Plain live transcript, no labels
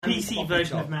PC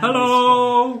version of Man.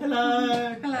 Hello!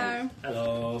 Hello! Hello.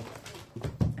 Hello.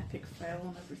 Epic fail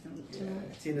on everything. Yeah,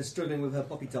 Tina's struggling with her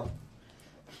poppy top.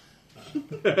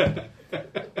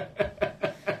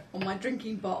 On my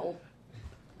drinking bottle.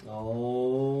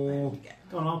 Oh.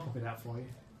 Go on, I'll pop it out for you.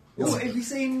 Oh, have you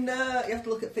seen... you have to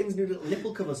look at things new little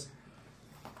nipple covers.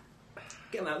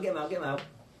 Get them out, get them out, get them out.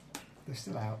 They're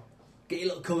still out. Get your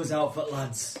little covers out for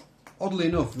lads. Oddly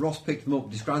enough, Ross picked them up,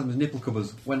 described them as nipple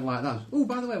covers, went like that. Oh,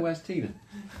 by the way, where's Tina?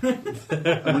 And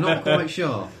we're not quite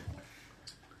sure.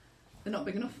 They're not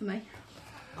big enough for me.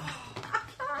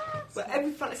 But every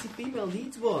fantasy female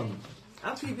needs one.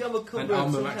 How can you be on the cover And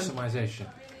of armour some maximisation.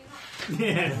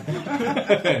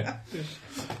 Yeah.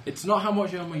 It's not how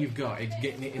much armour you've got, it's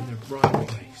getting it in the right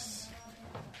place.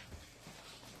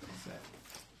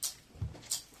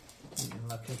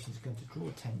 The location is going to draw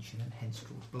attention and hence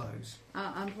draw blows.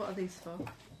 And what are these for?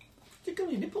 Stick on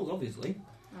your nipples, obviously.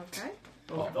 Okay.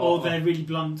 Or they're really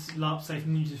blunt, LARP safe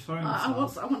ninja throwing I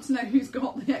want to know who's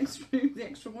got the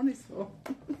extra one is for.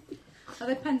 Are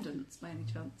they pendants by any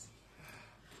chance?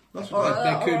 That's Or, what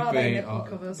They or could are they be, nipple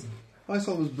covers? I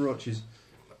saw them as brooches.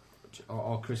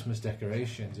 Or Christmas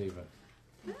decorations even.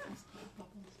 Yeah.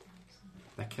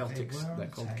 They're Celtic. They were on They're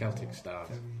the called table. Celtic stars.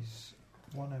 There is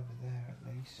one over there at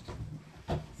least.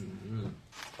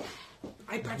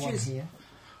 Eye There's one patches. here.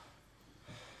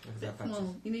 Look at that patches.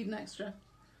 Well, you need an extra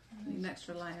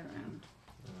layer around.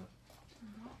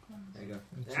 There you go.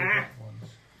 And two Ah! black ones.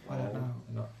 I don't know.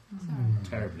 Not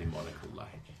terribly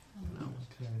monocle-like. No one's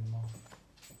clearing them off.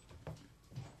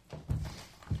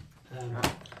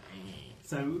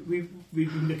 So we've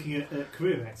been looking at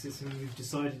career exits, and we've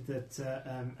decided that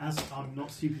as I'm not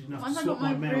stupid enough Once to I swap got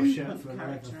my my male broom shirt hunt for a leather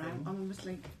character out, thing. I'm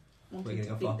obviously Where wanting you to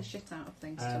gonna beat go the for? shit out of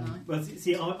things tonight. Well,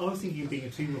 see, I was thinking of being a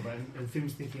tomb robber, and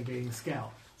Finn's thinking of being a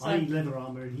scout. So- I need leather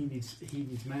armour, and he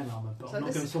needs male armour, but So I'm not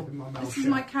this- going to swap him my male This shirt. is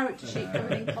my character sheet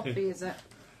covered in copy, is it?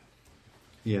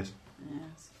 Yes.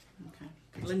 Yes.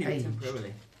 Okay. Lend you aged.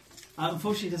 temporarily.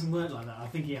 Unfortunately, it doesn't work like that. I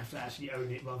think you have to actually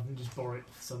own it rather than just borrow it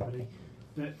for somebody.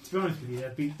 But to be honest with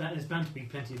you, there's bound to be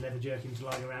plenty of leather jerkins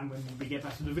lying around when we get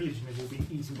back to the village, and they've all been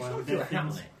eaten by Don't undead do it, things.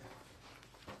 Hamlet.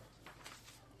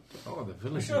 Oh, the I'm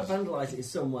villagers. sure I vandalised it in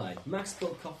some way. Max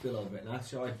spilled coffee all over it, and I'm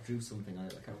sure I drew something on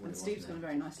it. I can't remember And what Steve's it going was to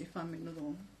very nicely find me another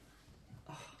one.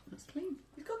 That's clean. now.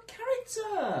 You've got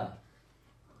character!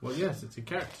 Well, yes, it's a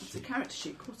character. It's a character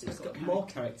sheet, of course It's it's got got more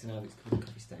character now, it's covered in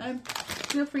coffee stain.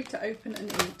 Feel free to open and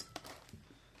eat.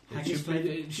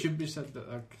 It should be said that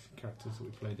our characters that we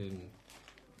played in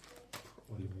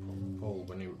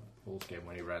Paul's game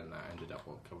when he ran that ended up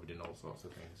covered in all sorts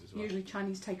of things as well. Usually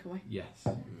Chinese takeaway. Yes.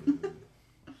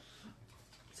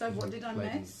 So what did I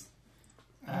miss?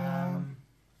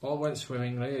 All went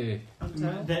swimmingly.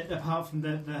 Apart from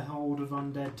the horde of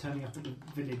undead turning up at the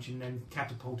village and then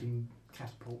catapult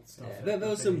stuff. Yeah, at there the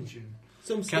was village and-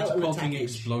 Some skeleton Catapulting attackage.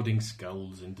 exploding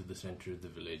skulls into the centre of the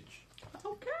village.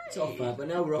 Okay. It's all fine, but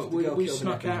now we're off to We go kill the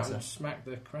snuck out necromancer. and smacked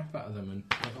the crap out of them, and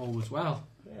all was well.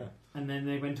 Yeah. And then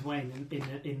they went away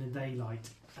in the daylight.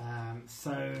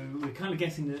 So we're kind of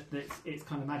guessing that it's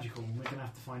kind of magical, and we're going to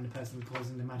have to find the person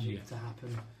causing the magic to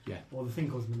happen. Yeah. Or the thing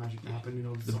causing the magic to happen in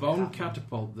order to The stop it bone happening.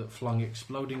 catapult that flung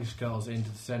exploding skulls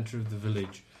into the centre of the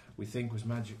village, we think was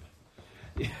magic.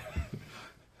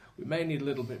 We may need a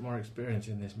little bit more experience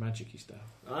in this magic-y stuff.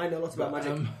 I know lots about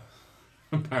magic.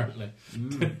 Apparently.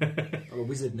 I'm a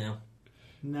wizard now.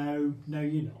 No,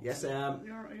 you're not. Yes, I am.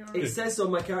 You're It says so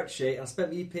on my character sheet. I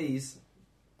spent the EPs.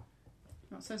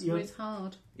 That says You're- it's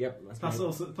hard. Yep, that's Plus my...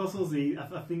 also,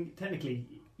 I think technically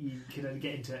you can only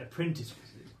get into apprentice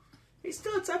wizard. It's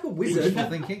still a type of wizard. Wishful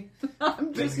thinking.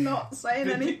 I'm just not saying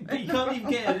But anything. you can't even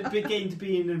get into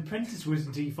being an apprentice wizard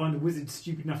until you find a wizard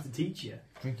stupid enough to teach you.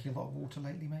 Drinking a lot of water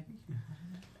lately, maybe?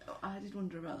 Oh, I did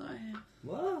wonder about that, yeah.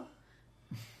 What?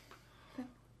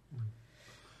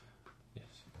 Yes.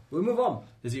 We'll move on.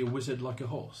 Is he a wizard like a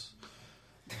horse?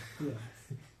 Yeah,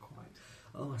 quite.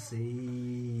 Oh, I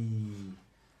see.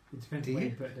 It depends Do where you?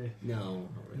 you put the... No, not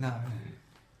really. No.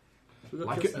 We've got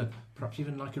Like to kill perhaps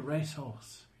even like a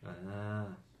racehorse.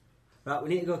 Right, we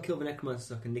need to go kill the necromancer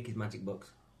so I can nick his magic books.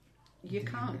 You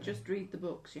can't just read the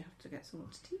books, you have to get someone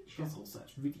to teach you. That's also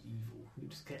that's really evil. You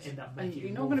just end up And making you're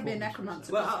it not more going to be a formal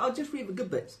necromancer. Well, I'll just read the good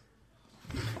bits.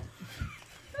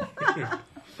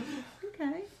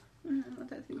 Okay. I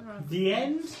don't think there are. The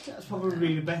end? That's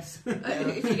probably the best.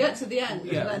 If you get to the end,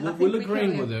 Yeah, then I think we'll we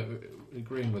agreeing kill with you. it.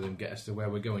 Agreeing with him get us to where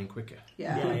we're going quicker.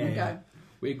 Yeah, Yeah, we yeah, can yeah. go.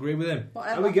 We agree with him.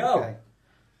 Whatever. There we go. Okay.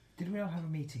 Did we all have a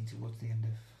meeting towards the end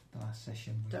of the last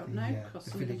session with Don't the, know, the 'cause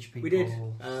village people? We did.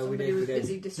 Somebody was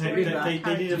busy They, destroying they, that they did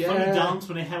a character. funny Yeah. dance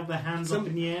when they held their hands up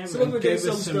in the air. Some of them And did gave some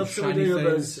us some stuff, some are shiny doing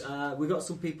others. things. We got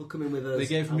some people coming with us. They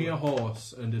gave me a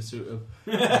horse and a suit of.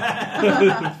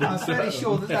 I'm fairly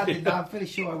sure I'm fairly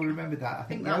sure I will remember that. I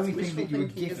think the that's only thing wishful that you were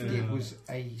thinking, isn't gifted it? was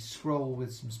a scroll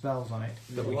with some spells on it.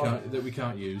 that we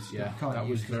can't use. Yeah, You can't that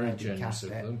use was 'cause very nobody generous cast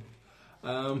of it. them.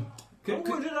 Oh, we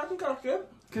did. I can cast it.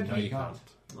 Could No, we? you can't.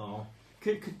 Oh,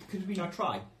 Could we? can I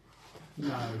try? No,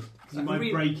 because you I might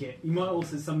can break it. You might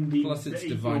also somebody. Plus, it's eat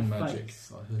divine your magic.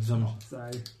 face. Some So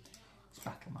It's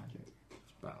battle magic.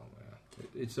 spell.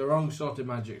 Yeah. It's the wrong sort of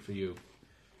magic for you.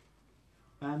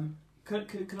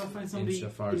 could I find somebody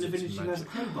Insofar in as the it's village who has a magic.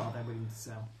 crowbar they're willing to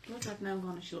sell? Blood red nail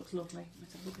varnish, she looks lovely.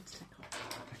 Let's have a look at the take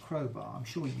off. A crowbar. I'm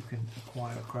sure you can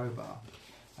acquire a crowbar.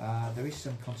 There is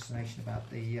some consternation about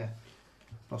the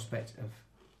prospect of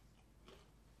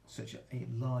such a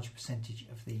large percentage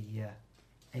of the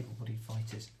able-bodied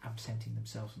fighters absenting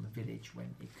themselves from the village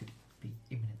when it could be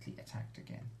imminently attacked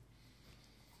again.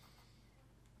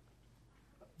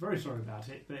 Very sorry about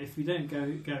it, but if we don't go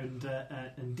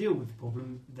and deal with the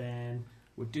problem, then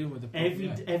We're dealing with the problem.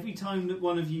 yeah. every time that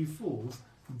one of you falls,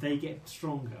 they get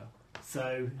stronger.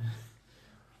 So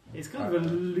it's kind of a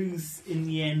lose in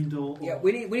the end. Or Yeah,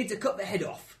 we need to cut the head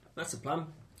off. That's the plan.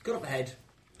 Cut off the head.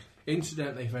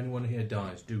 Incidentally, if anyone here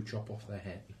dies, do chop off their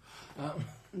head.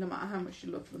 No matter how much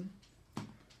you love them.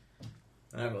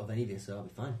 I don't know if anything, so I'll be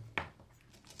fine.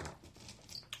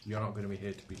 You're not going to be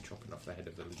here to be chopping off the head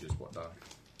of villagers what die.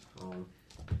 Oh.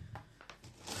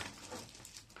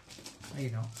 Are you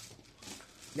not?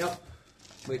 Yep.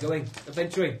 We're going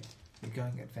adventuring. You're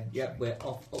going adventuring. Yep, we're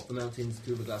off up the mountains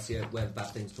to the glacier where the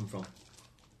bad things come from.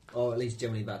 Or at least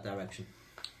generally that direction.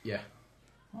 Yeah.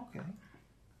 Okay.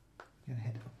 You're going to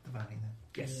head up the valley then.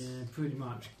 Yes. Yeah, pretty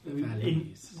much.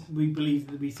 Valleys. We believe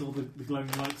that we saw the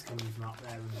glowing lights coming from up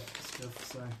there and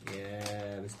stuff. So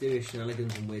Yeah, mysterious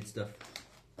shenanigans and weird stuff.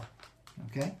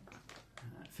 Okay.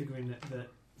 figuring that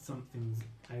something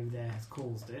over there has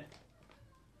caused it.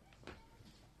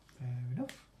 Fair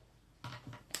enough.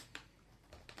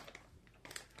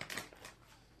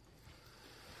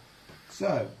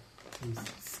 So,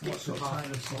 what sort of time are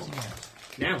you setting out?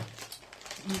 Now,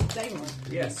 Daylight.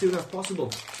 yeah, as soon as possible.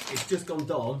 It's just gone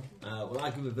dawn. Well, I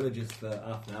give the villagers for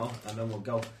half an hour and then we'll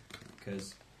go.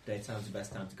 Because daytime's the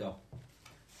best time to go.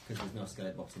 Because there's no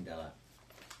skelly box in daylight.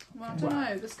 Well, I don't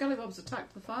know. The Skellybobs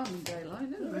attacked the farm in daylight,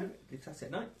 didn't they? They attacked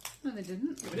at night. No, they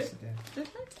didn't. We did. Did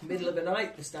they? Middle of the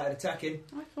night, they started attacking.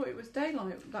 I thought it was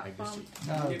daylight, that farm.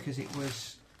 No, because it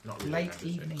was Not really late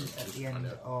remember, is it? evening at the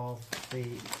end of the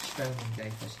Stoning Day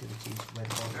festivities where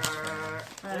the body was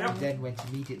found. Um, Then went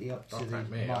immediately up to Don't the thank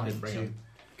me, I mine didn't bring to them.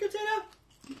 Container!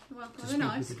 well, to they're speak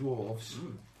nice. with the dwarves.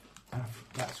 And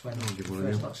that's when I'll the give one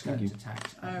first of lot of them. Thank skeletons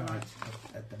attacked Oh, at right. night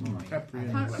at the mine. Peppery And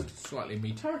and Apparently- slightly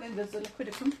meaty. Apparently there's a liquid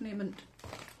accompaniment.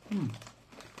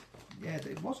 yeah,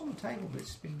 it was on the table, but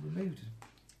it's been removed.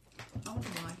 I wonder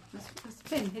why. There's a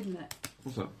pin hidden it.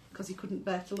 What's that? Because he couldn't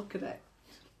bear to look at it.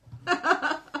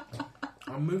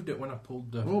 I moved it when I pulled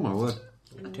the Oh my word!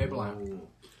 table out.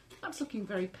 That's looking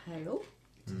very pale.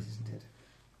 It is, isn't it?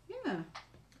 Yeah.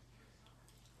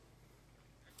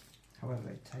 However,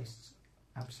 it tastes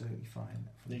absolutely fine.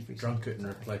 From You've the drunk it and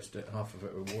freezer. replaced it, half of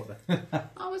it with water.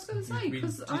 I was going to say, You've been-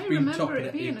 because you've I been remember topping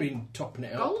it being You've a been topping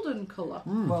it up. golden colour.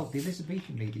 Well, the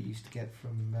Elizabethan mead you used to get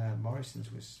from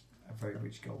Morrison's was a very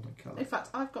rich golden colour. In fact,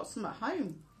 I've got some at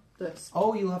home. That's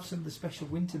Oh, you'll have some of the special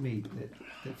winter mead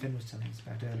that Finn was telling us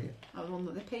about earlier. the one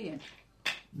that they pee in.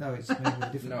 No, it's made with a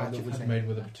different No, batch that of was honey. made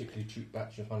with a particularly cheap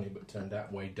batch of honey, but turned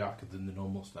out way darker than the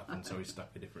normal stuff, and so he stuck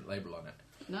a different label on it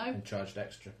No. and charged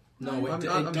extra. No. No, I'm it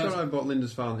sure does. I bought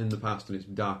Linda's Farm in the past and it's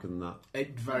darker than that.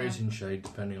 It varies in shade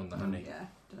depending on the honey. Yeah,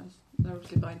 it does. They're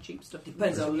obviously buying cheap stuff.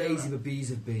 Depends how lazy the bees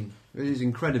have been. It is They're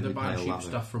incredibly buying pale. cheap that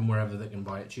stuff from wherever they can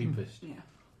buy it cheapest. Yeah.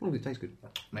 Oh, it tastes good.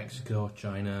 Mexico,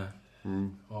 China,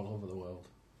 Mm. all over the world.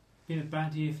 Been a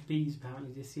bad year for bees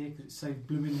apparently this year because it's so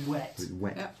blooming wet. It's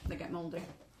wet. Yep, they get mouldy.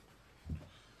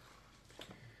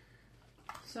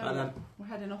 So And then we're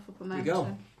heading off up a we mountain.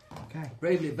 go. Okay,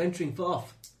 Bravely adventuring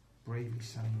forth. bravely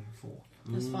sallying forth.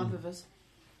 There's 5 of us.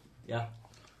 Yeah.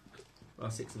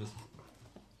 Well, 6 of us.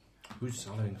 Who's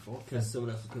sallying forth? Because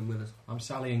someone else is coming with us. I'm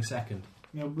sallying second.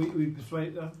 You know, we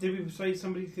persuade. Did we persuade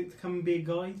somebody to come and be a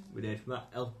guide? We did. That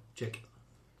elf chick.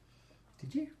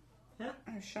 Did you?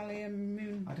 Shally and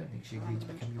Moon. I don't think she agreed to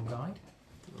become your guide.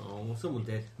 Oh, well, someone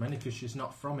did. Mainly because she's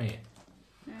not from here.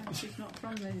 Yeah, she's not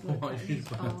from these Why is she these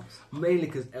from- parts. Mainly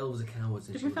because elves are cowards.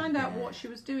 and Did she we find wouldn't out what she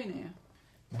was doing here?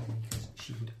 Maybe because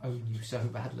she would own you so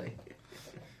badly.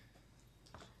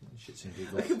 Shit's in care.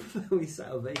 I can prefer when we sat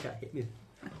over there, you can't hit me.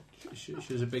 She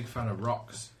was a big fan of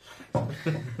rocks.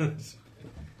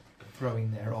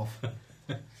 Throwing thereof.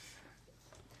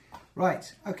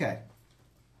 Right, okay.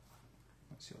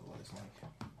 Let's see what it's like.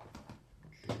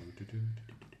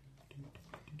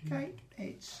 Okay,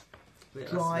 it's Yeah,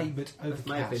 dry that's but overcast.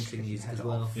 my fencing as you music head as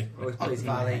well. off Always up the plays in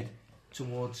my valley head.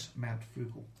 towards Mount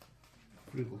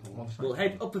Frugelhofen. We'll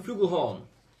head up the Frugelhofen.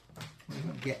 We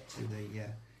won't get to the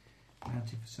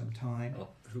mountain for some time.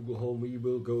 Up Frugelhofen we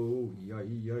will go.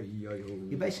 Yi-yi-yi-yi-yo.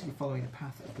 You're basically following the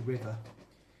path of the river,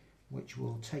 which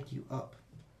will take you up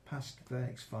past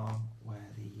Vernix Farm, where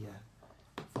the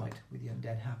fight with the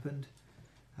undead happened.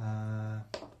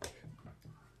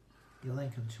 You'll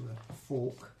then come to a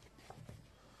fork.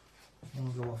 One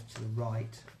will go off to the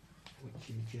right, which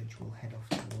you judge will head off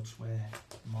towards where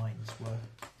the mines were,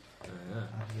 and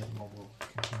the other one will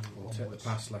continue We'll take the onwards.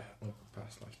 pass left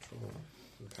trouble.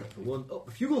 One up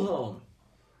the Frugelhofen.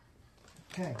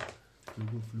 Okay.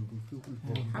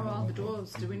 How are the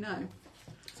dwarves? Do we know?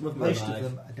 Some of them Most alive.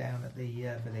 of them are down at the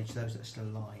village. Those that are still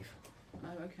alive.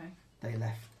 Oh, okay. They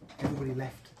left. Everybody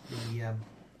left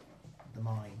the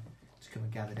mine to come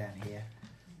and gather down here.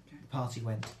 Okay. The party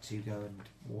went to go and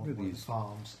warn Really one of the is-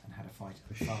 farms and had a fight at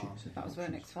the Shit, farm. That was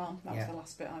Vernix Farm. That Yeah. was the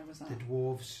last bit I was at. The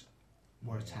dwarves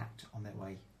were attacked on their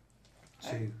way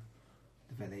to Oh.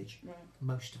 the village. Right.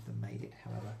 Most of them made it,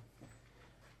 however.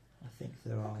 I think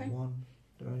there are Okay.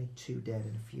 there are only 2 dead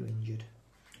and a few injured.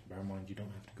 Bear in mind, you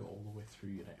don't have to go all the way through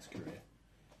your next career.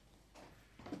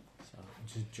 So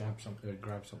just grab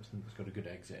something that's got a good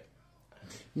exit.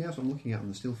 Yeah, that's what I'm looking at, and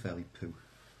they're still fairly poo.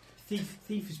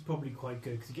 Thief is probably quite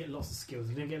good because you get lots of skills.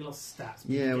 You don't get lots of stats. but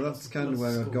Yeah, you get well, lots that's of- kind of lots where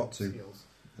I've score got to. skills.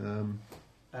 Um,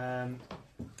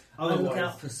 I'll look Otherwise-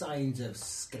 out for signs of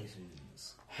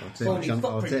skeletons. I'll take, Finding I'll take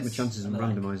my footprints chances and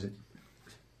and the randomise it.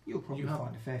 You'll probably You have-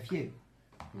 find a fair few.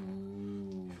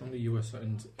 If only you were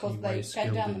certain Because you they were came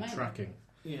skilled down the in mountain. tracking.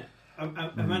 Yeah, a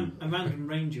random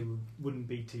ranger wouldn't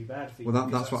be too bad for you. Well,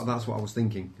 because that's what I was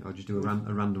thinking. I'll just do a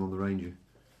random on the ranger.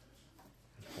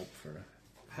 And hope for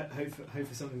Hope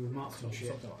for something with marksmanship.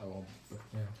 something like that one.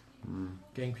 Yeah. Mm.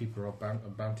 Gamekeeper or a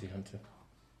bounty hunter.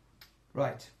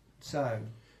 Right. So,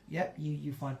 yep,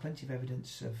 you find plenty of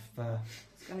evidence of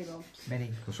Scallywobs. many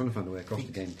I was trying to find a way across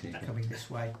the game team. coming this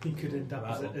way. He could end up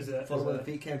Right, as follow where the a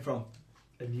feet came from.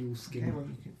 mule Okay, skin. well,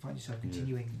 you can find yourself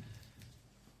continuing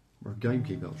Or a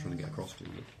gamekeeper I was trying to get across to,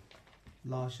 but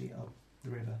largely up the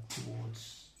river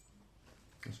towards.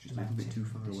 that's just a little bit too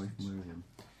far away from where I am.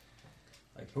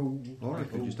 Like, oh, Or I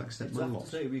like, could oh, just accept it's my off lot.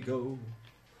 to say we go.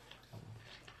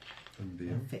 And be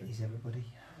How fit is everybody?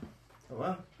 Oh,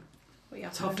 well. What you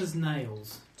have Tough to- as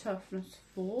nails. Toughness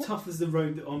 4. Tough as the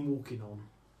road that I'm walking on.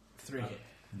 3.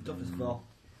 Tough as fall.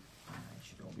 It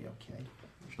should all be okay.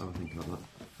 trying to think about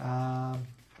that.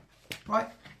 Right.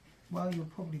 Well, you'll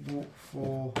probably walk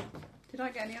for. Did I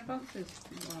get any advances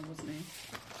while I wasn't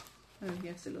here? Oh,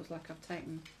 yes, it looks like I've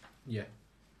taken. Yeah.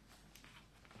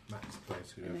 Max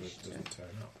plays whoever Initiative. doesn't turn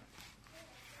up.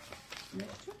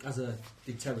 Initiative As a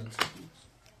deterrent.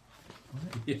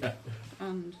 Yeah.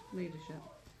 and leadership.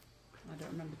 I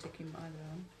don't remember ticking either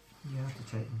one. You have to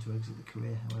take them to exit the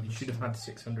career, however. You should have so- had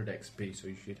 600 XP, so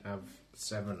you should have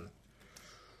 7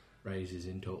 raises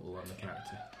in total on the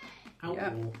character.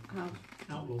 Outlaw.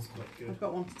 Outlaw's quite good. I've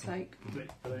got one to take. But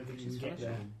I don't think you can get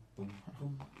there.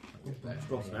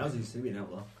 Drop some houses to be an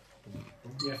outlaw.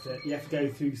 You have to go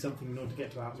through something in order to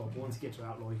get to outlaw. But once you get to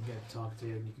outlaw, you can get to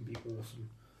targeteer and you can be awesome.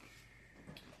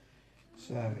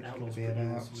 So it will Outlaw's be pretty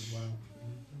about awesome as well.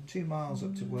 2 miles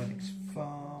up to Wernix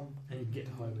Farm, And you can get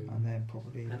to highway. and then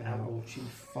probably And about outlaw chief.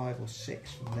 5 or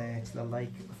 6 from there to the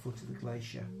lake at the foot of the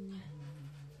glacier.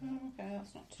 Oh, okay,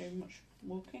 that's not too much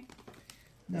walking.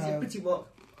 Is it a No, pretty walk?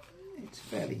 it's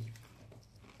fairly.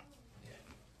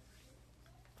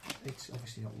 It's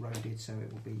obviously not roaded, so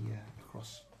it will be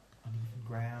across uneven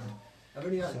ground. I've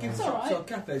only So- given It's some alright. sort of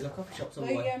cafes or coffee shops on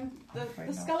the way. The afraid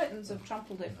not. skeletons have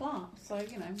trampled it flat, so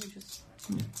you know we just.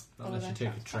 Not Follow unless you their take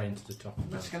a tracks train back. to the top of the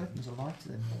The mountain. skeletons are lighter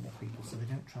than normal people, so they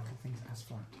don't trample things as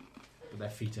flat. But their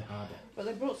feet are harder. But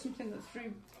they brought something that threw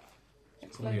Fully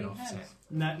exploding offset. heads.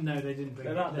 No, they didn't bring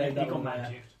They're it. not- They they got don't-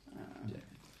 magic. Yeah.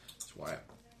 That's why it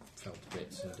fell to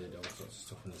bits and did all sorts of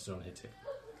stuff when the sun hit it.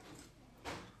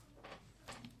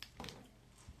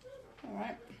 All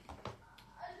right.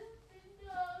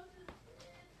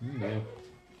 Oh dear.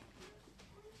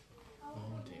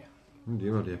 Oh dear. Oh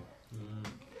dear, oh dear. Mm.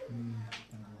 I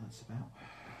don't know what that's about.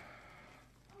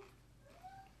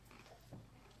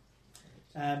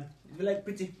 The lake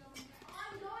pretty.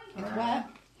 It's wet.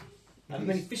 Have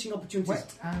many fishing opportunities?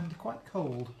 Wet and quite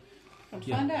cold. Want to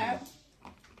Yeah. find out?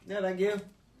 No, thank you.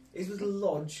 It was a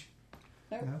lodge.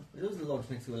 No. There's a lodge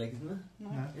next to a lake, isn't there? No.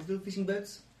 There's little fishing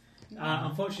boats.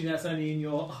 Unfortunately, that's only in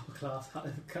your upper class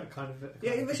kind of.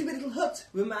 Yeah, there should be a little hut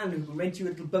with a man who will rent you a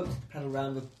little boat to paddle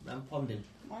around the pond in.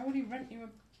 Why would he rent you a...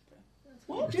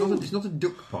 It's not a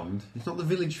duck pond. It's not the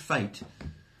village fete.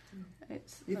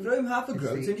 It's You throw him half a It's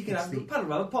groat the- and you can it's have a the- paddle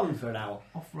around a pond for an hour.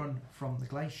 Off-run from the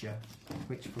glacier,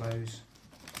 which flows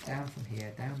down from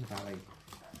here, down the valley,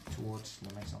 towards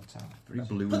La Maison-Tard. Very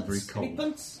blue and very Punts. Any cold.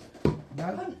 punts?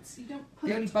 No. punts. You don't punt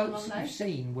The only on boats a you've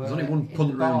seen were There's only one in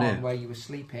punt the round barn here. where you were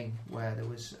sleeping, where there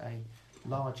was a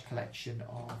large collection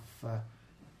of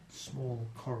small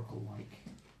coracle-like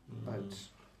boats.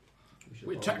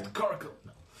 We attacked the coracle.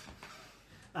 No.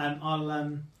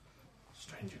 I'll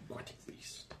Strange and mighty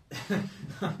beast.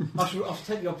 I shall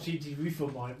take the opportunity to refill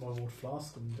my water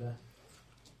flask, and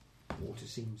Water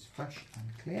seems fresh and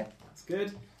clear. that's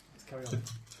good. Let's carry on.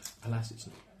 Alas, it's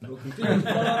not.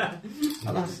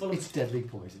 Alas, it's deadly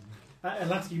poison.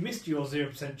 Alas, you missed your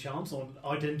 0% chance on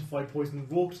identify poisoned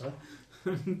water,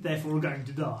 therefore are going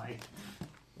to die.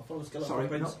 I'll follow the skeleton Sorry, we're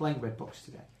footprints. not playing Red Box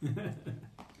today.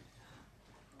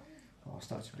 I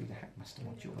started to read a Hackmaster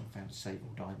module and found a save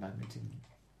or die moment in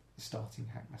the starting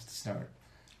Hackmaster scenario.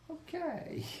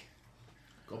 Okay.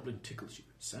 Goblin tickles you.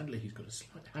 Sadly, he's got a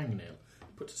slight hangnail.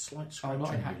 Puts a slight Oh, scratch not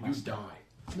on in you. You Hackmaster. die.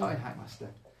 Not in Hackmaster.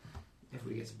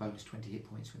 Everybody gets a bonus 20 hit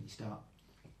points when you start.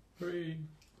 Hooray.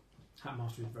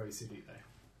 Hatmaster is very silly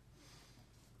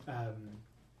though.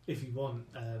 If you want,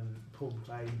 Paul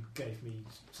McLean gave me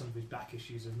some of his back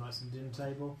issues of Knights and Dinner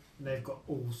Table, and they've got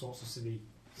all sorts of silly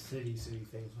things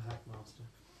for Hackmaster.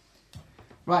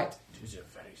 Right. It is a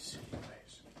very silly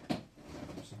place.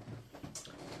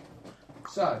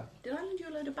 So, Did I lend you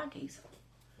a load of baggies?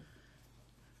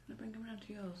 Can I bring them round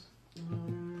to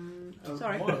yours?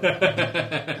 Sorry.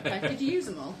 Okay, did you use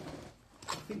them all?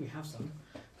 I think we have some.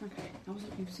 Okay, I was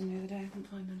looking for some the other day, I couldn't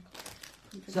find them.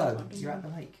 Couldn't figure so out what I'd been you're at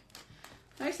doing. the lake.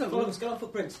 Excellent. Follow the skeleton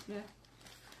footprints. Yeah.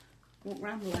 Walk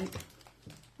round the lake.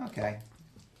 Okay.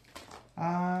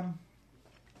 About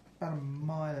a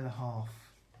mile and a half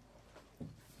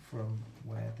from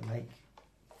where the lake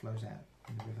flows out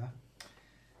in the river,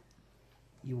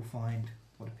 you will find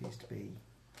what appears to be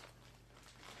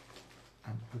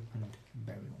an opened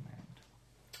burial mound.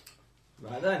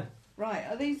 Right then. Right,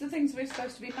 are these the things we're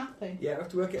supposed to be mapping? Yeah, we have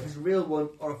to work out if it's a real one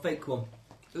or a fake one.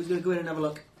 Who's going to go in and have a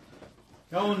look?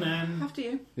 Go on then. After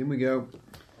you. In we go.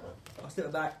 I'll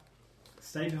step back.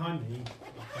 Stay behind me.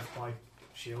 I'll have my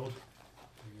shield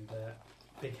and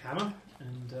big hammer,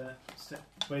 and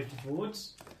wave you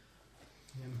forwards.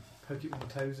 Poke it with my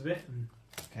toes a bit, and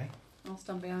Okay. I'll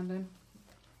stand behind him.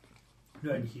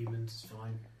 no only humans, it's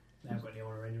fine. They haven't got any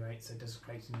honour anyway, so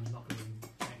desecrating is not going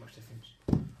to make much difference.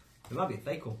 It might be a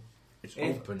fake one. It's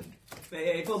If- opened.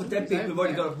 If all the dead people have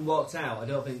already got up and walked out, I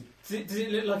don't think... Does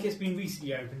it look like it's been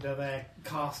recently opened? Are there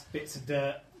cast bits of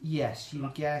dirt? Yes, you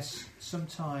would guess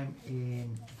sometime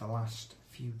in the last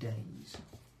few days.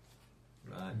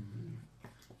 Right.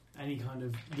 Any kind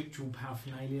of ritual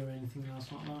paraphernalia or anything else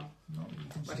like that? Not that you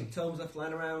can see. Magic tomes left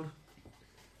lying around.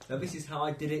 Now this is how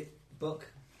I did it, book.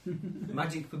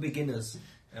 Magic for beginners.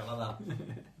 Yeah, like that.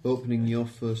 Opening your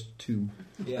first tomb.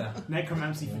 Yeah.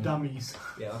 Necromancy for dummies.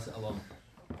 Yeah, that's it along.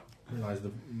 I realise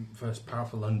the first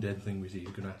powerful undead thing we see is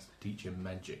going to have to teach him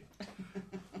magic.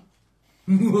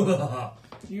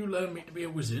 You learn me to be a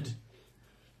wizard.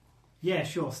 Yeah,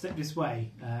 sure. Step this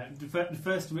way. The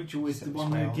first ritual is Step the this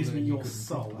one way, that I'll gives me learn you your good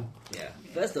soul. people. Yeah.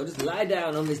 First though, just lie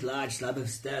down on this large slab of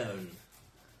stone.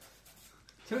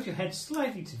 Tilt your head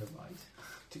slightly to the right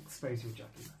to expose your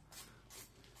jugular.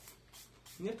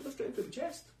 You have to go straight through the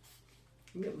chest.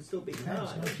 You can get still beating Yeah, hard.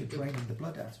 so if you're draining the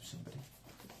blood out of somebody.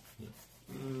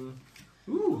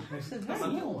 Ooh, there's They're there's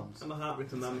very little little. ones. I'm a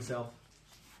heart-ripping man myself.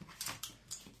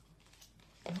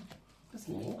 That's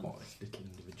Oh, little. little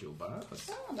individual bars.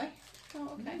 Oh, are they?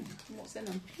 Oh, okay. What's in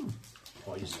them?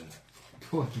 Poison.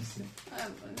 Poison.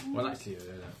 Well, actually,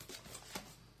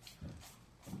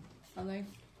 Are they?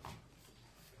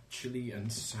 chili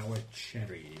and sour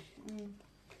cherry.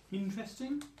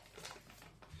 Interesting.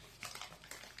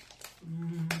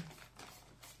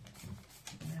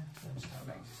 Yeah, those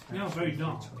directs. Yeah, very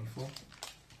dark. 24.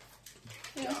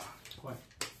 Yeah.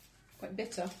 Quite.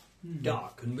 Bitter.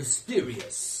 Dark and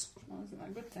mysterious. Well, isn't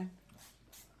that good then?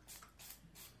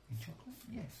 In chocolate?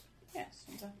 Yes. Yes,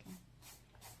 exactly.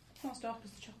 Not as dark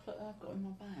as the chocolate I've got in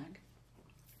my bag.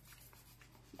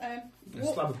 A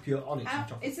slab of pure onyx and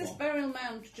chocolate. Is this form. burial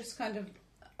mound just kind of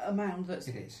a mound that's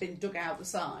It is. been dug out the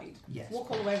side? Yes.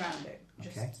 Walk all the way around it,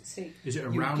 just Okay. to see. Is it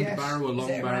a You round guess- barrow, a is long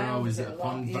it a barrow? round, Is is it it a a long-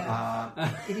 pond yeah.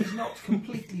 barrow? It is not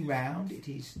completely round. It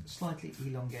is slightly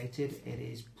elongated. It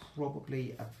is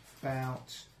probably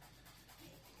about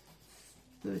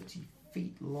 30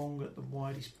 feet long at the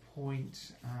widest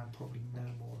point, and probably no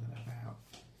more than about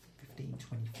 15,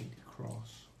 20 feet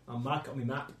across. I'll mark it on my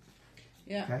map.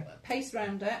 Yeah. Okay. Pace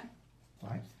round it.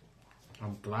 Right.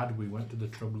 I'm glad we went to the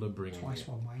trouble of bringing Twice it.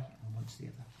 one way and once the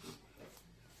other.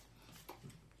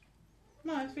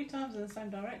 No, 3 times in the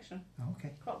same direction. Oh,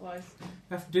 okay. Clockwise. You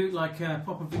have to do it like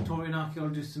proper Victorian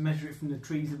archaeologists to measure it from the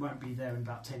trees that won't be there in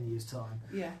about 10 years' time.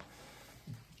 Yeah.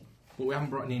 But we haven't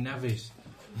brought any navvies.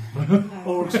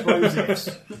 Or explosives.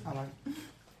 Hello.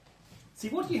 See,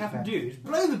 what you have to do is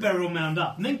blow the burial mound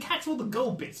up and then catch all the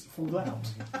gold bits that fall out.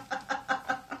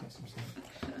 Get some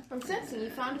stuff. I'm sensing you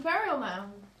found a burial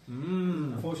mound.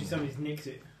 Unfortunately, somebody's nicked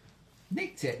it.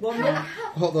 Nicked it. Well, no,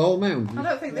 What, the whole mound? I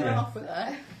don't think they went Yeah. off with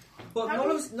it. but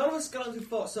none of the skeletons we've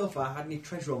fought so far had any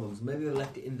treasure on them, so maybe they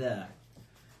left it in there.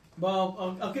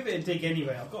 Well, I'll give it a dig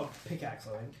anyway. I've got a pickaxe,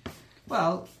 I think.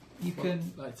 Well, you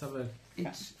can. Let's have a...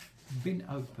 It's been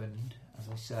opened, as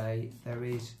I say. There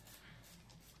is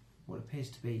what appears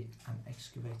to be an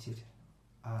excavated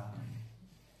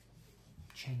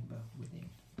chamber within.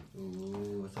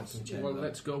 Ooh, that's some chamber. Well,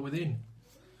 let's go within.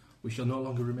 We shall no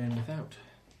longer remain without.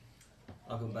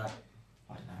 I'll go back.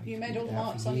 I don't know. You it's made been all the there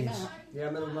marks for on your years. map. Yeah,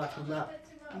 I'm in the map.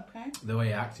 Okay. The way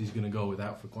he acts, he's going to go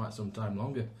without for quite some time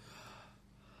longer.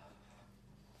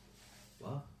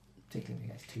 What? Particularly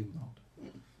when it gets too long.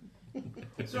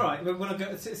 It's all right. When I go,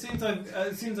 as soon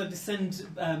as I descend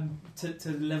to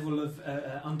the level of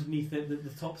underneath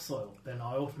the topsoil, then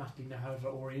I automatically know how to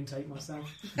orientate myself.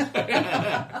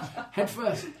 Head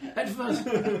first! Head first!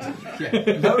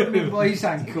 Yeah, lower him by his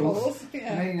ankles, Yeah.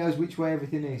 and then he knows which way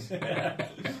everything is.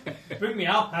 Bring me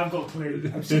up. I've got a clue.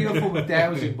 I'm seeing a form of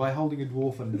dowsing by holding a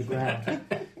dwarf under the ground.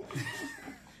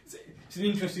 It's an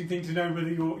interesting thing to know whether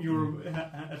you're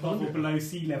above or below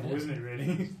sea level, isn't it?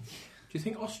 Really. Do you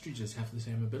think ostriches have the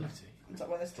same ability? Is that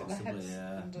why they stick their Possibly, heads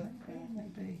yeah. under?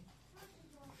 Maybe.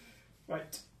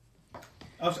 Right.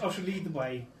 I shall lead the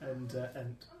way and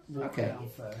walk Okay. down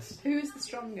first. Who is the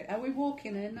strongest? Are we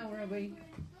walking in or are we...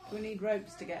 Do we need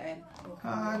ropes to get in? Or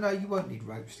can we- No, you won't need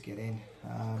ropes to get in.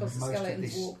 Because the most of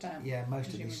skeletons this, walk down. yeah, most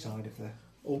of this presumably. side of the.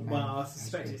 Or, Man, well, I that's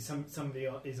suspect good. it's somebody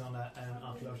is on an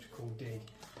archaeological dig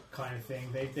kind of thing.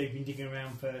 They've been digging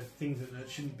around for things that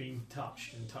shouldn't have been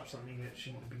touched and touched something that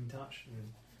shouldn't have been touched,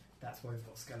 and that's why we've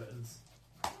got skeletons.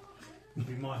 Would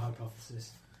be my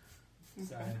hypothesis.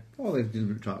 So, Okay. Oh, they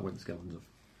didn't try to wake the skeletons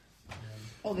up.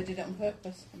 Oh, they did it on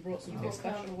purpose and brought something Oh,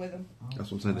 special God. with them. That's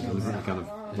what I'm saying. They deliberately kind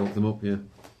of woke them up, yeah.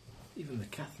 Even the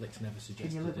Catholics never Can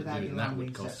suggested you live that without doing your that own would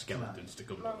means cause that's skeletons to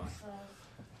come to life.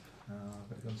 I've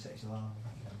got to go and set his alarm.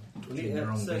 We In need their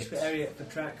to own search bits. for area for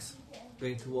tracks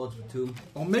going towards the tomb.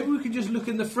 Or maybe we could just look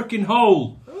in the frickin'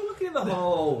 hole! Oh, look in the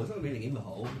hole. There's not really in the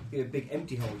hole. It'd be a big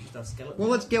empty hole. You just have skeletons. Well,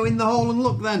 let's go in the hole and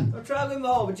look then. I'll try in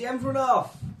the hole, but Jem's run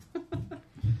off.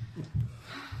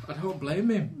 I don't blame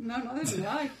him. No, neither do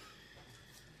I.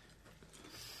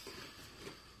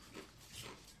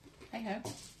 Hey ho.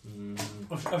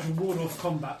 I should ward off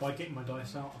combat by getting my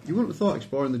dice out. You wouldn't have thought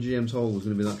exploring the GM's hole was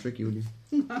going to be that tricky, would you?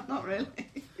 No, not really.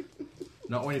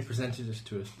 Not when he presented us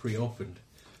to us pre-opened.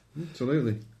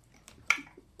 Absolutely.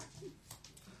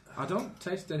 I don't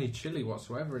taste any chili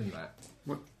whatsoever in that.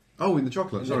 Oh, in the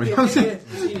chocolate, sorry. Maybe a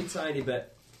teeny tiny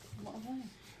bit. What are they?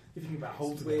 You think about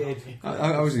holes It's in the weird. coffee.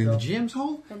 I was in the GM's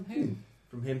hole? From who?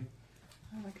 From him.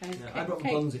 Oh, okay. Yeah, I brought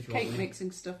buns if you want cake me.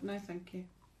 mixing stuff. No, thank you.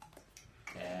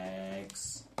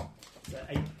 Eggs.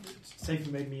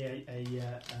 Sophie made me a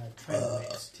trail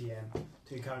mix TM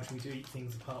to encourage me to eat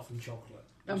things apart from chocolate.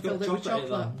 And It's got filled it with chocolate in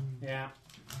chocolate. Yeah.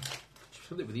 Just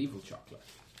filled it with evil chocolate.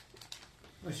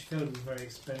 Well, she filled it with very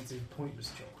expensive,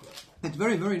 pointless chocolate. It's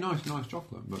very, very nice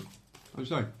chocolate, but I'm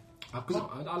sorry.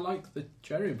 I like the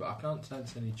cherry, but I can't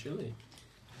sense any chili.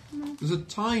 There's a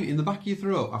tiny, in the back of your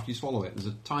throat after you swallow it, there's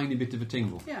a tiny bit of a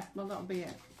tingle. Yeah, well, that'll be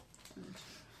it.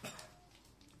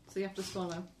 So you have to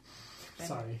swallow. Okay.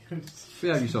 Sorry.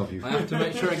 Behave yourself, you. I have to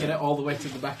make sure I get it all the way to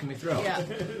the back of my throat. Yeah.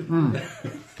 And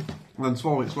then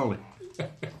swallow it slowly.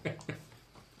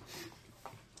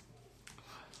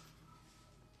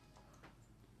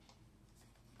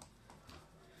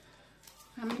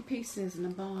 How many pieces in a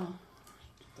bar?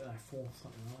 Don't know, 4,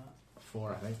 something like that.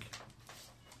 4, I think.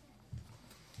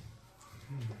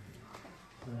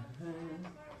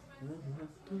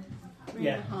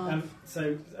 Yeah. Half.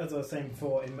 So as I was saying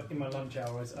before, in my lunch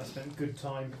hours, I spent good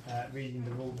time reading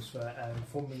the rules for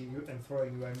forming and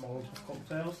throwing your own Molotov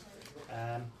cocktails.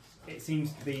 It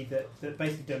seems to be that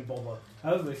basically don't bother.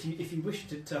 However, if you wish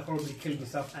to horribly kill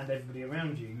yourself and everybody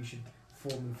around you, you should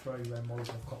form and throw your own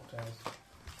Molotov cocktails.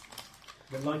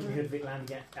 The likelihood of it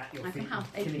landing at your I can feet have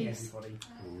and a killing piece. everybody.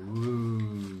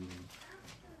 Ooh.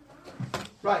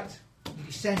 Right.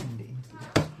 descend into the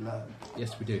depths below.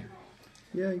 Yes, we do.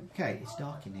 Yay. Okay, it's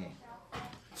dark in here.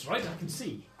 That's right, I can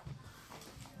see.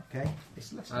 Okay,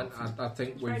 it's less. And I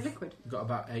think It's very we've liquid. got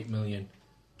about 8 million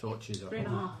torches.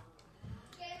 3.5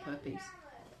 per piece.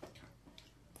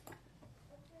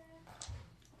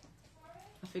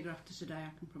 I figure after today I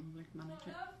can probably manage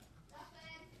it.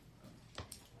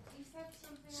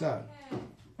 So,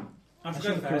 I'm as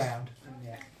going you look first. around,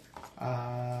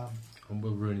 Yeah. And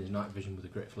we'll ruin his night vision with a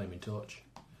great flaming torch.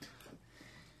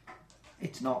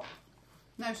 it's not.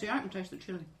 No, see, I can taste the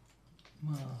chili.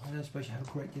 Well, I don't suppose you have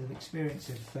a great deal of experience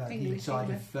of the Tingly, inside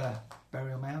tingly. of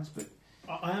burial mounds, but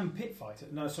I am a pit fighter.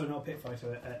 No, sorry, not a pit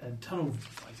fighter, a tunnel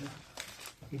fighter.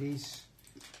 it is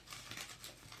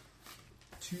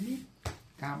Toony?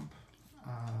 damp.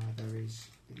 There is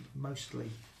mostly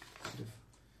sort of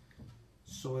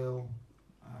soil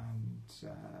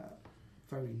and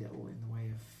very little in the way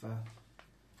of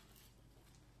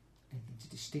anything to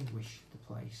distinguish the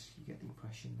place. You get the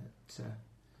impression that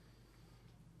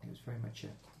it was very much a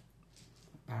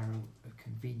barrow of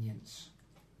convenience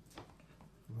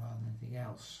rather than anything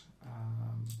else.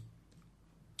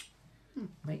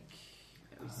 Make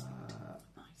Nice.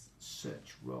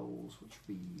 search rolls, which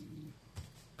would be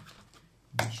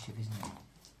initiative, isn't it?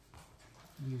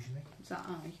 Usually. Is that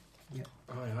I?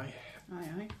 Aye, aye. Aye,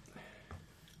 aye.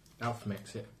 Alf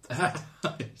makes it.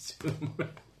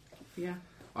 Yeah.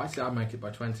 I say I make it by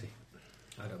 20.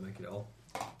 I don't make it at all.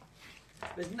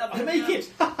 There's I nothing. make it!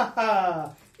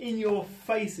 In your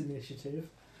face initiative.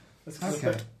 That's because I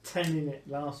Okay. put 10 in it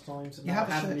last time. So You now have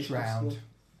I a search initiative round, skill.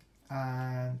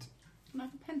 and Can I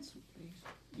have a pencil, please?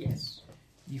 Yes.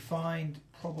 you find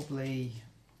probably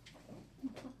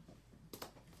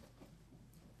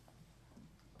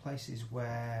places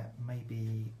where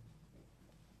maybe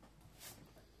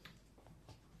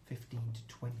 15 to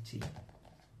 20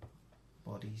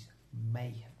 bodies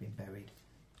may have been buried,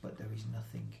 but there is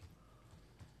nothing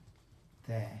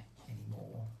there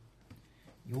anymore.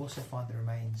 You also find the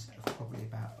remains of probably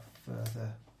about a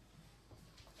further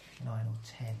 9 or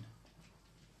 10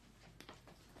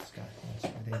 skeletons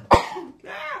within.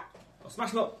 I'll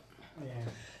smash them up.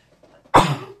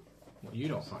 Yeah. Well, you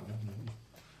don't find them.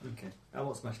 Okay. I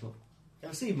won't smash them up.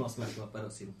 I see them, I'll smash them up. I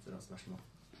don't see them, so I don't smash them up.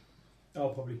 I'll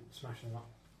probably smash them up.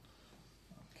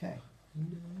 Okay.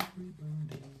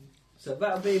 So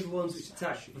that'll be the ones which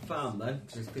attack the farm then,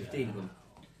 because there's 15 of them.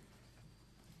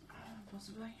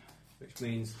 Possibly. Which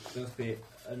means there must be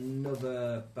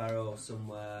another barrow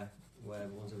somewhere where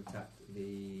the ones who attacked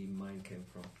the mine came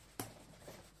from.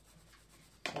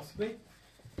 Possibly.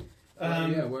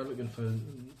 Yeah, we're looking for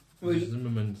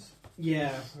Zimmerman's.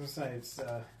 Yeah, I was going to say it's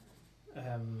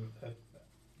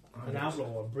an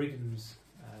outlaw, a brigand's.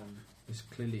 This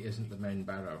clearly isn't the main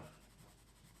barrow.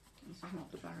 This is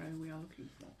not the barrow we are looking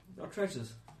for. No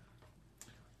treasures.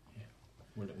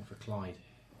 We're looking for Clyde.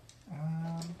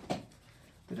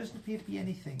 There doesn't appear to be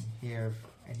anything here of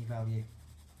any value.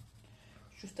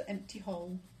 It's just an empty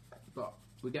hole. But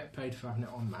we get paid for having it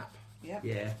on map. Yep.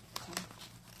 Yeah.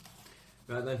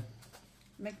 Right then.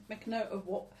 Make a note of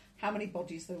how many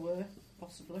bodies there were,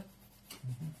 possibly.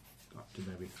 Up to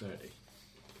maybe 30.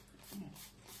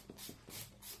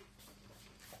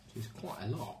 Which is quite a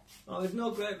lot. Oh, there's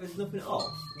nothing at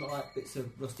all. Not like bits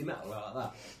of rusty metal or like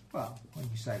that. Well, when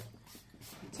you say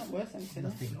It's not worth anything.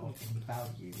 nothing of any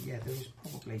value, yeah, there is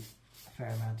probably a fair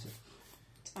amount of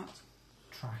Tat.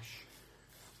 trash.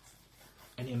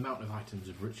 Any amount of items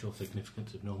of ritual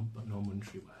significance of no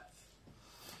monetary worth.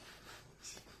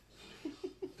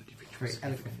 Very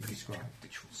eloquently described.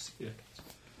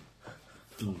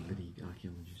 Bloody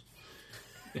archaeologist.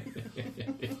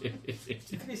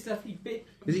 Look at this stuff, you bit.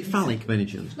 Is it phallic by any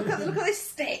chance? Look at this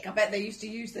stick. I bet they used to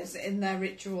use this in their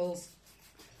rituals.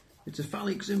 It's a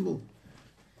phallic symbol.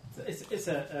 It's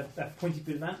a pointy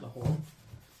bit of antler horn.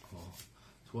 Oh.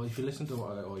 Well, if you listen to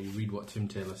or you read what Tim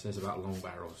Taylor says about long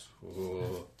barrows,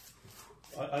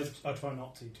 I try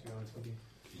not to be honest with you.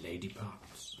 lady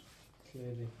parts.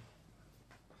 Clearly.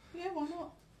 Yeah, why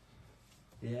not?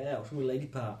 Yeah, what's wrong with lady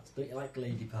parts? Don't you like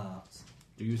lady parts?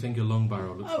 Do you think a long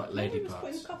barrow looks like Lady lady was putting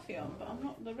parts? the coffee on, but I'm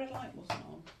not. The red light wasn't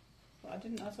on. But I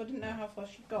didn't know how far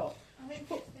she got. She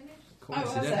put,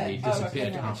 Coincidentally, he Oh, disappeared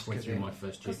okay, right. halfway through my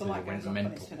first year because the and light went goes off when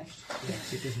it's mental. finished.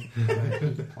 Yes, it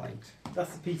doesn't plate.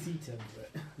 That's the PC term for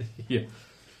it. Yeah,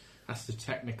 that's the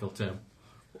technical term.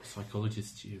 What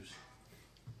psychologists use.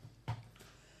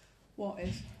 What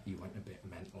is? You went a bit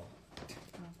mental.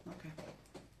 Oh, okay.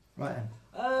 Right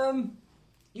then.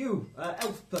 You,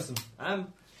 elf person,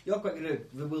 you're quite good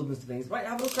at the wilderness things. Right,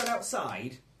 have a look around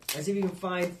outside as if you can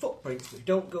find footprints that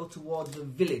don't go towards the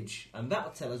village, and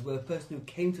that'll tell us where the person who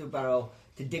came to the barrow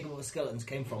to dig up the skeletons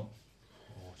came from.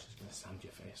 Oh, she's going to sand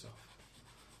your face off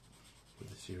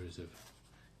with a series of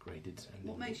graded sanding.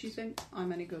 What makes you think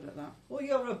I'm any good at that? Well,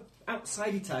 you're an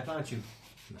outsidey type, aren't you?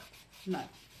 No.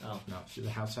 Oh, No, she's a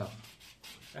house elf.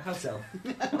 a house elf.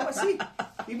 Oh, I see.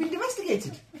 You've been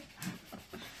domesticated.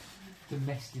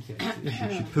 Domesticated.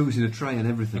 She poos in a tray and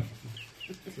everything.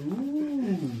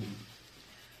 Ooh.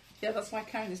 Yeah, that's why I'm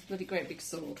carrying this bloody great big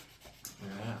sword. Yeah.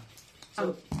 And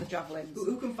So, the javelins.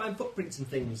 who can find footprints and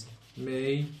things?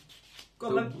 Me. Go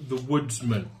on, then. The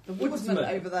woodsman. The woodsman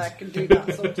woodsman. over there can do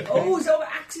that sort of thing. Oh, is that what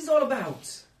axe is all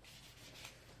about?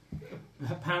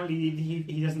 Apparently,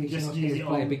 he doesn't He's just not use here it to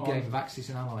play on, a big on game of Axis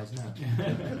and Allies now.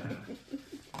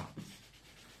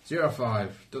 0-5.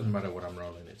 Doesn't matter what I'm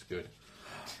rolling, it's good.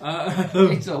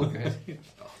 It's all good.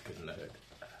 Oh, good nerd.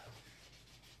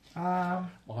 Um,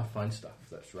 Well, I find stuff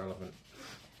that's relevant.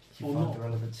 you Or find not. the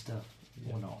relevant stuff,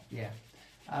 Yeah. or not? Yeah.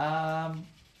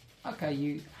 Okay,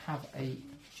 you have a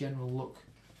general look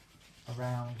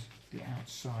around the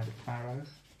outside of Barrow.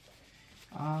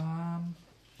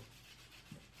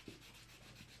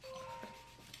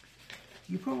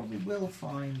 You probably will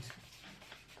find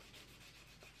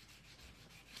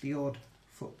the odd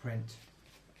footprint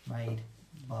made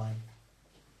by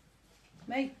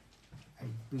Me? a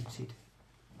booted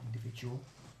individual.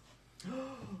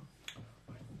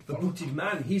 The booted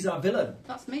man, he's our villain.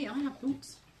 That's me. I have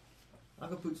boots. I've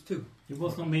got boots too. It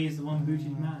was not me, it's the one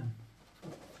booted man.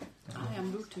 I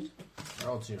am booted. I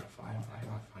rolled 0-5. I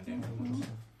find everyone.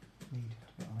 Need to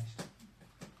be honest.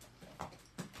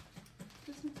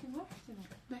 There's nothing left in it.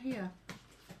 They're here.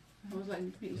 I was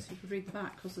letting you so you could read the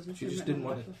back because there's She nothing just written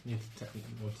didn't on want the you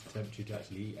to tempt you to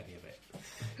actually eat any of it.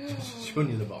 Just showing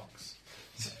you the box.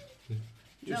 Just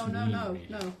No, mean, no, really.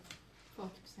 no. 40%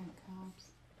 carbs.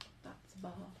 That's a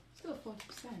bar. Still 40%.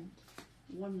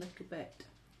 One little bit.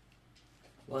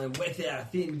 Well, I'm with a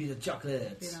thin bit of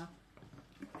chocolate. You know.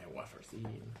 Yeah, wafer theme.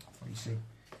 What do you see?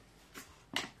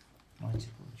 My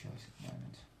typical choice at the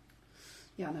moment,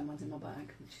 Yeah, I know mine's in my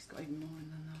bag. She's got even more in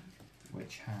than that.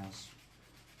 which has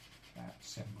about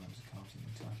 7 grams of carbs in the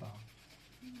entire bar.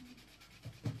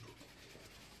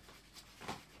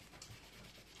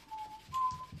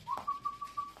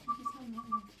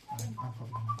 I'm probably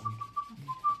not good.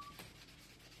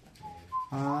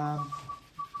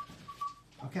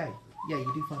 Okay, yeah,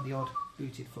 you do find the odd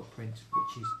booted footprint,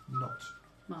 which is not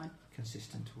Mine.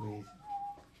 consistent with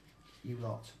you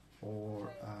lot or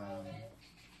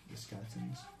the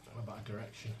skeletons. What about a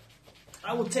direction?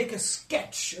 I will take a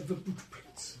sketch of the boot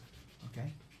prints.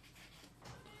 Okay.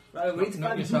 Right, we need to Knock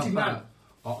find the yourself booted man.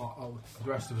 out. The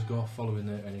rest of us go off following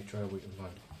any trail we can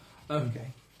find. Okay.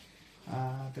 There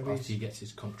After is. he gets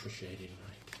his contra shading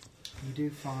right. You do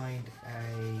find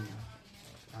a.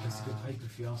 That's a good paper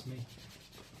if you ask me.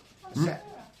 Set.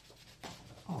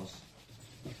 Oz.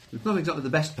 It's not exactly the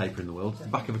best paper in the world. It's the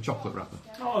back of a chocolate wrapper.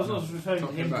 Oh, I was referring to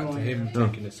Talking him back to drawing him it.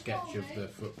 taking a sketch of the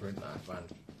footprint that I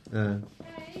found.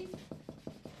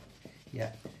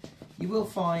 Yeah. You will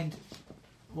find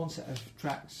one set of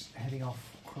tracks heading off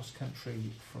cross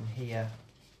country from here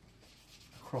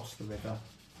across the river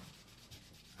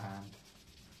and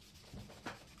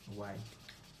away.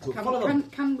 So follow them.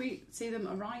 Can we see them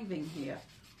arriving here?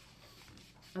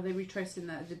 Are they retracing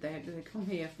that? Did they come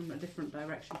here from a different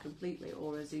direction completely,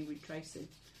 or is he retracing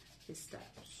his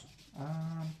steps?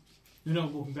 You're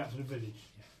not walking back to the village.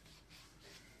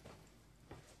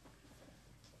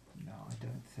 No, I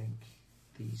don't think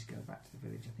these go back to the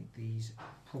village. I think these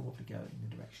probably go in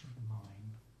the direction of the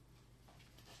mine.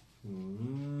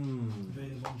 They're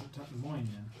the ones that attacked the mine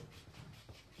then.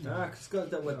 Ah, because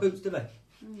Scott don't wear boots, do they?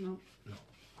 No.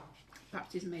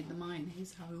 Perhaps he's made the mine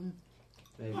his home.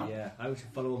 Maybe, yeah. I should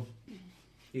follow him.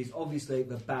 He's obviously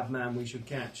the bad man we should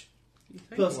catch. You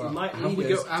think? Plus, Well, he might have lead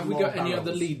we us got, have to we more got any other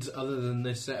barrels. leads other than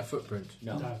this set of footprints?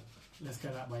 No. Let's go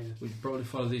that way then. We should probably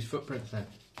follow these footprints then,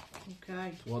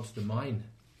 Okay. towards the mine.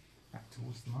 Back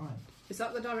towards the mine. Is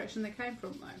that the direction they came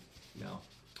from, though? No.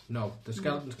 No, the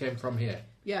skeletons came from here.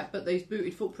 Yeah, but these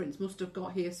booted footprints must have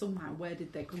got here somehow. Where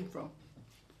did they come from?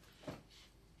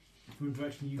 From the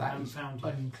direction you That haven't is found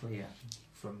yet. unclear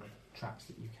from the tracks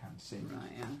that you can see.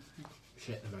 Right, yeah.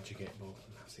 Shit, the magic 8 ball,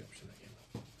 and that's the option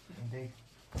again. Indeed.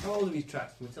 How old are these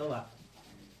tracks? Can we tell that?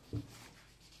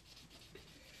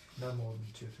 No more than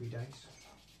 2 or 3 days.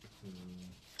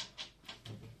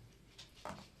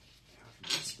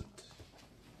 Recent.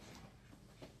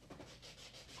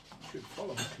 Should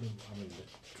follow the clue. I mean,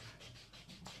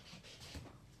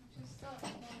 Just start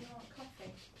with you want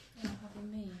coffee. You're not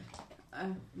having me.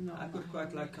 No. I could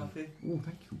quite like coffee. Oh,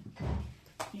 thank you.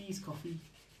 Please, coffee.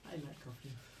 I like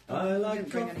coffee. I like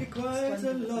Didn't bring coffee any quite a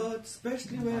splendid- lot,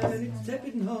 especially when it's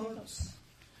tepid and hot.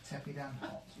 Tepid and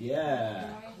hot.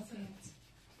 Yeah.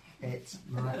 It's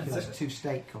miraculous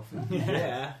 2-state coffee.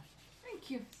 Yeah. Thank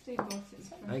you. Steve bought it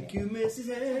from Thank you, Mrs.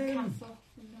 M. Castle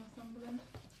in Northumberland.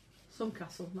 Some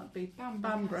castle, that'd be Bamborough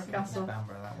Bamborough Castle.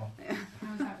 Bamborough, that one.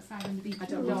 I was outside on the beach. I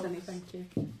don't want any, thank you.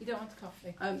 You don't want a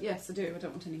coffee? Yes, I do. I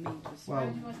don't want any mead.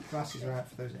 Well, glasses are out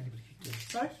for those anybody could do.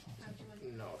 Sorry?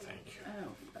 No, thank you.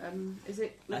 Oh, is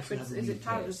it Actually, liquid? have a Is mead it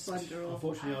powdered taste. Splendor or?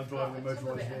 Unfortunately, I'm driving a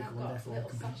motorised vehicle and got therefore little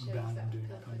completely sachets banned that from doing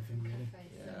fill that kind of thing, really.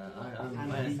 Yeah,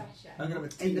 I'm going to have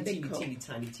a In the teeny, big cup. teeny,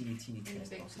 tiny, teeny, teeny In the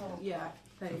taste. big possible. tub. Yeah,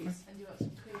 please. And you want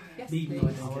some cream in it? Yes, Mead please.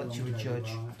 night I'll let you judge.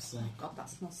 I have to say. God, that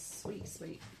smells sweet,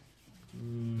 sweet.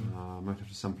 I might have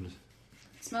to sample it.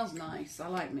 It smells nice. I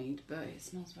like mead, but it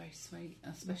smells very sweet,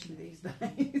 especially these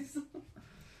days.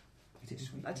 It is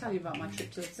sweet. I tell you about my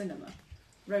trip to the cinema.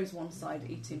 Rose one side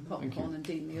eating Thank popcorn you. and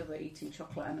Dean the other eating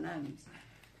chocolate M&Ms.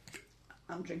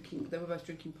 I'm drinking. They were both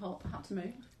drinking pop. I had to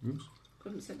move. Oops.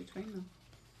 Couldn't sit between them.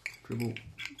 Dribble.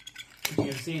 Did you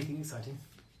ever see anything exciting?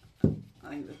 I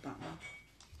think it was Batman.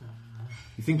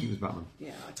 You think it was Batman?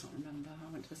 Yeah, I can't remember.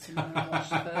 I went to the cinema and watched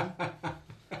the film.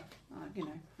 You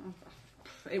know,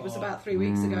 it was about 3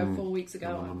 weeks ago, 4 weeks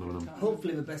ago.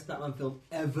 Hopefully, the best Batman film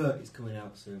ever is coming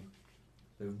out soon.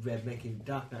 They're making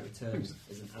Dark Knight Returns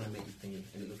as an animated thing,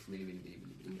 and it looks really, really, really,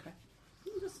 really, really good. Okay.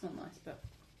 It does smell nice, but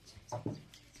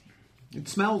It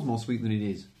smells more sweet than it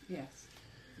is. yes.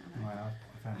 I know. Well, I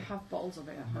I found it have bottles of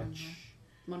it at home. much.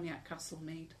 Now. Moniac Castle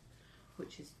mead,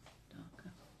 which is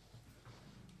darker.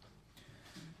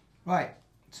 Right,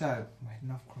 so we're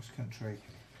heading off cross country.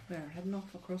 We're heading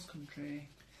off across country.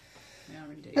 We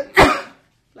are indeed.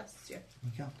 Bless you.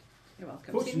 We go. You're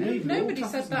welcome. What's See, your name? We're all nobody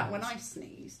tough said as that nails. when I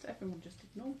sneezed. Everyone just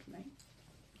ignored me.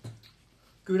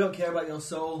 We don't care about your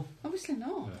soul. Obviously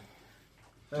not.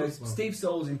 Steve's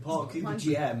soul's important. He's Mine's-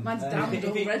 the GM. mine's damned if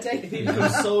he already. If he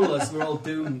becomes soulless, we're all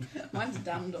doomed. Mine's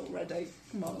damned already.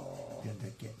 Come on.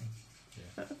 Don't get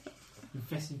me.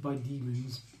 Infested by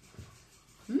demons.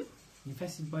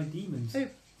 Infested by demons. Who?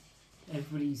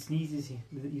 Everybody sneezes here.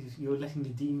 You're letting the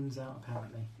demons out,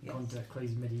 apparently. Yes. According to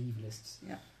crazy medievalists.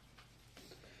 Yeah.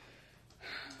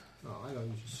 Oh, I know,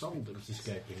 your soul that was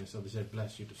escaping, and so they said,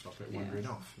 bless you, to stop it wandering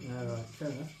off. Right, fair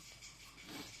enough.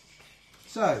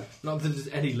 So, Not that it's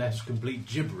any less complete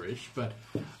gibberish, but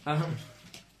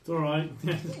It's alright.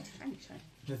 Thanks,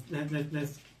 Shane.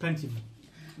 There's plenty of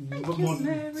Thank you, modern,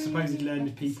 Mary. supposed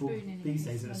learned people Spoon in it, these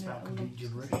days that it's spout one of complete the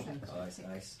gibberish. lumps. Oh, that's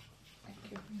nice. Thank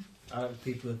you.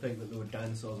 People who think that there were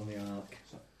dinosaurs on the Ark.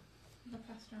 Have I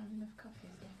passed around enough coffee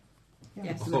as well?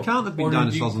 yeah. Yes. There can't have been Or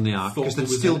dinosaurs you on the Ark, thought because there there'd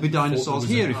was still a- be thought there dinosaurs was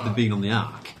an here if they'd Ark. been on the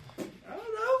Ark. I don't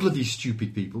know. Bloody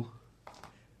stupid people.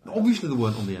 Obviously they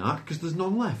weren't on the Ark, because there's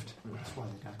none left. That's why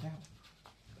they died out.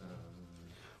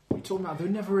 what are you talking about? They were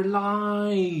never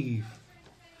alive.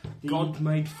 God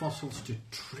made fossils to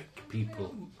trick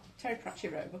people. Terry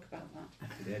Pratchett wrote a book about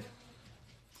that. He did.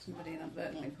 Somebody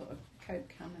inadvertently put a Coke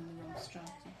can in the wrong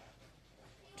strata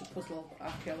to puzzle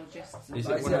archaeologists. and Is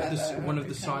vice it one of versa. the, one of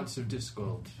the Okay. science of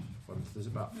Discworld? There's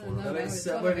about four No, of no, them. It's, it's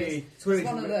one where of he- his- it's where It's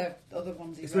he's- one of the other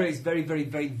ones he It's very, wrote. very, very,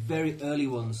 very, very early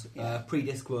ones,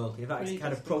 pre-Discworld. In fact, it's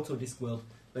kind of Pre-Discworld. proto-Discworld.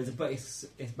 But it's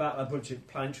about a bunch of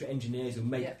planetary engineers who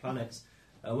make Yeah. planets.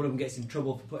 One of them gets in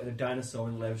trouble for putting a dinosaur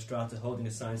in a layer of strata, holding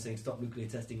a sign saying "Stop nuclear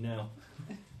testing now."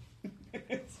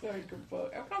 It's a very good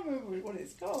book. I can't remember what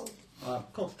it's called.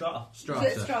 Called Strata. Strata.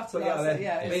 Is it Strata? But yeah, That's it,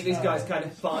 yeah, it's these guys Strata. kind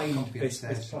of find Copy this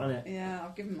upstairs. planet. Yeah,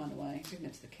 I've given mine away. Given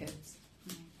it to the kids.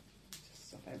 Just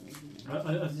stop over reading it.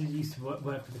 I did used to work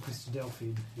with a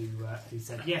Christadelphian who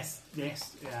said, yes,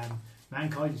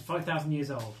 mankind is 5,000 years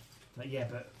old. Like, yeah,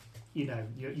 but, you know,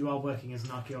 you are working as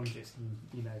an archaeologist, and,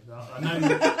 you know, I know...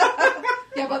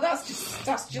 Yeah, but that's just.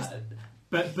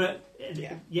 But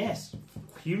Yeah. yes,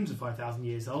 humans are 5,000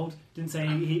 years old. Didn't say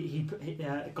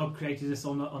God created us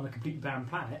on a completely barren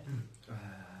planet.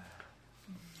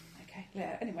 Okay.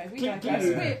 Yeah. Anyway, we Clear- digress.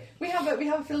 clear. We have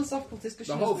a philosophical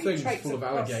discussion. The whole as we thing's traipse full of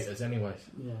across. alligators anyway.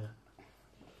 Yeah.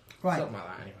 Right, Something like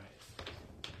that anyway.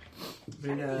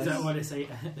 Is that why they say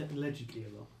allegedly a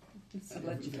lot?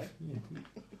 Allegedly.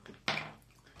 Yeah.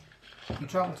 you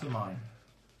travel to the mine.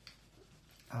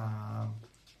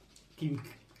 Keeping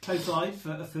close eye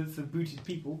for booted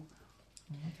people.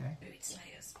 Okay. Boot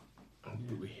slayers. Oh,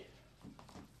 boy.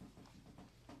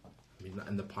 I mean that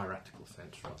in the piratical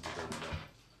sense rather than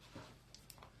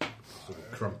the sort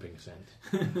of crumping sense.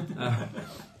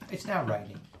 It's now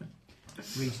raining.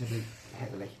 Reasonably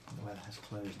heavily. The weather has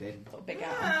closed in. Got a big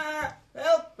out.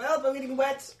 Help! I'm getting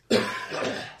wet.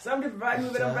 Somebody provide me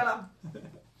with an umbrella.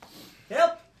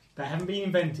 Help! They haven't been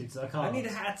invented, so I can't. I need a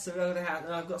hat, so I've got a hat.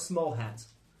 No, I've got a small hat.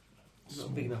 Not a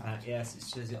big enough hat. Yes, it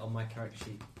says it on my character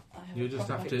sheet. I have You a just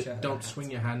proper have picture to. of Don't that. swing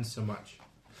your hands so much.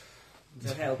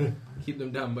 Does that help? Keep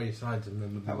them down by your sides and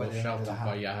then That way they'll they sheltered know the by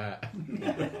hat. your hat.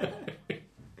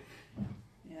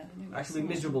 Yeah, I actually be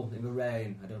miserable in the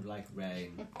rain. I don't like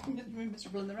rain.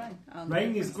 miserable in the rain. And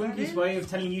Rain is what's that Grinky's in? way of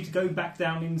telling you to go back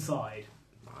down inside.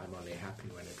 I'm only happy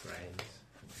when it rains.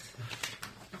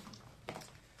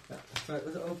 That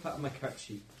was all part of my character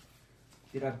sheet.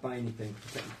 Did I buy anything to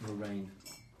protect me from the rain?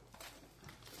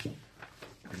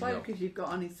 Cloak if you've got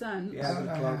on his son. Yeah, I I've don't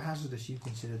got know a how cloak. hazardous you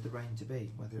considered the rain to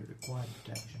be, whether it required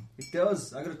protection. It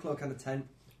does. I got a cloak and a tent.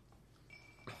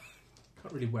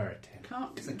 Can't really wear a tent.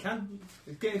 Can't. Yes, I can.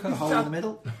 Get a Got a piece hole of in the tap.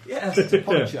 middle, Yeah.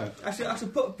 poncho. Actually, I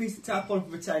should put a piece of tap on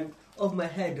from a tent over my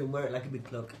head and wear it like a big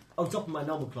cloak on top of my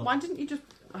normal cloak. Why didn't you just?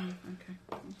 Oh, okay.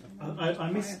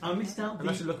 I missed out And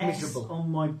I should the look S miserable. on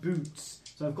my boots,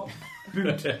 so I've got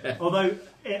boot. Although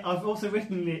I've also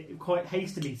written it quite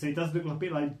hastily, so it does look a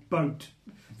bit like boat.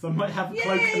 So I might have a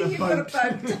cloak Yay, and a you've got a boat.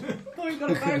 boat. Oh, you've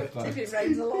got a boat if it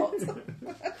rains a lot.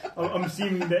 I'm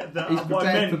assuming that He's what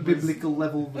I prepared for meant was- biblical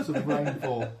levels of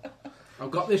rainfall.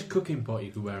 I've got this cooking pot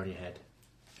you could wear on your head.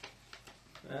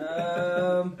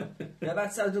 Yeah,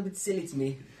 that sounds a little bit silly to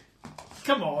me.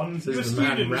 Come on, This you're a is a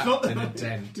man student. It's not wrapped in a the,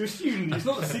 tent. you're a student. It's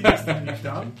not the silliest thing you've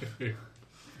done.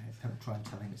 Don't try and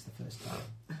tell him it's the first time.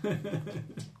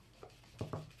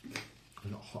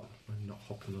 I'm not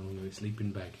hopping along with a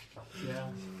sleeping bag. Yeah.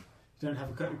 You don't have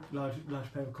a large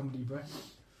pair of comedy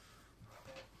breasts.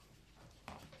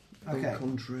 Okay. Au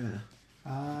contraire.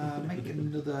 Make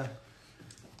another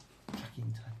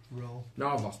tracking type roll. No,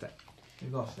 I've lost it.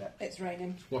 You've lost it. It's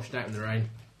raining. It's washed out in the rain.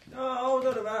 Oh,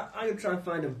 none of that. I'm going to try and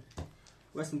find him.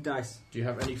 Where's some dice? Do you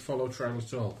have any follow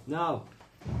trails at all? No.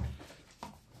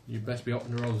 You best be up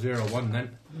to roll 0-1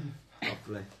 then.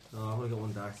 Hopefully. Oh, I've only got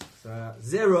one dice. So,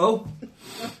 0.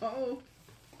 Oh.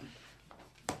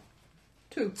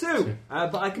 2. 2.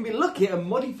 But I can be lucky and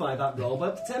modify that roll by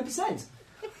up to 10%.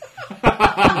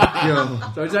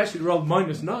 So it's actually rolled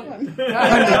 -9.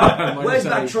 Where's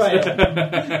that trail?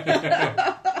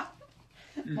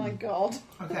 My God.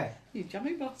 Okay. You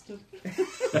jammy bastard.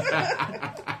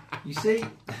 You see,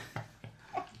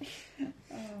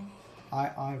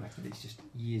 I reckon it's just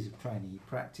years of training. You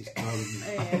practice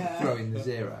throwing the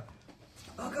 0.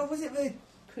 Oh, God, was it the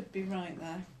Could be right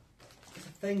there.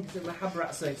 thing that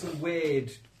Mahabharata said? It's a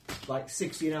weird, like,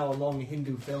 16-hour long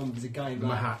Hindu film. There's a guy in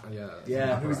black.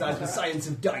 Yeah, who's like the science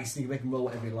of dice and you can make him roll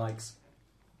whatever he likes.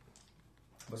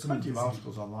 But There's plenty of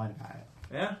articles online about it.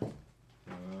 Yeah?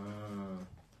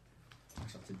 I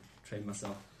should have to train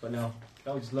myself. But no,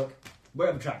 that would just look. Where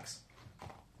are the tracks?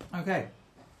 Okay.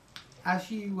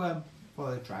 As you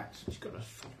follow the tracks, He's got a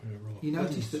fucking roll. you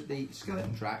notice that the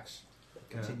skeleton tracks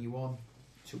continue on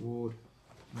toward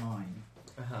mine.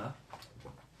 Uh-huh.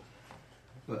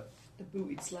 But The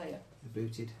booted slayer. the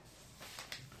booted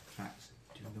tracks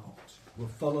do not. We'll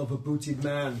follow the booted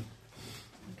man.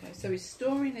 Okay, so he's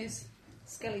storing his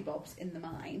skelly bobs in the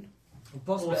mine.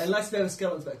 Possibly, Or- unless there were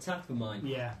skeletons that attack the mine.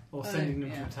 Yeah, or Oh, sending them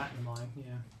yeah. to attack the mine. Yeah,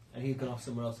 And he'd gone off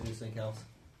somewhere else to do something else.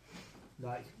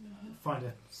 like find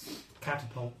a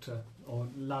catapult or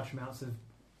large amounts of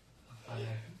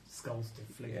skulls to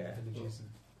fling Yeah. at villages. And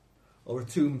Or a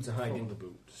tomb to hide Follow in. the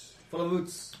boots. Follow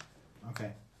boots.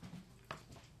 Okay.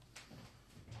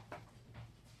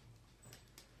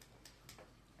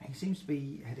 He seems to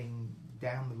be heading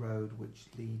down the road which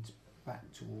leads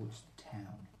back towards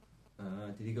town.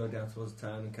 Did he go down towards the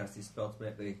town and cast his spell to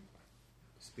make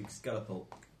this big skeleton?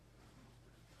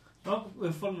 well,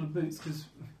 we'll follow the boots because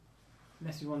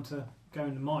unless you want to go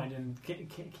in the mine and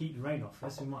keep the rain off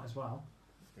us, we might as well.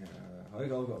 I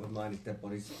think all I've got with mine is dead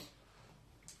bodies.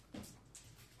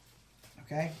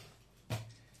 Okay.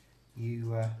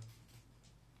 You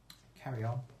carry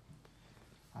on,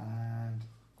 and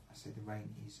I say the rain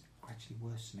is gradually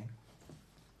worsening.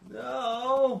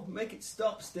 No! Make it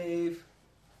stop, Steve.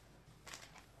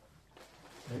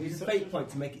 Use a fate point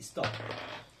to make it stop.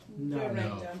 No, Do a rain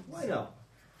no. dance. Why not?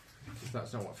 Because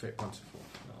that's not what fate wants it for.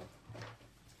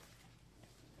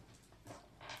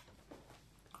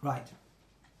 Right.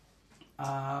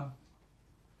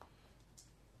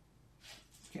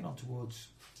 Getting on towards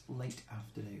late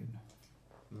afternoon.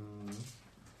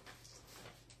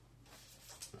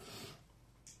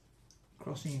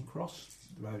 Crossing across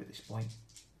the road at this point,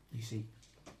 you see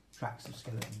tracks of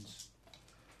skeletons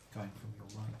going from your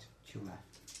right to your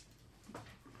left.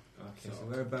 Okay, so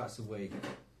whereabouts are we?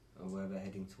 Or where they're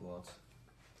heading towards?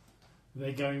 Are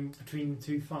they going between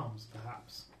two farms,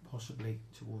 perhaps? Possibly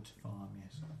towards farm,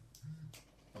 yes.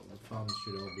 Well, the farms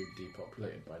should all be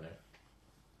depopulated by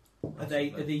now. Are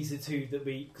these the two that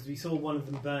because we saw one of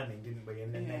them burning, didn't we?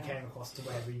 And then Yeah. they came across to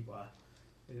where we were.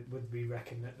 Would we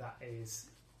reckon that is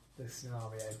the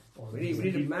scenario? Or We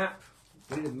need a map.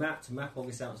 We need a map to map all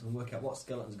this out so we can work out what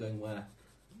skeleton's going where.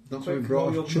 That's why we Quick, brought roll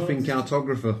a your chuffing notes.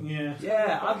 cartographer. Yeah.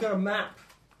 Yeah, I've got a map.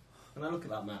 And I look at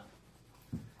that map.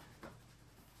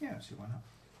 Yeah, see why not.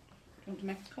 Do you want to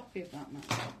make a copy of that map?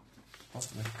 I'll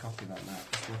make a copy of that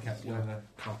map. Just work out Yeah. whether.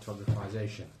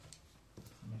 Cartographization.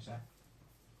 Yes, sir.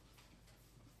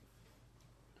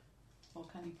 Or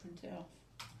can you print it off?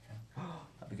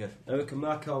 That'd be good. And we can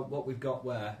mark out what we've got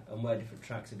where and where different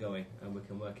tracks are going, and we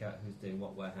can work out who's doing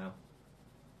what, where, how.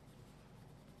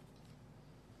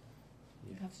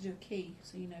 You have to do a key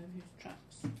so you know whose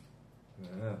tracks.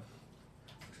 Ah.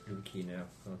 Let's do the key now.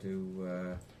 I'll do.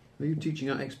 Are you teaching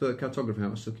our expert cartographer how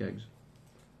to suck eggs?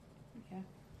 Yeah.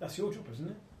 That's your job, isn't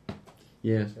it?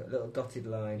 Yes. A little dotted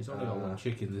line. He's only got one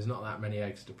chicken. There's not that many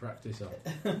eggs to practice on.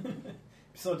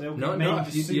 Besides, there'll be No, many no,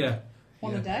 to soup. yeah.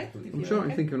 One Yeah. a day. if I'm you're trying to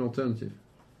okay. think of an alternative.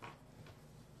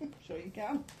 Sure you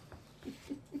can. There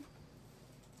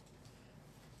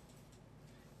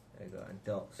you go. And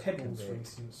dots. Pebbles, can for be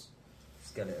instance,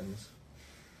 Skeletons.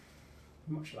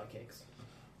 much like eggs.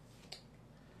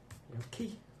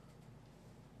 Key.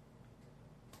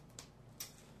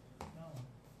 No.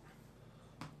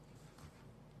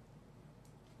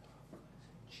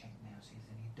 Check now, see if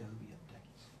there's any Adobe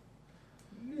updates.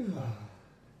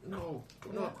 No, do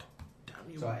not. Damn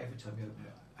you. So every time you open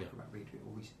it, Acrobat Reader, it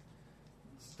always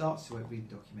starts to read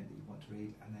the document that you want to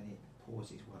read, and then it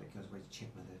pauses while it goes away to check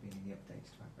whether there's been any updates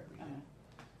to Acrobat Reader.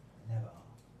 Never are.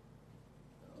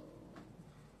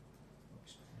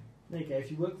 Oops. There you go.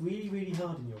 If you work really, really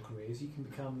hard in your careers, you can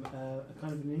become a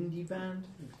kind of an indie band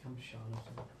and become Charlotte.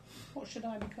 What should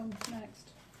I become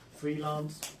next?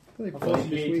 Freelance. They play this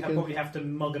Unfortunately, you weekend. probably have to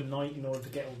mug a night in order to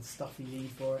get all the stuff you need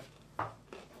for it.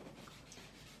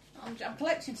 I'm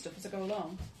collecting stuff as I go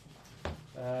along.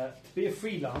 To be a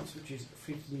freelance, which is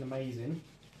freaking amazing,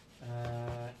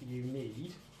 you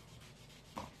need.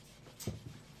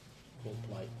 Full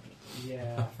plate.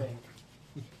 Yeah, I think.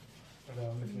 Although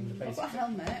I'm looking in the I've basic. got a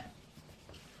helmet.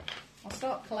 I'll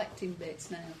start collecting bits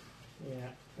now. Yeah,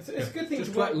 it's a good thing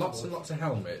Just to work collect lots towards. and lots of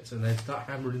helmets and then start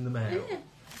hammering them out. Yeah.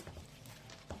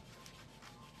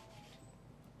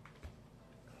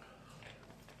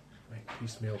 Make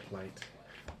piecemeal plate.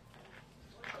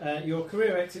 Your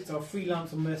career exits are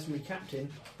freelance and mercenary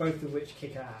captain, both of which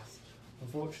kick ass.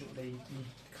 Unfortunately, you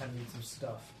kind of need some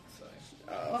stuff. So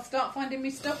I'll start finding me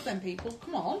stuff then, people.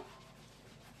 Come on.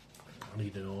 I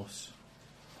need an horse.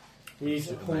 you need a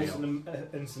Some horse mail.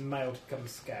 and some mail to become a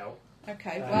scout.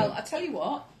 Okay, well, I tell you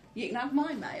what. You can have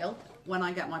my mail when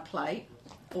I get my plate,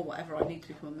 or whatever I need to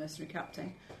become a mercenary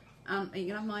captain. And you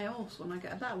can have my horse when I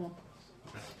get a better one.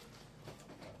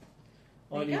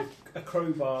 I There need you go. a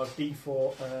crowbar,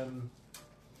 D4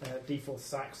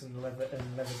 sacks and leather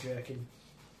jerkin.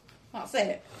 That's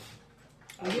it.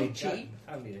 I don't You're need- cheap.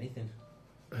 I don't need anything.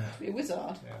 Be a wizard.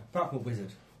 Yeah. Apart from a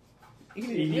wizard. You You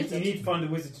can be a need wizard. to find a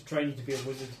wizard to train you to be a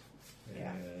wizard.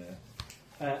 Yeah.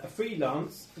 A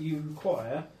freelance, you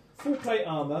require full plate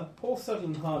armour, horse saddle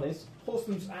and harness,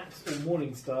 horseman's axe or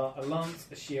morning star, a lance,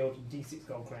 a shield, and D6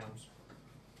 gold crowns.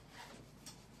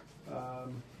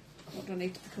 What do I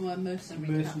need to become a mercenary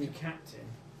Mercenary captain? captain.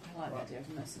 I like the idea of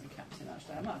a mercenary captain,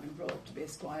 actually. I might have been brought up to be a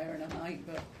squire and a knight,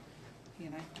 but, you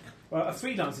know. Well, a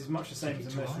freelance is much the same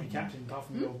as a mercenary It's right, captain, apart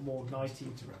from you're more knighty.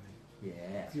 Yeah.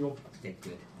 You're Stick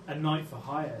good. a knight for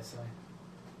hire, so.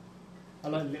 I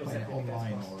like the little Play it second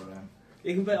online guess. or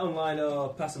You can play it online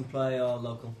or pass and play or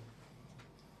local.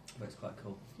 But it's quite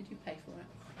cool. Did you pay for it?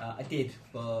 I did,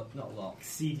 but not a lot.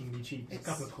 Exceedingly cheap. It's a It's-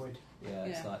 couple of quid. Yeah,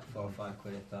 it's Yeah. like 4 or 5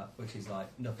 quid if that, which is like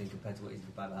nothing compared to what it is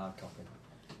to buy the hard copy.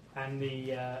 And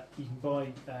you can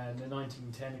buy the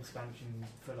 1910 expansion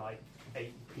for like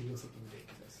 8p or something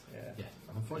ridiculous. Yeah. Yeah.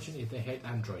 Unfortunately, they hate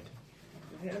Android.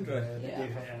 Android. They Yeah.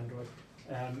 do hate Android.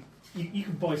 You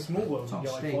can buy Small World on the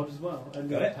Top Steve. iPod as well, and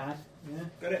the Got it. iPad. Yeah,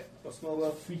 Got it? Got Small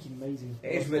World? freaking amazing.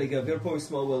 It is really good. The other problem with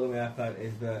Small World on the iPad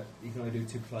is that you can only do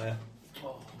 2 player.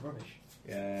 Oh, rubbish.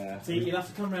 Yeah. See, you'll have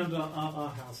to come round our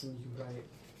house and you can play it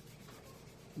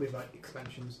with like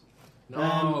expansions.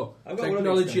 No! I've got one of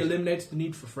Technology these things. eliminates the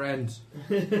need for friends.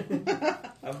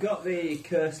 I've got the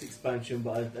Cursed expansion,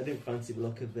 but I didn't fancy the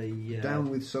look of the Down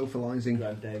with socialising.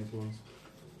 Grand Dames ones.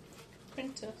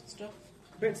 Printer stuff.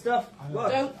 Print stuff.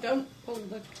 Look. Don't pull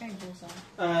the cables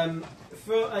out.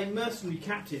 For a mercenary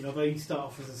captain, although you start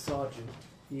off as a sergeant,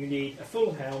 you need a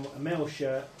full helm, a mail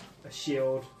shirt, a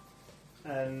shield,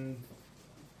 and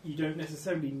you don't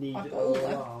necessarily need I've a got all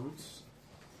that. lance.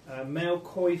 Mail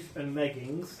coif and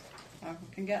leggings. I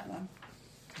can get them.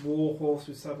 War horse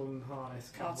with saddle and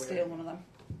harness. I'll steal one of them.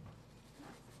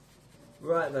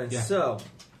 Right then, Yeah. so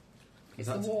It's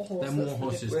the That's- war horse. Them that's war the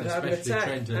horses, We'll they're have an specially attack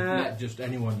trained to at- let just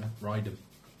anyone ride them.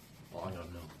 Oh, hang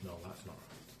on, no, that's not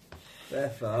right.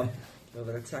 therefore we'll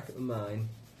have an attack at the mine,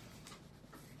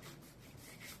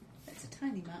 It's a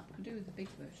tiny map. Could do with the big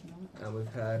version on it. and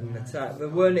we've had an attack. The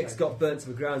Wernix got burnt to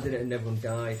the ground, didn't it, and everyone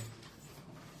died.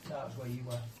 That was where you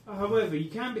were. However, you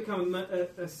can become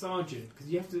a sergeant because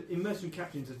you have to. In mercenary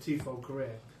captain's a twofold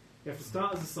career. You have to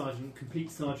start as a sergeant,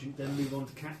 complete sergeant, then move on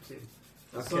to captain.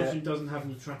 The Okay. sergeant doesn't have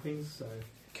any trappings, so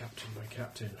Captain by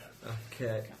captain.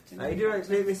 Okay. Captain. You do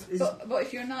actually, this is But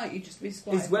if you're a knight, you just be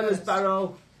squire. Wemmer's first.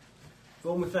 Barrow the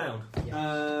one we found?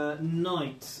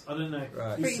 knight. I don't know.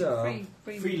 Right, Free, so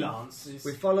free. Freelance. Is,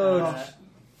 we followed. Have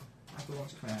the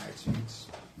ones coming out, it's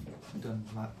done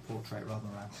like portrait rather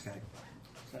than landscape.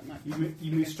 Don't know.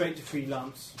 you move straight to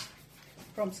freelance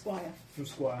From squire. from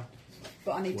squire.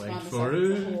 But I need to Wait find for myself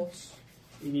a it. horse.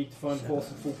 You need to find horse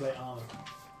and full plate armour.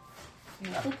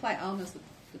 Yeah, full plate armour's the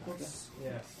bugger.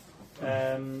 Yes. Right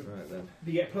then.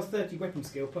 You get plus 30 weapon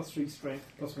skill, plus 3 strength,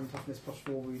 plus 1 toughness, plus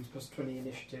 4 wounds, plus 20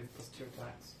 initiative, plus 2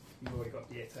 attacks. You've already got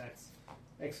the attacks.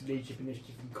 Extra leadership,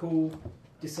 initiative, and cool.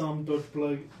 Disarm, dodge,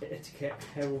 blow, etiquette,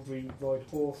 heraldry, ride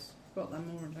horse. Got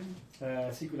them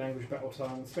already. Secret language, battle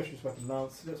tongue, specialist weapon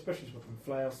lance, specialist weapon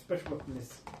flail, special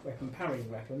weapon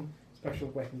parrying weapon, special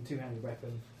weapon two-handed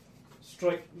weapon,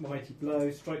 strike mighty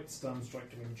blow, strike to stun, strike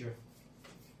to injure.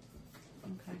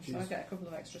 Okay, Which so I is- get a couple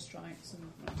of extra strikes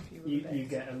and a few other You bits.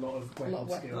 get a lot of A lot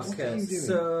weapon of skills, weapons. are you Okay, doing?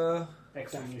 so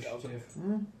extra initiative.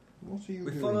 What are you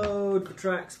we doing? followed the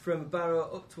tracks from the Barrow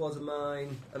up towards the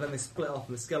mine, and then they split off,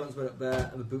 and the skeletons went up there,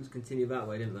 and the boots continued that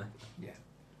way, didn't they? Yeah.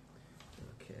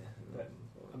 Okay. But,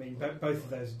 I mean, both of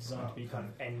those are designed to be kind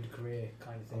of end career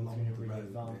kind of things Along when you're the really road,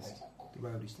 advanced. the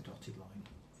road is the dotted line.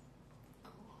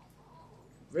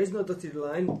 There is no dotted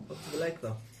line up to the lake,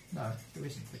 though. No, there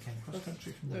isn't. They came across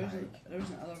country from the There lake.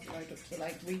 isn't a road up to the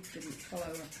lake. We didn't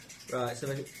follow it. Right, so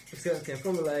the skeletons came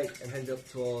from the lake and headed up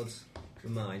towards the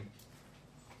mine.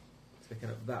 So they came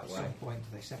up that At way. some point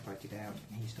they separated out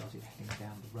and he started heading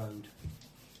down the road.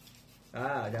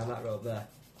 Ah, down that road there.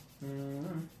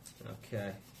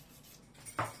 Okay.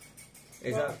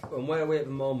 Is that and where are we at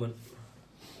the moment?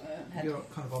 Head You're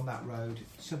kind of on that road,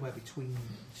 somewhere between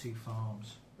the two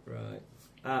farms. Right.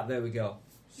 Ah, there we go.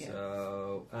 Yeah.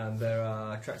 So, and there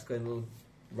are tracks going a little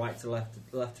right to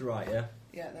left to right, yeah?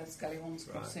 Yeah, there's skelly ones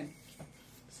Right. crossing.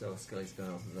 So Scully's going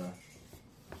over there.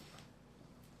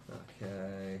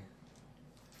 Okay.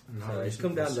 No, So it's isn't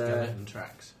come the down there. Skeleton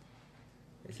tracks.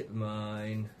 It's hit the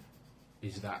mine.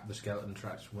 Is that the skeleton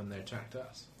tracks when they attacked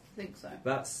us? I think so.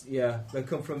 That's, yeah, they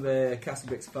come from the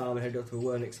Castlebricks farm and head up to the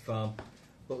Wernix farm.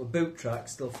 But the boot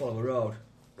tracks still follow the road.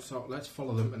 So let's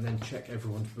follow them and then check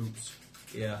everyone's boots.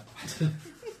 Yeah.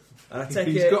 And I take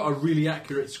He's it, got a really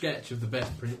accurate sketch of the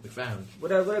best print we found.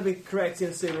 would I be correct in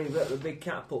assuming that the big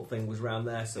catapult thing was round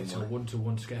there It's a somewhere?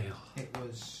 1-to-1 scale. It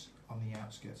was on the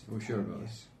outskirts of Are we the sure town, about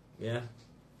yes. Yeah?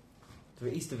 To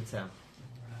the east of the town.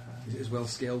 Is it as well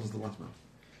scaled as the last map?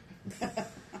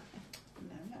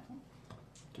 No.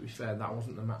 To be fair, that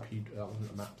wasn't the map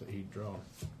that he'd drawn.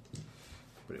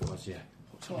 But it was, yeah.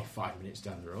 It's only 5 minutes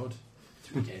down the road.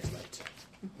 3 days later.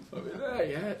 Not been there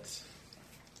yet.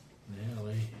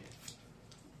 Nearly.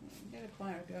 Get a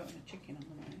choir of goat and a chicken on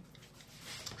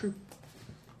the way.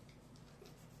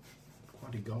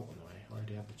 Quite a goat on the way. I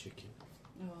already had the chicken.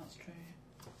 Oh, that's true.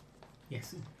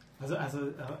 Yes. As I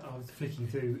was flicking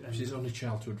through, and She's only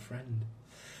childhood friend.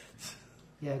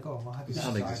 Yeah, go on, I'll have you It's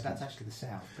that side. non-existent. That's actually the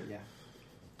south, but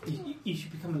yeah. you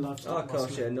should become a Oh, livestock of course,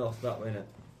 master, yeah, north that way, innit?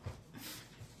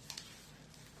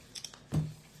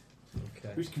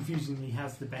 Okay. which confusingly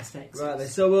has the best exits. Right then,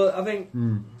 so I think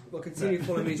Hmm. we'll continue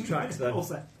following these tracks then.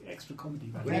 Also, extra comedy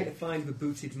value. We need to find the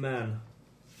booted man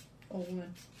Or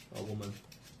woman. or woman.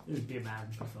 It would be a man,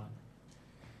 it'd be fine.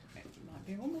 It might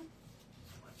be a woman.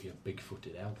 Might be a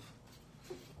big-footed elf.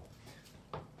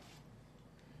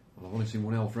 Well, I've only seen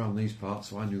one elf round these parts,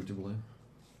 so I knew to blame.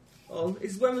 Oh,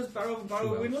 is Wemmer's Barrow the barrow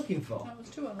we're elves. looking for? That was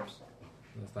 2 elves.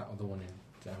 There's that other one in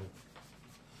down.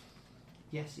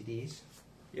 Yes, it is.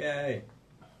 Yay.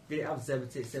 Did it have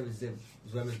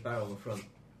Wemmer's Barrow on the front?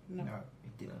 No.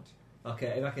 It didn't.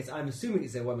 Okay, in that case, I'm assuming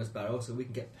it's a Wemmer's Barrow so we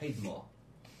can get paid more.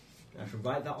 I should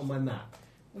write that on my map.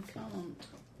 We can't.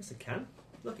 Yes, I can.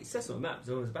 Look, it says on the map, it's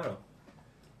Wemmer's Barrow.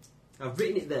 I've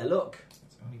written it there, look.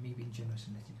 It's only me being generous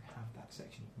and letting you have that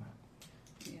section of map.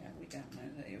 Yeah, we don't know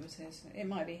that it was his. It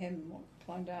might be him what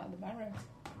climbed out of the barrow.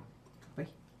 Could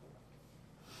be.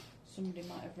 Somebody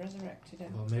might have resurrected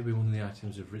him. Well, maybe one of the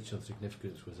items of ritual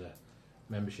significance was a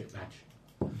membership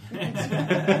badge.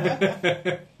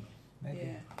 Maybe.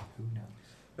 Yeah. Who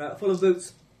knows? Right, full of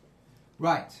boots.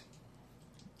 Right.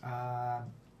 I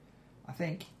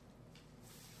think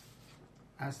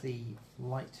as the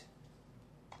light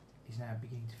is now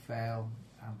beginning to fail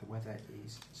and the weather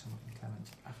is somewhat inclement,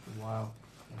 after a while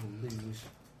they will lose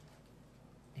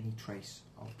any trace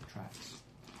of the tracks.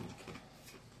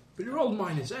 But you're all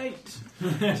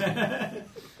 -8.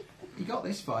 You got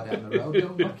this far down the road,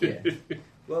 don't knock it.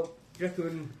 Well, do you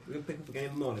reckon we'll pick up again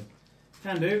in the morning?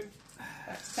 Can do.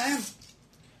 That's down.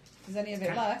 Is any of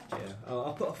it left? Yeah.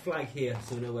 I'll put a flag here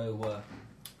so we know where we were.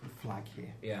 Flag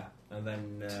here. Yeah. And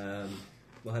then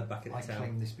we'll head back into I town.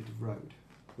 claim this bit of road.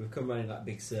 We've come round in that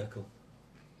big circle.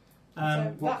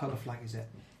 So What that- colour flag is it?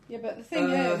 Yeah, but the thing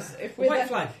is, if A we're white then,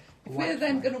 flag. if we're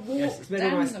then going to walk Yes, it's made of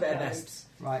down my the spare road, vests.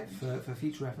 Right, for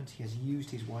future reference, he has used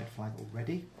his white flag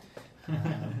already.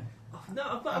 No,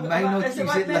 I've got. I may not it's use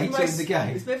made it from later my in the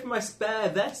game. It's made from my spare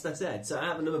vest. I said. So I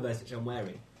have another vest which I'm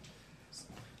wearing.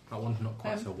 That one's not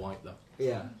quite so white though.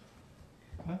 Yeah.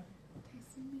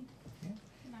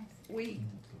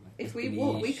 if we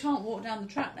walk, we can't walk down the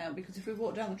track now because if we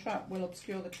walk down the track, we'll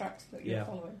obscure the tracks that you're Yeah.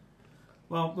 following.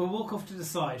 Well, we'll walk off to the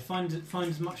side, find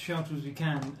as much shelter as we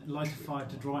can, light a fire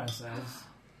to dry ourselves.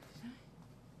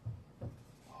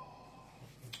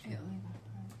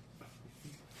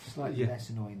 Slightly Yeah. less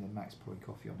annoying than Max pouring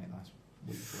coffee on it last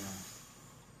week.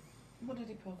 What did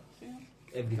he pour coffee on?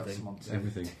 Got Everything. some on too.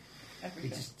 Everything. He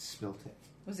Everything. just spilt it.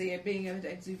 Was he being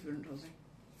exuberant, was he?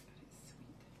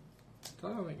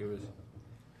 I don't think it was.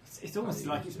 It's almost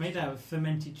like it's made out of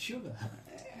fermented sugar.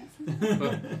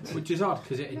 Which is odd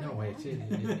because in no way it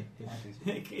is.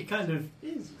 It kind of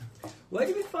is. Where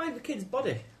did we find the kid's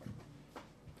body?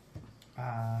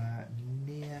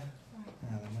 Near.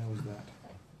 Where was that?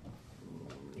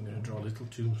 I'm going to draw a little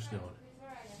tombstone.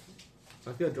 I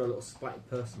was going to draw a little splattered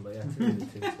person, but yeah, it's really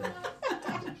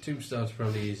tombstone. Tombstone's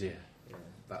probably easier. Yeah.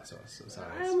 That sort of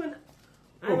size.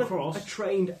 I'm Or cross. a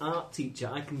trained art teacher.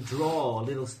 I can draw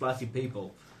little splatty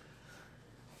people.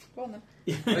 Go on then.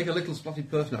 Make a little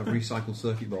spotted person out of recycled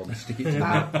circuit board and stick it to the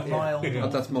About map. a mile.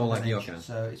 That's more like your dimension, can.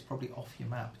 So it's probably off your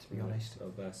map, to be honest.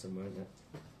 Over there somewhere, isn't it?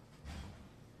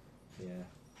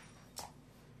 Yeah.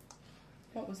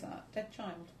 What was that? Dead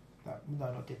child?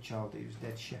 No, not Dead Child. It was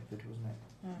Dead Shepherd, wasn't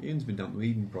it? Oh. Ian's been down to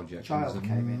Eden Project. Child And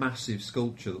there's a came in. massive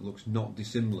sculpture that looks not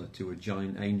dissimilar to a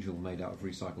giant angel made out of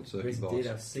recycled circuit Chris boards. did.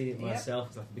 I've seen it Yep. myself.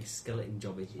 It's like a big skeleton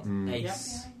jobby. It's Mm.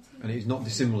 ace. And it's not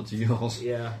dissimilar to yours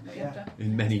Yeah. What you have done?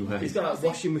 in many He's ways. got like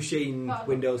washing machine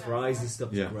windows for eyes and stuff.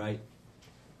 It's Yeah. great.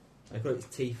 I've got its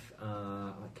teeth,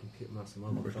 like computer mouse and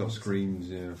mobile It's got phones. screens,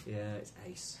 yeah. Yeah, it's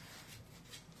ace.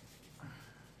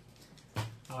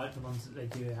 I like the ones that they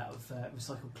do out of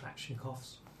recycled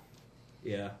Kalashnikovs.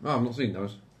 Yeah. Oh, I've not seen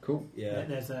those. Cool. Yeah.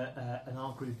 There's an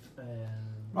art group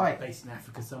Right. based in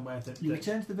Africa somewhere that You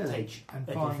return to the village and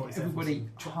take find AK-47s everybody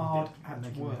and chop them hard up and at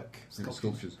make them work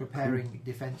Sculptures. preparing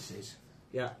defences.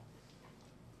 Yeah.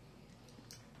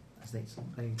 As they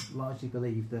largely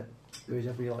believe that there is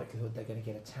every likelihood they're going to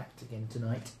get attacked again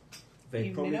tonight. They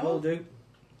Even probably in will all? do.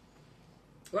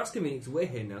 Well, that's convenient 'cause we're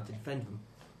here now to defend them.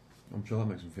 I'm sure that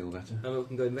makes them feel better. And we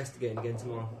can go investigating again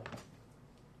tomorrow.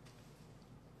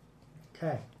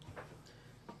 Okay.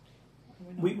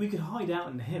 we could hide out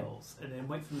in the hills and then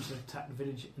wait for them to attack the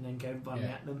village and then go running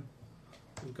Yeah. at them.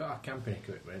 We've got our camping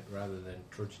equipment rather than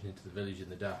trudging into the village in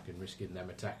the dark and risking them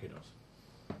attacking us.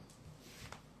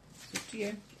 It's up to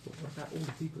you. But what about all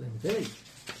the people in the village?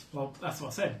 Well, that's what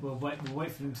I said. We'll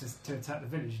wait for them to attack the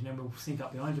village and then we'll sneak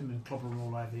up behind them and clobber them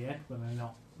all over the head when they're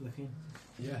not looking.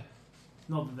 Yeah.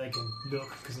 Not that they can look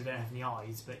because they don't have any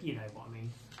eyes, but you know what I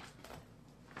mean.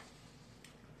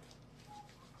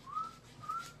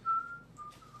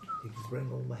 You can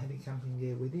bring all the heavy camping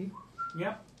gear with you.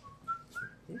 Yep.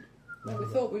 Well, we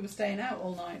thought we were staying out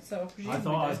all night, so I presume I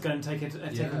thought I was going to take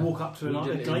a walk up to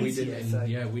a glacier.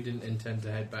 So. We didn't intend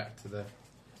to head back to the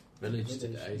village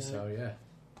today, no. so yeah.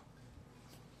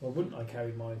 Well, wouldn't I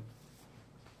carry my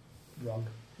rug,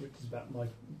 which is about my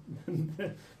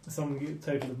some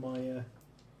total of my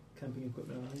camping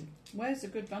equipment, I think. Where's a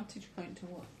good vantage point to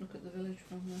look at the village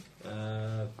from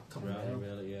there? Top of the Round hill.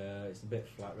 really, yeah. It's a bit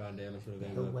flat round here. Unless The we're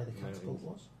hill going where the catapult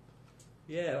was.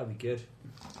 Yeah, that'd be good.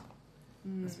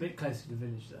 It's a bit closer to the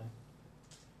village, though.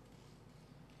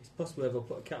 It's possible they'll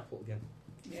put a catapult again.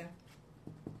 Yeah.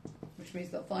 Which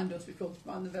means they'll find us before we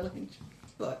find the village.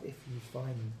 But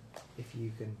if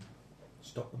you can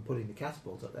stop them putting the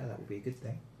catapult up there, that would be a good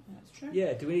thing. That's true.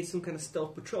 Yeah, do we need some kind of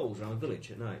stealth patrols around the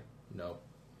village at night? No.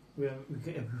 We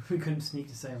couldn't sneak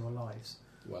to save our lives.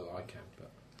 Well, I can,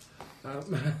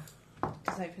 but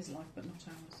To save his life, but not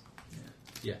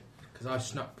ours. because because I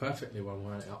snuck perfectly when we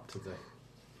went up to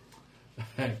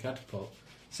the catapult.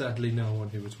 Sadly, no one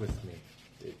who was with me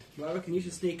did. Well, I reckon you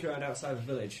should sneak around outside the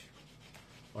village.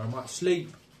 Or I might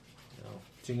sleep, No.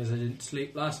 seeing as I didn't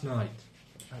sleep last night.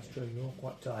 That's true, you're all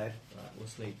quite tired. Right, we'll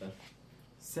sleep then.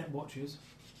 Set watches.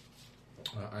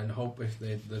 And hope if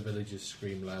the villagers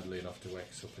scream loudly enough to wake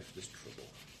us up if there's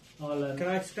trouble. I'll, Can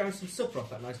I scrounge some supper off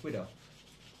that nice widow?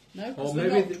 No, Or because we're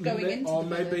maybe, not going into or the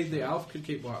maybe village. the elf could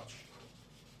keep watch.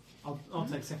 I'll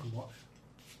take second watch.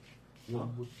 We'll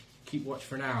keep watch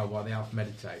for an hour while the elf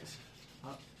meditates.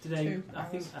 Today, 2 I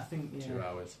think, hours. yeah. 2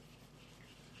 hours.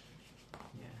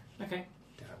 Yeah. Okay.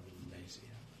 Damn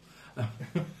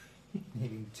lazy.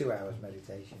 Needing 2 hours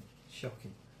meditation.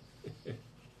 Shocking.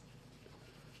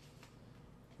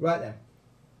 Right then.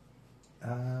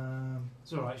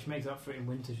 It's alright, she makes up for it in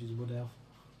winter, she's a wood elf.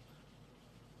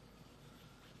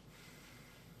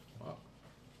 What?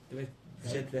 Do they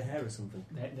shed their hair or something?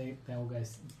 They all go,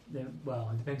 well,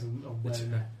 it depends on where It's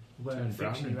in where in turn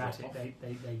brown fiction and you're at drop it,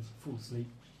 they fall asleep.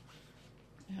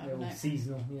 Yeah, They're all no,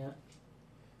 seasonal, yeah.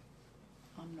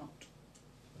 I'm not.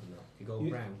 Oh, no. You go You-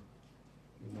 brown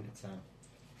in winter time.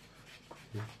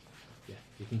 Yeah,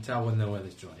 you can tell when the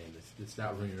weather's drawn in. They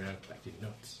start running around collecting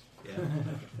nuts. Yeah.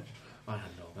 I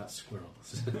don't know, that's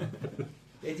squirrels.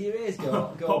 If your ears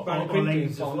go Pop brown on and crinkly and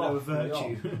lanes of fall lower off, you're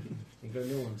virtue. gone. You go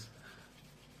new ones.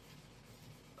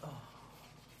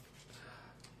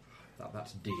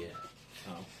 That's deer.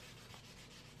 Oh.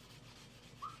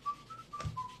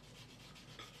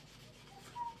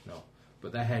 No,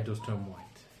 but their hair does turn white.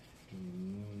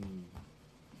 Mm.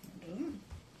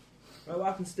 Right, what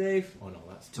happened, Steve? Oh no,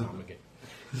 that's Tom again.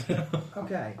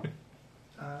 Okay.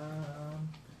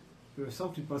 We were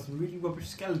assaulted by some really rubbish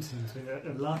skeletons with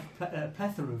a large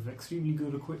plethora of extremely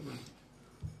good equipment.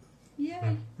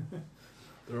 Yay!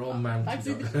 They're all Bags mounted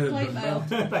in the plate mail.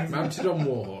 mounted on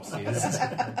war horses. I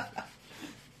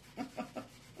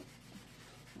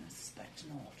suspect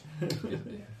not.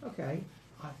 Okay,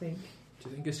 I think Do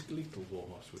you think a skeletal war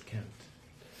horse would count?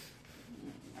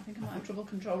 I think I might have trouble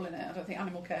controlling it. I don't think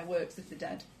animal care works if they're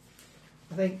dead.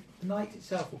 the night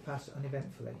itself will pass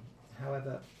uneventfully.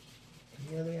 However,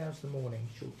 in the early hours of the morning,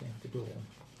 shortly after dawn,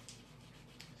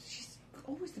 She's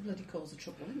always the bloody cause of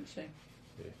trouble, isn't she?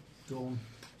 Dawn.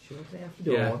 shortly after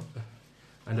dawn, Yeah.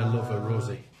 And I love her,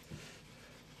 Rosie.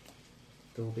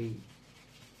 there will be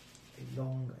a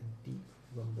long and deep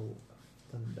rumble of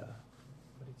thunder,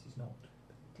 but it is not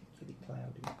particularly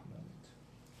cloudy at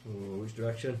the moment. Oh, which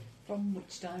direction? From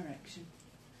which direction?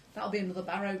 That'll be another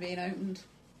barrow being opened.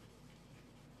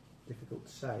 Difficult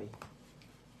to say.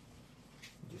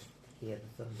 You just hear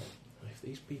the thunder. If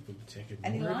these people had taken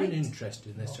Any more of an light? interest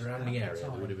in their Not surrounding at the area, they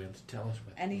time. would have been able to tell us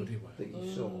where Any- the bloody were. That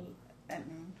you saw. Okay.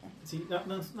 See,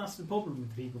 that's the problem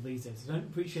with people these days. They don't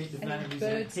appreciate the Any values of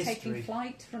birds history. taking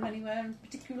flight from anywhere in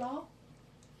particular?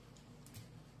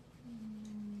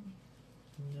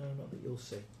 No, not that you'll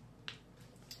see.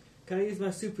 Can I use my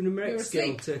supernumeric You're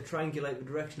skill asleep. to triangulate the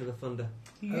direction of the thunder?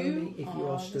 Only if you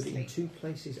are stood in asleep. 2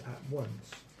 places at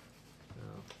once.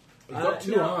 I've got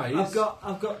two no, eyes.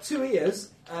 I've got 2 ears,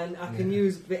 and I can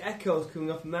use the echoes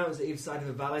coming off the mountains at either side of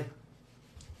a valley.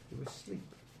 You were asleep.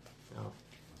 Oh.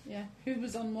 Yeah. Who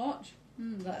was on watch?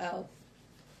 The elf.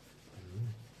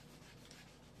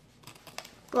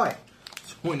 Right.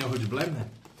 So we know who to blame then.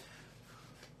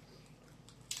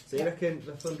 So you reckon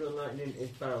the thunder and lightning is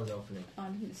barrels opening? I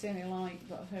didn't see any light,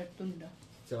 but I heard thunder.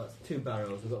 So that's 2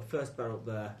 barrels. We've got the first barrel up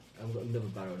there, and we've got another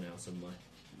barrel now somewhere,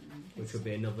 which would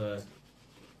be another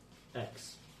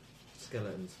X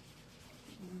skeletons.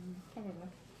 Probably.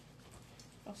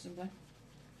 Possibly.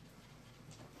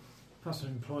 Plus, an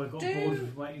employer got Do- bored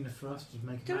with waiting for us to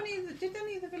make a Did map.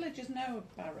 any of the villagers know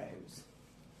of barrows?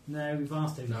 No, we've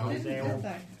asked everybody. Didn't, They did all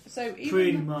they? So pretty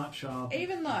even, much are.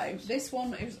 even though this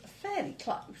one is fairly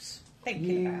close,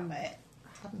 thinking You- about it,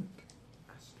 Hadn't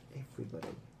asked everybody.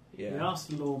 We asked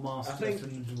the Lawmaster I think-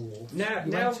 and the dwarf. Now,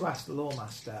 You now went to ask the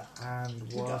Lawmaster, and We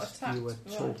got whilst attacked, you were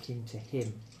right. talking to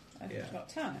him, I've Yeah.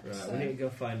 got attacked. right, So we need to go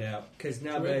find out because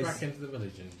now So we went there's back into the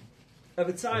village and at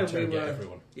the time we interrogate were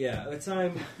everyone. at the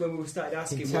time when we started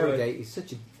asking we interrogate is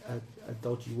such a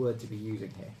dodgy word to be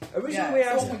using here. were, originally Yeah, we so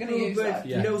asked we're gonna who use were that.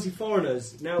 Yeah. nosy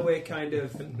foreigners. Now we're kind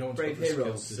of No one's brave got the skill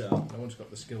heroes. to- So No one's got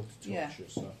the skill to Yeah. torture,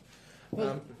 so...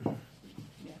 Well,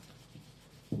 yeah.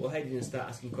 we'll head in and start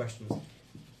asking questions.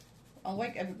 I'll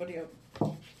wake everybody up.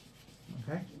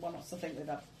 Okay. One wants to think they've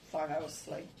had 5 hours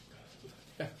sleep.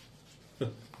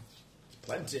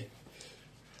 Plenty.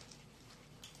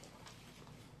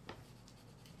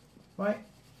 Right.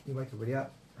 You wake everybody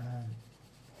up and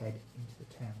head into the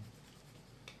town.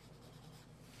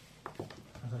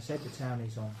 As I said, the town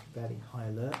is on fairly high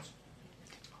alert.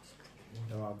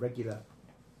 There are regular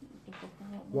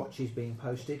watches being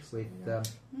posted with Of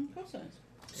course it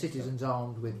is. citizens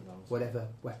armed with whatever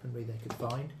weaponry they could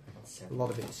find. A lot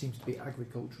of it seems to be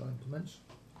agricultural implements.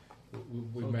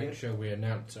 We make sure we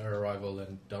announce our arrival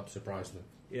and don't surprise them.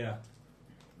 Yeah.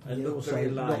 And And look also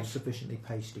very not live. sufficiently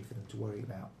pasty for them to worry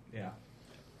about. Yeah.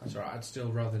 That's all right. I'd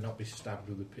still rather not be stabbed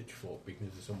with a pitchfork because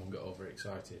someone got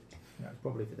overexcited. You know, it's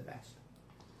probably for the best.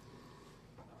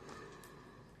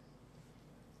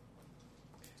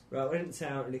 Right, we went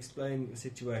out and explained the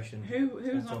situation. Who was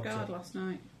That's on all guard so. last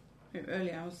night?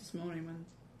 Early hours this morning when...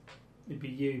 It'd be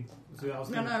you. So I was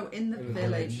No, gonna- no, in the In the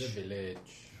village. village.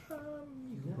 You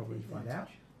can probably find out.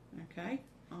 Okay.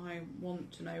 I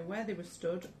want to know where they were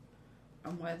stood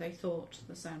and where they thought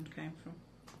the sound came from,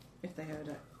 if they heard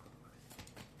it.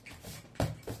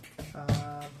 Or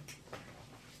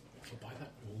by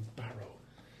that old barrow.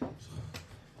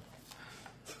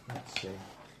 Let's see.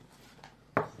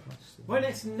 Right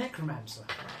next to the necromancer.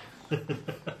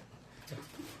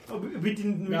 Oh, we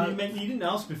didn't. No. You didn't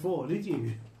ask before, did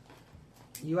you?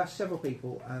 You asked several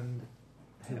people and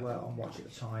who were on watch at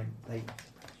the time. They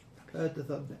heard the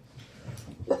thunder,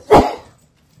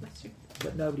 Bless you.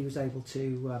 but nobody was able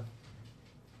to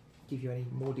give you any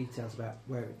more details about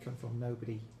where it come from.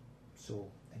 Nobody saw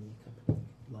any company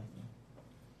lightning.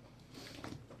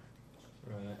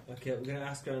 Right, okay, we're going to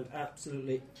ask around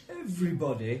absolutely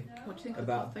everybody What do you think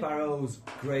about of the coffee? barrows, What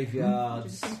did you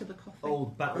graveyards, think of the coffee?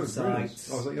 old battle Oh, sites.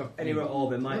 is that your- Anywhere at all,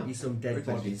 there might be some dead Very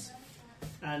tasty. bodies.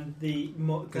 And the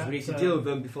Because we need to deal with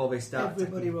them before they start.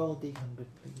 Everybody roll D100,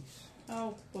 please.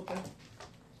 Oh, bugger.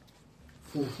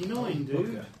 49,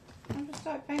 dude. I'm just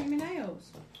started painting my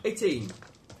nails. 18.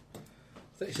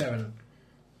 37.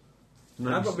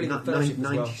 I've got rid of the fellowship as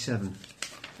well. 97.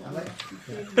 Alex?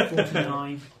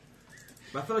 49.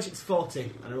 My fellowship's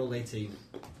 40 and I rolled 18.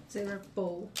 0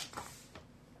 ball.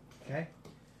 Okay.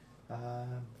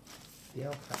 The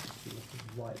elf happens to be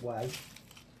looking the right way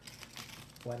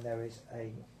when there is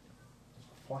a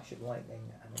flash of lightning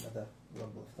and another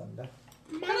rumble of thunder.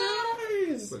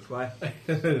 Which way?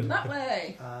 That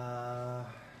way!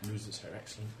 Loses her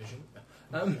excellent vision.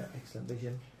 Yeah, excellent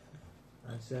vision.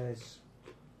 And says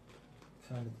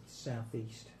kind of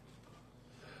southeast.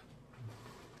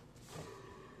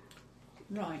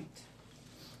 Right.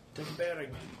 Take a bearing.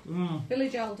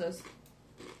 Village elders.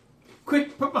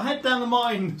 Quick, put my head down the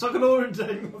mine so I can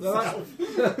orientate myself.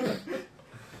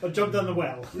 I jump down the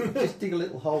well. Just dig a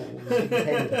little hole and stick your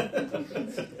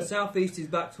head in. Southeast is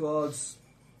back towards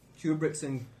Kubrick's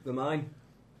and the mine.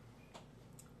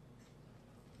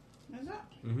 Is that?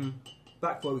 Mm-hmm.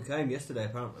 Back where we came yesterday,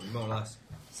 apparently, more or less.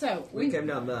 So, We came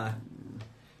down there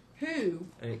who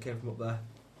and it came from up there.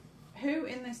 who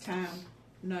in this town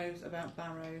knows about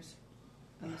Barrows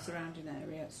and the surrounding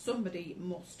area? Somebody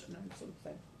must know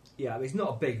something. Yeah, but it's not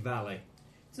a big valley.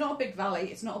 It's not a big valley,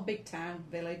 it's not a big town,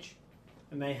 village.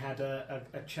 And they had a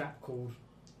chap called...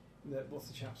 what's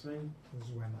the chap's name?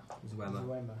 Zwemmer. It was Wemmer.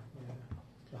 Zwemmer, yeah.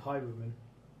 The highwayman.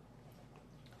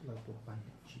 Local bandit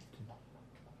chieftain.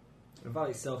 The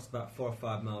valley itself's about 4 or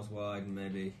 5 miles wide, and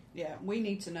maybe. Yeah, we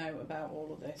need to know about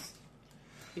all of this.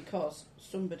 Because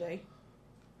somebody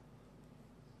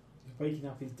Waking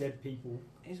up his dead people.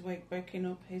 is waking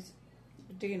up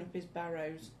digging up his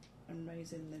barrows and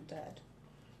raising the dead.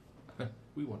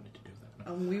 We wanted to do that.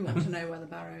 And we want to know where the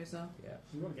barrows are. Yeah.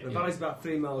 You want to The get valley's about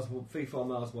 3, 4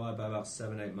 miles wide by about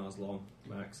 7, 8 miles long,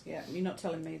 max. Yeah, you're not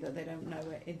telling me that they don't know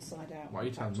it inside out. Why are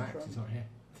you telling back to Max? front. He's not here.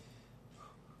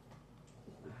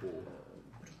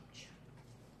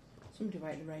 Somebody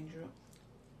wake the ranger up.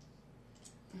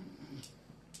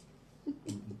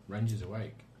 Ranger's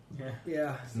awake. Yeah.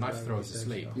 Yeah. Knife throws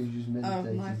asleep. He was just Oh,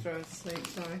 meditating. my throat's asleep,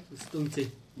 sorry. It's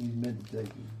stunty. He was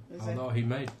meditating. Is it? Although he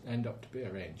may end up to be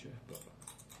a ranger, but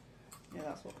Yeah,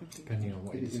 that's what confused me. depending on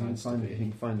what he If he can decides to find, if he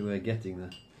be. can find a way of getting there,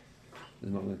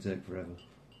 it's not going to take forever.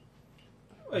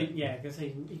 Well, yeah, because he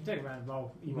can take a random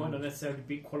roll. He might not necessarily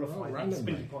be qualified Oh, in randomly.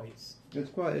 spinning points. It's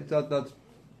quite. That's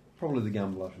probably the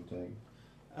gamble I should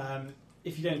take.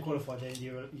 If you don't qualify, then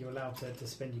you're allowed to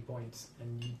spend your points,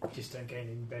 and you just don't gain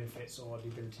any benefits or the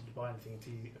ability to buy anything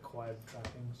until you acquire the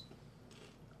trappings.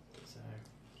 So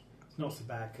it's not so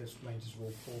bad because rangers are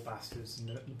all poor bastards, and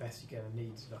the best you're going to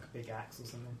need is like a big axe or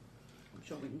something. I'm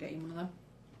sure we can get you one of them.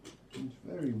 It's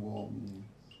very warm.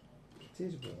 It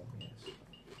is warm, yes.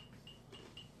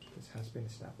 This has been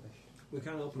established. We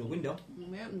can open a window.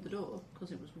 And we opened the door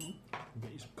because it was warm.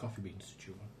 Get you some coffee beans to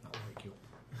chew on. That'll wake you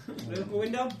up. Can we open a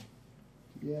window?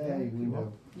 Yeah, we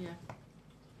know. Yeah.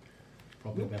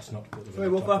 Probably best not to put the Sorry,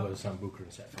 window Wolfer. top of the Sambuca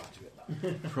and set fire to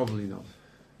it. Probably not.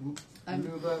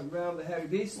 Move around the hairy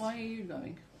beast. Why are you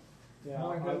going? Yeah, Oh,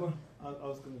 I I got one.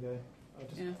 was going to go. I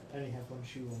just Yeah. only have one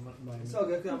shoe on at the moment. It's all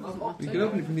good. You can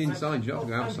open it from the inside, you don't have to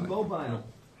go I'm outside. mobile.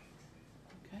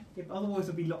 Yeah, but otherwise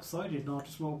it'll be lopsided and I'll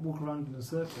just walk around in a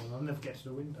circle and I'll never get to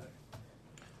the window.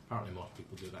 Apparently most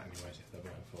people do that anyways if they're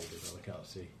blindfolded or they can't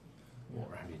see.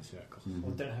 Walk around in circles. Mhm.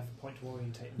 Or don't have a point to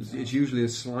orientate It's themselves. usually a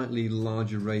slightly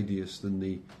larger radius than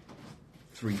the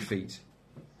 3 feet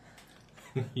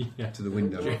Yeah. to the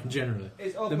window. Generally.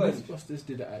 It's The awkward. Mythbusters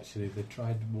did it actually. They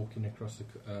tried walking across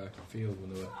the field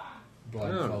when they were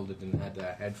blindfolded and had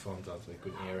headphones on so they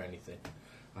couldn't hear anything.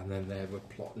 And then they were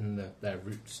plotting their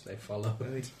routes they follow.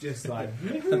 And it's just like...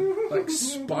 like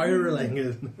spiralling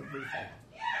and everything.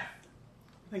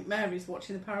 I think Mary's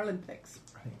watching the Paralympics.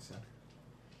 I think so.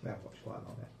 We have watched quite a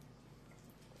lot of it.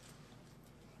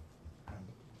 And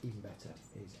even better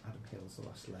is Adam Hill's The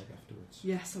Last Leg afterwards.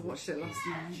 Yes, I watched it last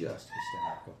night. Just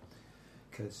hysterical.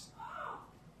 Because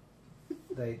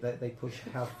they push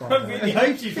how far... I really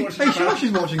hope she's watching Hey, Josh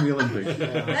is watching the Olympics.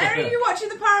 Mary, are you watching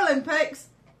the Paralympics?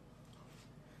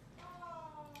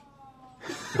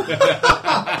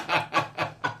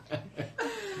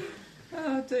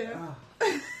 Oh dear.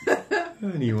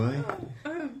 Anyway.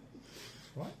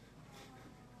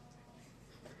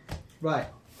 Right.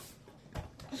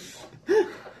 The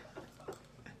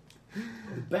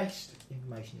best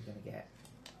information you're going to get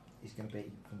is going to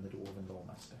be from the Dwarven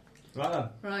Lawmaster. Right then.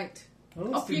 Right,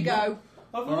 I've off you go.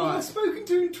 I've spoken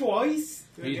to him twice.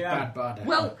 He's Yeah. bad.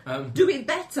 Well, do it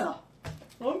better.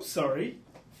 I'm sorry.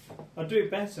 I'll do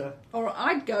it better. Or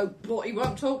I'd go, but he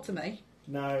won't talk to me.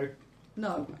 No.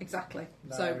 No, exactly.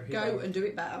 No, So he go won't. and do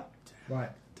it better. Right.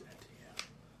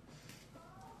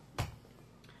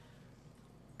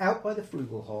 Out by the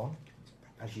Frugelhofen,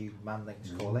 as you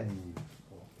manlings call it,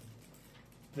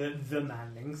 The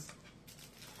Manlings.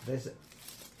 there's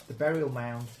the burial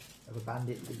mound of a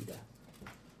bandit leader,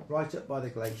 right up by the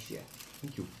glacier.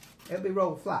 Thank you. It'll be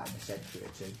rolled flat in a century or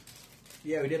two.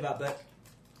 Yeah, we did that bit.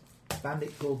 A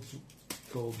bandit called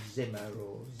Zimmer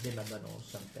or Zimmerman or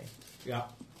something. Yeah.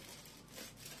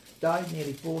 Died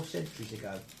nearly 4 centuries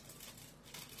ago.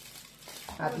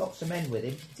 Had lots of men with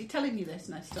him. Is he telling you this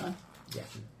next time? Yes.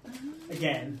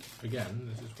 Again. Again,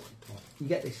 this is what he told. You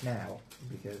get this now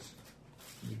because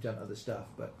you've done other stuff,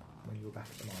 but when you were back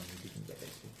at the mine, you didn't get this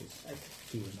because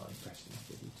he was not impressed enough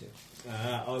with you too.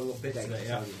 I got bits of it,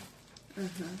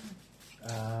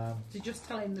 yeah. So just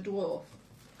tell him the dwarf.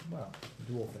 Well,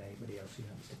 the dwarf and anybody else who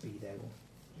happens to be there will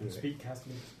hear it. Speak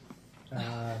Catholic.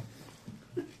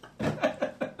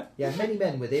 Yeah, many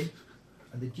men with him,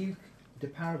 and the Duke de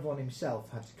Paravon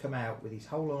himself had to come out with his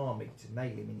whole army to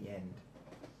nail him in the end.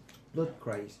 Blood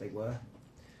crazed they were.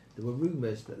 There were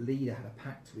rumours that Leader had a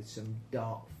pact with some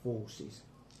dark forces,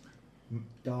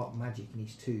 dark magic in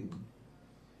his tomb.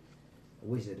 A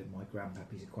wizard of my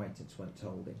grandpappy's acquaintance once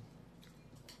told him.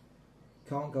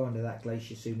 Can't go under that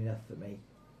glacier soon enough for me.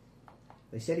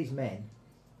 They said his men,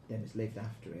 them as lived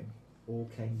after him, all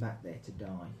came back there to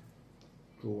die,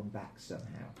 drawn back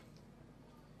somehow.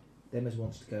 Them as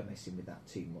wants to go messing with that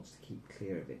tomb wants to keep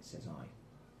clear of it, says I.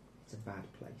 It's a bad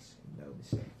place, no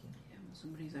mistaking. Yeah, well,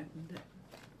 somebody's opened it.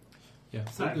 Yeah,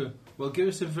 So- so good. Well, give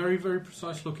us a very, very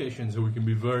precise location so we can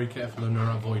be very careful in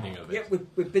our avoiding of it. Yep,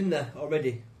 we've been there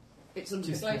already. It's under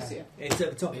Just the glacier. It's at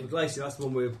the top of the glacier, that's the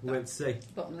one we went to see.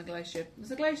 Bottom of the glacier. Has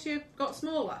the glacier got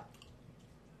smaller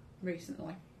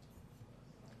recently?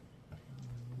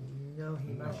 No,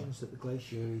 he imagines that the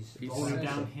glacier is He's Rolling said-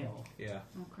 downhill. Yeah.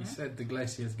 He Okay. said the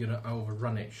glacier is going to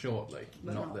overrun it shortly,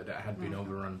 But not not- that it had been right.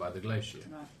 overrun by the glacier.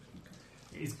 Right.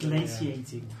 It's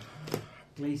glaciating.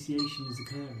 Glaciation is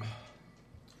occurring.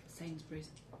 Sainsbury's.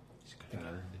 It's going to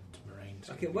get into moraines.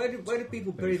 Okay, where do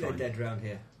people bury their dead round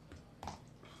here?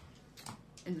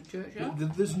 In the churchyard?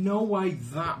 There's no way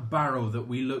that barrow that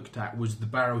we looked at was the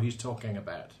barrow he's talking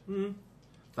about.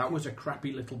 That was a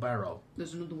crappy little barrow.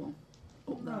 There's another one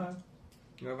up there.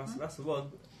 No, that's the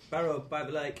one. Barrow by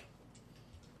the lake.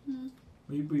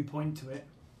 We point to it.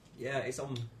 Yeah, it's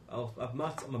on... Oh, I've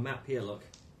marked it on my map here, look.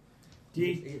 Do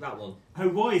you, That one. oh,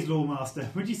 wise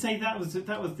Lawmaster. Would you say that was the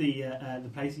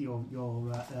place that your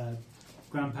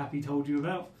grandpappy told you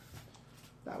about?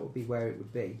 That would be where it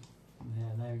would be. Yeah,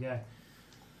 there we go.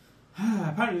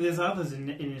 Apparently, there's others in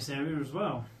this area as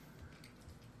well.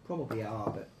 Probably are,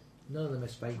 but none of them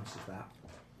as famous as that.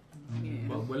 Yeah.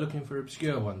 Well, we're looking for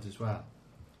obscure ones as well.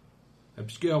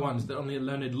 Obscure ones that only a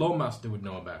learned lawmaster would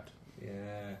know about.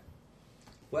 Yeah.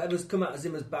 Whatever's come out of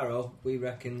Zimmer's barrow, we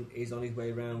reckon is on his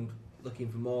way around looking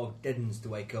for more dead uns to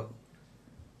wake up.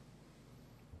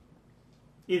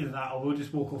 Either that, or we'll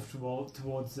just walk off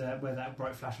towards where that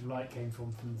bright flash of light came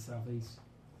from the southeast.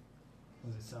 Or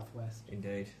was it southwest?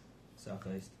 Indeed.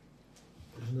 Southeast.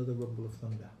 There's another rumble of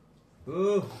thunder.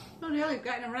 Ooh, Bloody hell, you're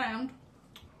getting around.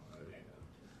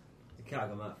 you can't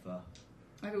go that far.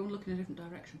 Everyone looking in a different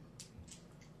direction.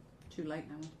 Too late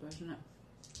now, I suppose, isn't it?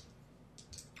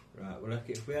 Right, well, look,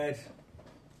 if we head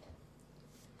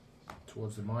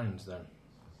Towards the mines, then.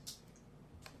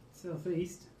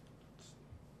 Southeast.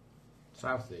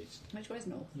 Southeast. Which way's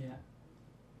north? Yeah.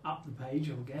 Up the page,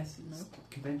 I would guess. It's No.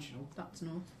 conventional. That's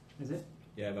north. Is it?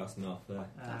 Yeah, that's north there.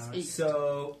 That's right. east.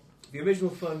 So, the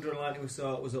original thunder and lightning we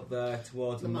saw was up there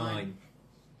towards The the mine. mine.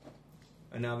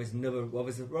 And now there's another, well,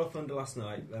 there's a raw thunder last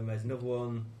night, and there's another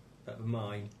one at the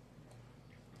mine.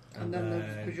 And then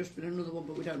there's just been another one,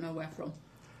 but we don't know where from.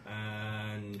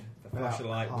 And the flash of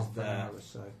light was half an there. hour or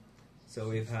so. So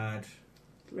we've had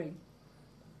 3.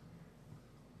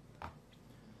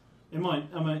 It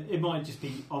might just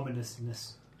be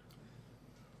ominousness.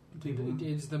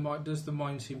 Does the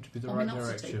mine seem to be the Ominosity. right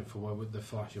direction for where the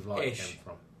flash of light Ish. came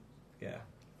from? yeah,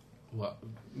 What?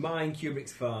 mine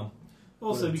Kubrick's farm.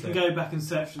 Also, we Well, can go back and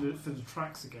search for the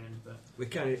tracks again, but We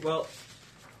can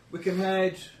we can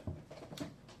head.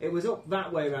 It was up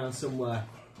that way around somewhere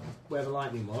where the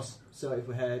lightning was. So if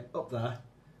we head up there,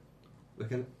 we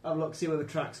can have a look, see where the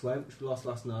tracks went, which we lost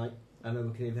last night, and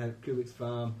then we can either head Kubrick's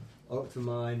farm, or up to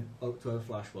mine, or up to where the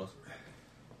flash was.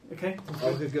 okay.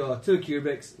 Or we could go 2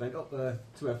 Kubricks, then up there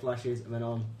to where flash is, and then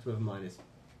on to where the mine is.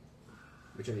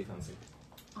 Whichever you fancy.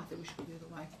 I think we should go the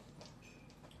other way.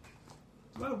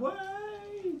 Well,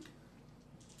 way.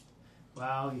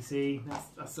 Well, you see,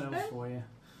 that's so much for you.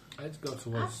 Let's go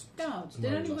towards. Ask guards, the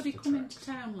did mine anybody lost the come tracks. into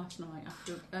town last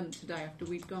night today after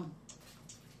we'd gone?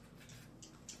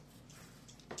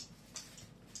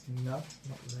 No, not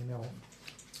that I know of.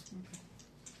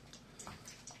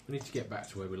 We need to get back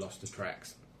to where we lost the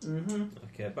tracks. Mm-hmm.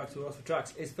 Okay, back to the Rossford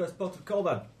tracks. It's first port of call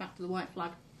then. Back to the white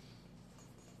flag.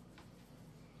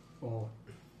 Or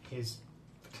his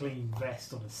clean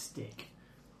vest on a stick.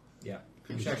 Yeah.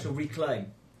 Which I shall reclaim.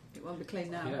 It won't be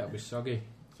clean now. Yeah, it'll be soggy.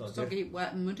 So I'll do- Soggy,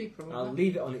 wet and muddy probably. I'll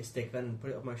leave it on its stick, then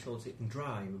put it on my shoulder so it can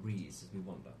dry in the breeze as we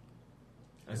wander.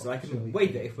 And so I So can we wave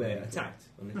can- it if we're attacked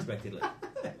unexpectedly.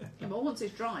 Yeah, but once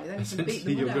it's dry, then you can beat the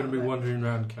Essentially, mud you're out going to of be it. wandering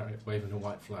around waving a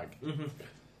white flag. Mm-hmm.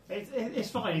 It's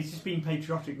fine. It's just being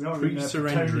patriotic. We are in a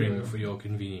Pre-surrendering plutonium. for your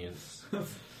convenience.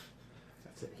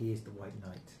 That's it. He is the White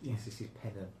Knight. Yeah. This is his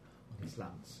pennon on his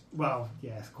lance. Well,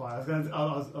 yes, quite. I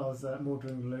was more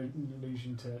doing an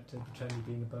allusion to pretending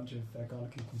being a bunch of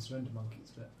garlic and surrender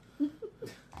monkeys, but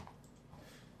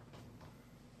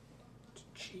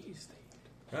Cheese.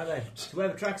 Right then, to where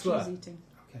the tracks were. Cheese eating.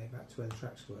 Okay, back to where the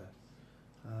tracks were.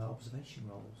 Observation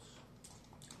rolls.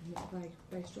 Yeah,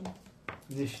 based on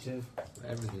initiative.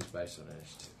 Everything's based on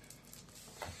initiative.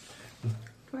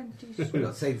 20, We're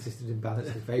not saying the system's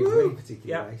imbalanced in favour of any particular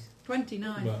Yeah. race.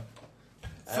 29. But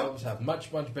elves have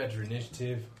much, much better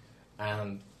initiative,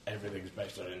 and everything's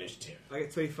based on initiative. I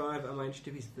get 25 and my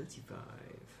initiative is 35.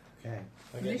 Okay.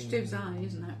 I get Initiative's high,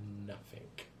 isn't it? Nothing.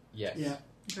 Yes. Yeah.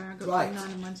 Okay, I got Right.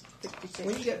 29 and mine's 56.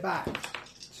 When you get back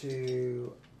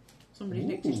to Somebody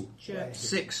nicked his Ooh, shirt.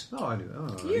 6. Oh, I do. Oh,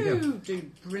 there you go. You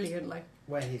do brilliantly.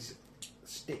 where his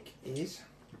stick is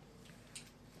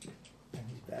and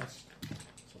his vest,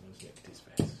 Someone's nicked his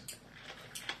vest.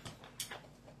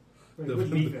 We The- would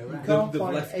leave it the- around. you can't they've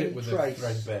find left any it with a trace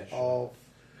threadbare shape. of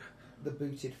the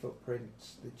booted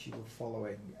footprints that you were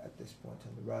following at this point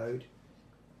on the road,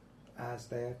 as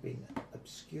they have been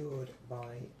obscured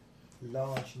by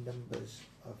large numbers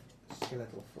of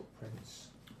skeletal footprints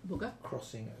Bugger.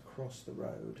 crossing across the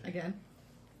road. Again.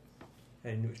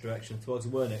 Heading in which direction? Towards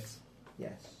the Wernix.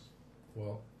 Yes.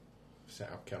 Well,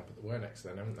 set up camp at the Wernex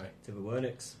then, haven't they? To the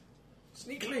Wernix.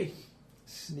 Sneakily.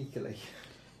 Sneakily.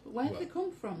 But where have they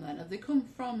come from then? Have they come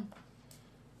from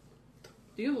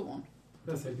the other one?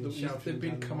 That's it, been shouting They've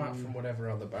been down come the out line. from whatever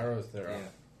other barrows there are. Yeah.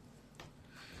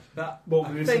 That, What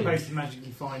I we were think- supposed to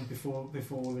magically find before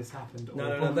all this happened. or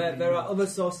No. There probably are other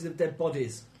sources of dead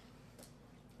bodies.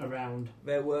 around.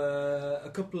 There were a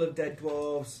couple of dead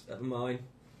dwarves at the mine.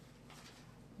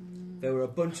 There were a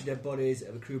bunch of dead bodies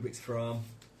at the Kubrick's farm.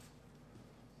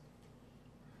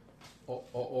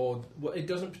 Or well, it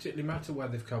doesn't particularly matter where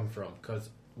they've come from, because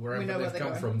We wherever know where they've they're come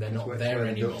going. from, they're That's not where- there where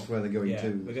anymore. That's where they're going Yeah, to.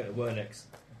 we're going to Wernix.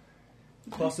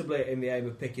 Possibly in the aim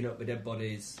of picking up the dead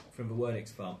bodies from the Wernix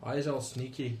farm, Why is all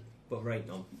sneaky? but there ain't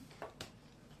none.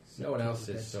 No one else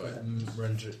is, so it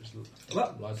runs it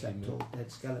What? largely Except all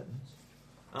dead skeletons.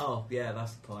 Oh, yeah,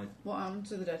 that's the point. What happened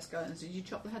to the dead skeletons? Did you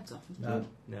chop the heads off? No.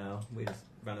 No, we just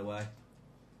ran away.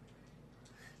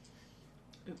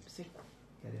 Oopsie.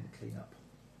 Get in and clean up.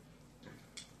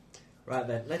 Right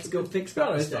then, let's go fix To be that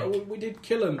honest, mistake. we did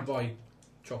kill them by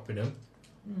chopping them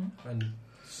and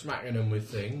smacking them with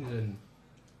things and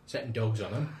setting dogs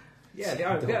on them. Yeah, they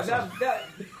are. That,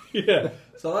 Yeah.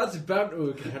 So that's bound to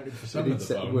account for some They of did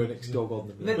the set bone. Wernix dog on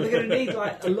them. they're going to need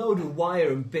like a load of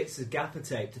wire and bits of gaffer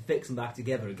tape to fix them back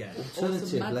together again. Or some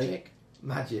Alternatively, magic.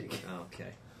 magic.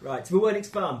 Okay. Right, to the Wernix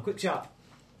farm. Quick chat.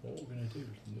 What we're going to do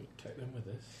is take them with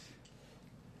us.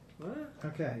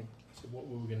 What? Okay. So what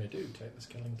were we going to do? Take the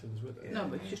skeletons with us? Yeah. No,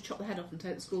 but you just chop the head off and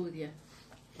take the skull with you.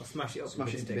 I'll smash it up. Smash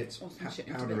it with into a bits. Or smash it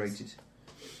into Powder bits. rated.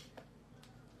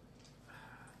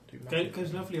 Do magic.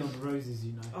 Goes lovely on the roses,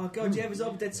 you know. Oh god, yeah, there's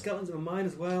all the dead skeletons in mine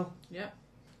as well. Yep.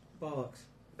 Bollocks.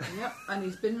 Yep. And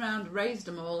he's been round, raised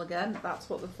them all again. That's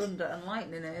what the thunder and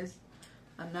lightning is.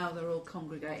 And now they're all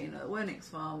congregating at Wernix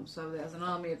farm. So there's an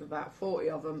army of about 40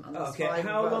 of them. And there's Okay, 5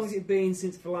 how of long us. has it been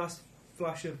since the last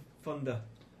flash of thunder?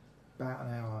 About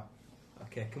an hour.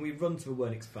 Okay, can we run to the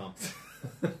Wernix farm?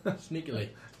 Sneakily.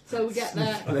 So we get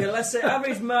there. Okay, let's say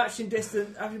average marching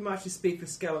distance, average marching speed for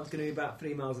skeleton's going to be about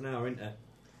 3 miles an hour, isn't it?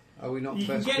 Are we not You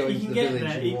can first get- going you to can the get village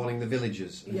there, and you- warning the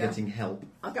villagers and Yeah. getting help?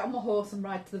 I'll get on my horse and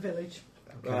ride to the village.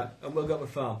 Okay. Right, and we'll go to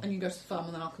the farm. And you go to the farm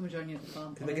and then I'll come and join you at the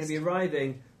farm. Because they're going to be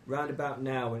arriving round about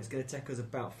now, and it's going to take us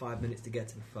about 5 minutes to get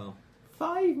to the farm.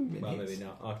 5 minutes. Well, maybe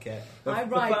not. Okay. I The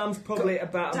ride farm's probably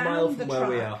about a down mile the from where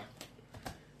we track.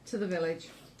 are. To the village.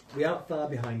 We aren't far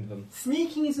behind them.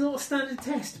 Sneaking is not a standard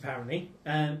test, apparently.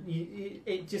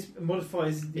 It just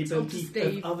modifies the It's up to ability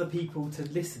Steve. of other people to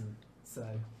listen. So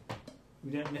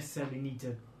we don't necessarily need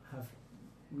to have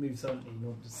move silently in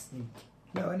order to sneak.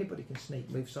 No, anybody can sneak.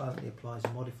 Move silently applies a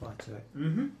modifier to it.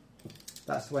 Mm-hmm.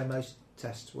 That's the way most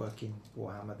tests work in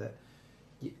Warhammer. That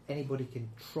anybody can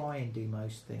try and do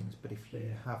most things, but if you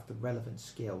have the relevant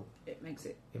skill, It makes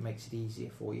it. it makes it easier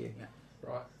for you. Yeah.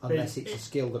 Right. Unless But it's a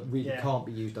skill that really yeah. can't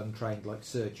be used untrained, like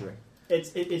surgery.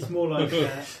 It's more like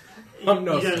I'm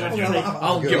not you don't have to scared. take,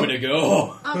 I'll give it a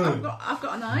go. I've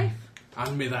got a knife.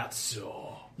 Hand me that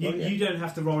saw. you don't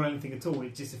have to roll anything at all.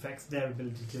 It just affects their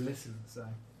ability to listen. So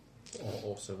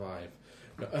Or survive.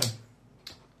 No,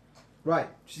 Right.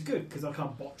 which is good because I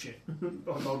can't botch it. I'm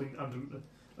rolling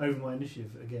over my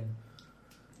initiative again.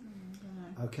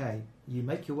 Okay. You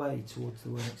make your way towards the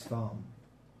Wernix farm.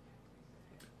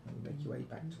 And you make your way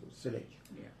back towards the village.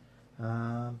 Yeah.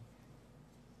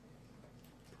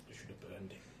 probably should have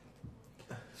burned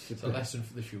it. It's a lesson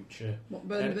for the future. What,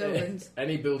 burn the buildings?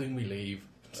 Any building we leave,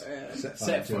 set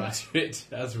fire to it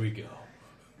as we go.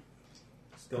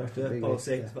 Got Preferably third with,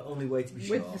 policy, but only way to be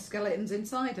sure. With the skeletons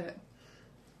inside it.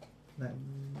 That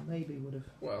maybe would have.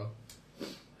 Well,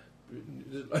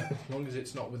 as long as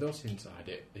it's not with us inside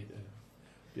it.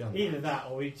 Beyond Either that,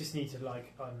 or we just need to I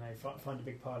don't know, find a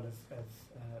big pile of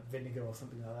vinegar or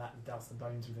something like that and douse the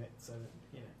bones with it, so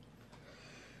that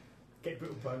get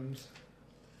brittle bones.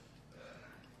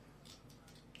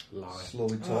 lie.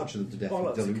 Slowly torture them to death with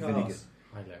bollocks, dilute of course. vinegar.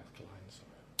 Highly alkaline,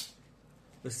 so.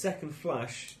 The second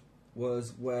flash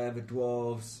was where the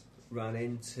dwarves ran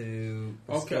into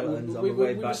the Okay, skeletons on the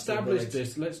way we've back established to the village.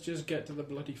 this. Let's just get to the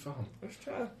bloody farm. Let's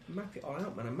try to map it all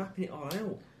out, man. I'm mapping it all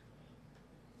out.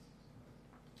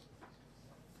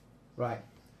 Right.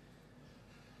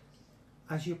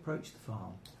 As you approach the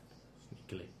farm,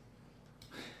 Sneakily,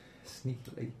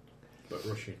 sneakily, but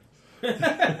rushing.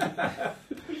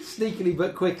 sneakily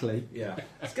but quickly, Yeah.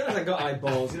 Skeletons have got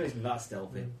eyeballs. You don't need to be that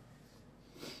stealthy.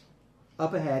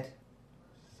 up ahead,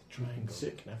 Triangle. see-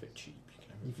 You can have it cheap. You can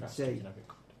have you it can fast. see- You can have it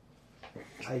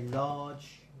good. a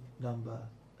large number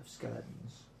of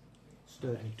skeletons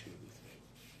stood Any two with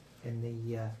me. in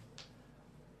the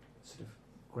sort of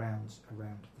grounds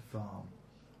around the farm.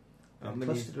 How And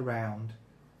many- clustered around,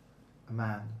 a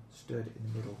man stood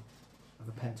in the middle of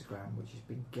a pentagram which has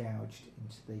been gouged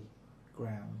into the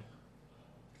ground.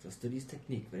 So study his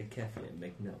technique very carefully and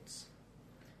make notes.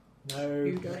 No,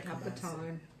 You don't have the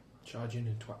time. Charge in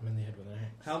and twat him in the head with an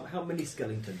axe. How many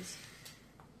skeletons?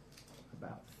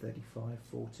 About 35,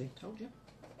 40. Told you.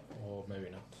 Or maybe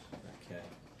not. Okay.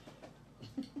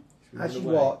 Should we As run you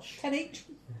away? watch, 10 each.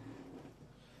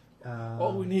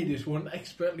 All we need is one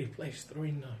expertly placed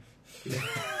throwing knife.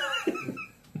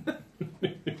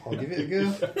 I'll give it a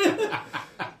go.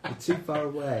 you're too far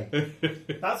away.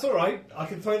 that's all right. I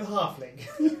can throw the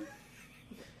halfling.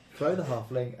 Throw the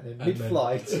halfling, and in And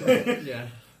mid-flight, Yeah.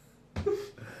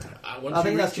 I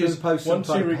think that's going to impose some once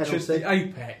he type of reaches penalty. the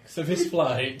apex of his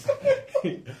flight,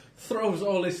 he throws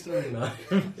all his throwing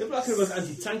knife. It'd be like one of those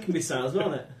anti-tank missiles,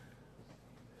 won't it?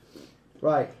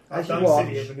 Right, I've as you done watch,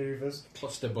 sillier manoeuvres.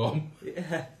 Cluster bomb.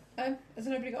 Yeah. Has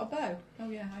nobody got a bow? Oh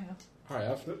yeah, I have. I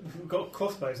have. We've got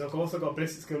crossbows. I've also got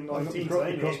ballistic skill I've got 19. the so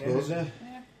ain't it, crossbows, yeah.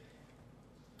 Yeah.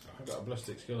 I've got a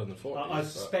ballistic skill in the 40s. I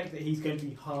suspect that he's going to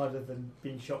be harder than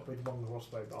being shot with one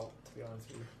crossbow bolt, to be honest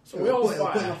with you. So we all Put it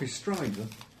fire. off his stride, then.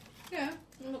 Yeah.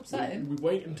 Well, upsetting. We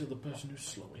wait until the person who's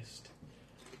slowest,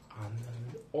 and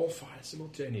then all fire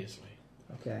simultaneously.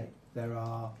 Okay, there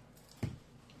are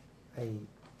a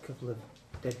couple of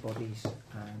dead bodies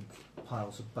and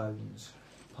piles of bones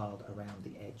piled around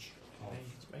the edge of Hey,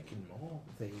 it's making more.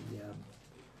 the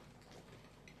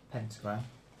pentagram.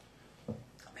 I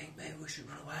think maybe we should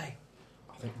run away.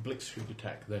 I think Blitzkrieg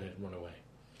attack, then it'd run away.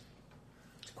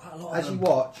 It's quite a lot As of you them.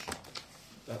 watch,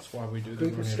 That's why we do a the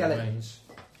group of running skeletons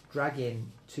drag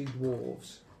in 2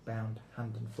 dwarves bound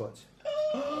hand and foot.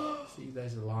 away. See,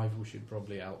 there's a live. We should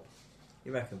probably help.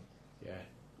 You reckon? Yeah.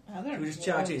 Oh, they're Should we just in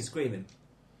charge in screaming?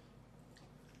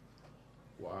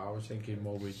 Well, I was thinking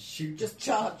more we'd Shoot, Just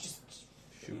charge.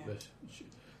 shoot Yeah.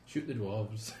 shoot the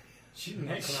dwarves. shoot the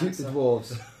next Shoot the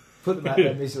dwarves. Put them out of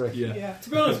their misery. Yeah. To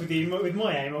be honest with you, with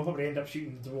my aim, I'll probably end up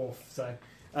shooting the dwarf. So,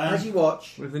 As you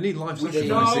watch, Well, if they need life We-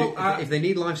 sacrifices, No, if they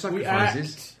need life We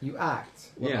sacrifices, act. you act.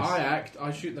 Well, Yes. I act.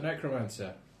 I shoot the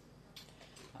necromancer.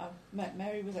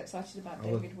 Mary was excited about I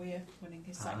will- David Weir winning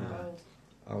his second gold.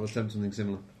 I will attempt something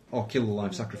similar. Or kill the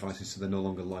life sacrifices so they're no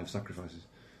longer life sacrifices.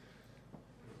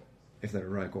 If they're a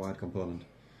required component.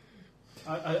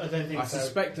 I don't think I so.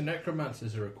 suspect the necromancer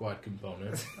is a required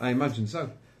component. I imagine so.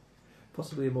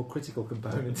 Possibly a more critical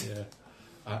component. Yeah.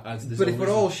 As there's But if we're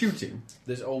always- all shooting,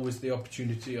 there's always the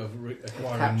opportunity of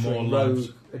acquiring Capturing more rogue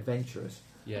lives. adventurers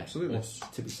Yeah, Absolutely. or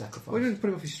to be sacrificed. why don't we put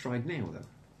him off his stride now, though?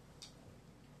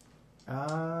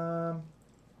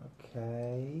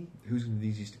 Okay. Who's going to be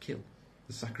the easiest to kill?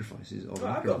 The sacrifices or the Oh,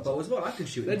 I've got a necromancer? bow as well. I can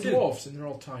shoot They're them too. dwarfs and they're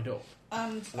all tied up.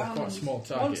 And They're quite small once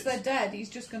targets. they're dead, he's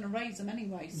just going to raise them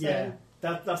anyway. So Yeah,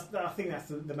 I think that's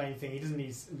the main thing. He doesn't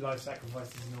need life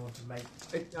sacrifices in order to make.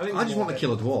 I just want to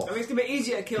kill a I dwarf. mean, it's going to be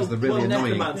easier to kill 'Cause they're really one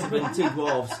annoying. necromancer than 2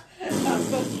 dwarves.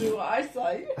 that's basically what I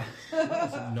say.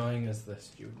 As annoying as the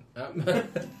student.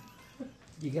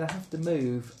 You're going to have to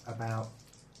move about,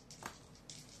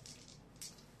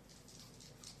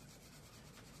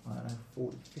 I don't know,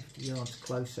 40, 50 yards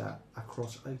closer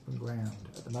across open ground.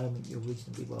 At the moment, you're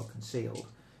reasonably well concealed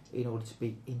in order to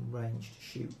be in range to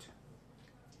shoot.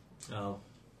 Oh.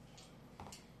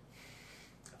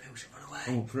 Maybe we should run away.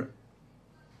 I'm up for it.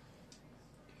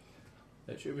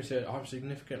 It should be said, I'm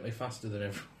significantly faster than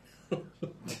everyone.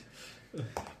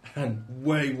 And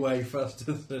way, way faster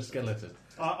than the skeleton.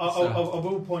 I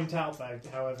will point out, though,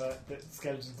 however, that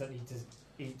skeletons don't need to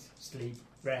eat, sleep,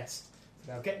 rest.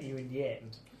 So they'll get you in the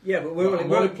end. Yeah, but we're Well,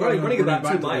 only I'm planning on running about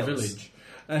back 2 to the miles. village.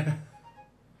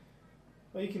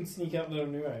 Well, you can sneak out there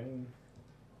on your own.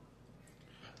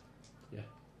 Yeah.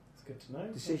 It's good to know.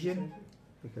 Decision?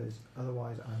 Because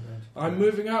otherwise I'm going to... I'm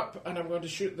moving up and I'm going to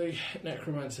shoot the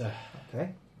necromancer.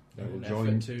 Okay, I will In an join.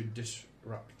 effort to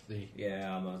disrupt the...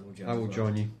 Yeah, I might as well join. I as will well.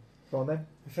 join you. go on then.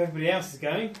 If everybody else is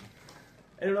going,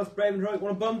 Anyone else brave and heroic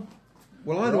want a bum?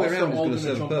 Well, either way We're around is also all going to gonna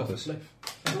serve a jump off purpose. cliff.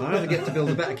 I either get to build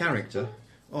a better character,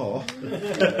 or...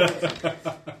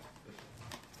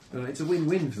 it's a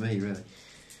win-win for me, really.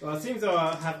 well, it seems though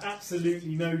I have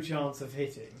absolutely no chance of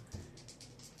hitting.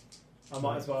 I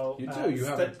might as well. You do, you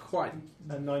have a quite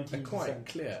 19%.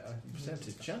 clear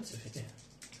percentage chance of hitting.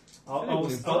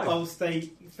 I'll stay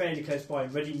fairly close by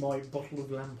and ready my bottle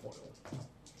of lamp oil.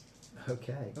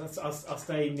 Okay. I'll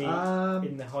stay in the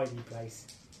hidey place.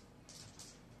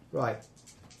 Right.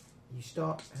 You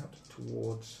start out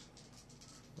towards...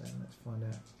 Then let's find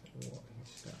out what his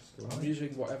stats are I'm like. using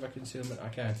whatever concealment I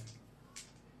can.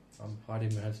 I'm hiding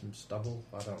behind some stubble.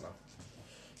 I don't know.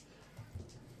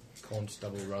 Corn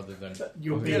stubble rather than.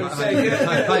 Your I'm beard.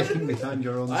 hiding behind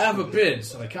your own... I have a beard,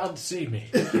 so they can't see me.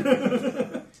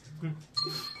 I've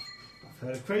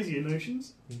heard of crazier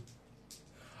notions.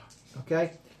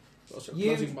 Okay. Also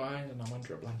You- closing my eyes and I'm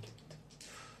under a blanket.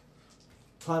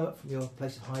 Climb up from your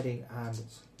place of hiding and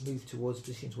move towards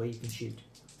positions where you can shoot.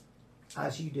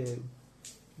 As you do,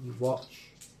 you watch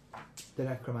the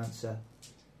necromancer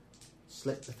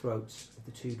slit the throats of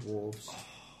the 2 dwarves,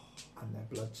 and their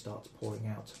blood starts pouring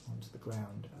out onto the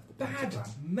ground of the Bad pentagram.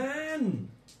 man!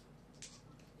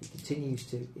 He continues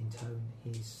to intone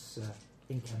his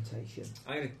incantation.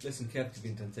 I'm going to listen carefully to the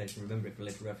incantation, remember it for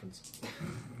later reference.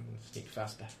 Sneak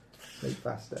faster. Move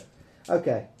faster.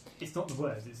 Okay, It's not the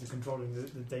words, it's the controlling the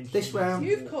danger. This round-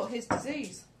 You've caught his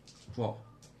disease. What?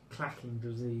 Clacking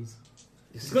disease.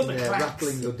 you're It's got sitting the there clacks.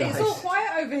 rattling your It's dice. all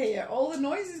quiet over here. All the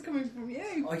noise is coming from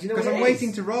you. Oh, do you know Because what I'm it waiting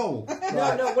is? to roll.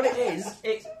 No, what it is,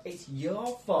 it's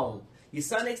your fault. You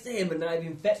sat next to him and now you've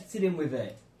infected him with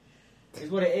it. It's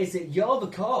what it is. You're the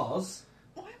cause.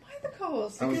 Why am I the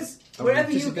cause? I was- Because I was wherever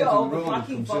you anticipating go, the the roll would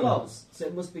clacking come soon. follows. So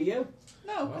it must be you.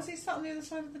 No, because he's sat on the other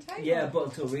side of the table. Yeah, but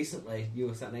until recently, you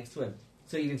were sat next to him.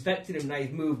 So you've infected him, now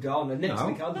you've moved on, and next No.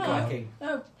 week I'll be No. cracking.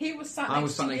 No, he was sat I next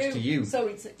was sat to next you, to you. so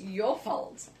it's your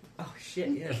fault. Oh shit,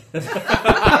 yeah.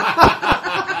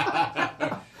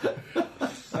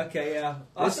 Okay, yeah.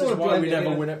 This is why we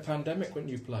never win at Pandemic when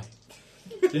you play.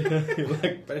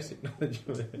 Like basic knowledge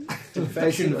of it.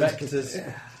 Infection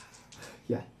vectors.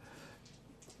 Yeah.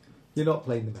 You're not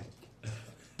playing the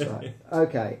medic. Right.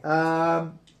 Okay.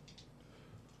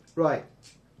 Right.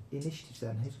 Initiatives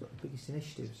then. Who's got the biggest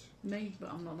initiatives? Me, but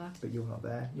I'm not there. But you're not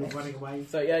there. You're Next. running away.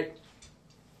 38.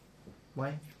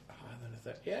 Wayne? Higher than a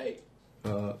 38.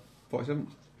 47.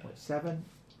 7.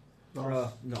 Not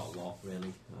a lot,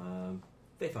 really.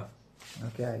 35.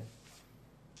 Okay.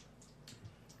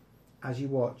 As you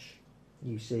watch,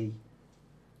 you see,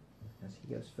 as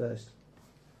he goes first,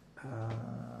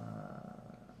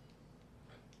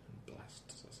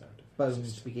 Blasts the sound of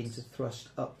bones begin to thrust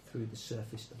up through the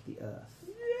surface of the earth.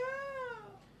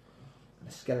 And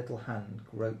a skeletal hand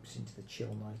gropes into the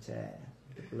chill night air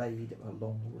with the blade of a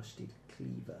long rusted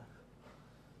cleaver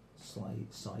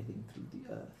scything through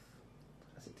the earth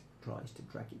as it tries to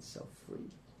drag itself free.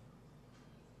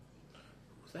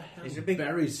 What the hell Is there a big-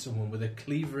 buries someone with a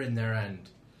cleaver in their hand?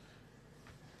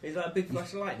 Is that a big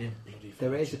flash of lightning? Bloody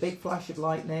There is a flashes. big flash of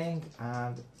lightning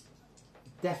and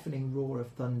deafening roar of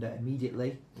thunder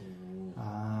immediately.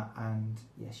 And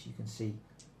yes, you can see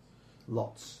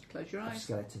lots Close your of eyes.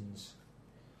 skeletons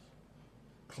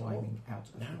climbing out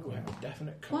of Now the we have ground. a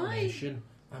definite correlation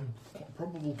and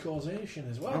probable causation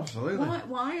as well. Absolutely.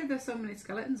 Why are there so many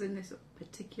skeletons in this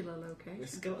particular location?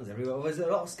 There's skeletons everywhere. There's a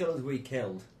lot of skeletons we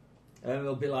killed.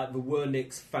 It'll be like the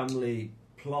Wernick's family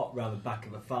plot round the back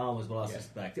of a farm as well, I Yeah.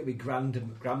 suspect. It'll be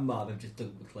grandma they've just dug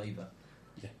with the cleaver.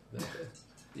 Yeah.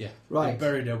 Yeah. Right. They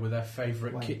buried her with their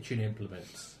favourite Wait. kitchen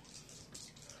implements.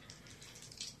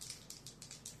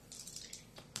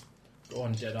 Go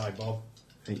on, Jedi Bob.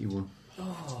 81.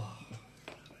 Oh.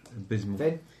 Abysmal.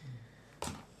 Finn?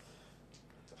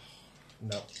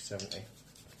 No, 70.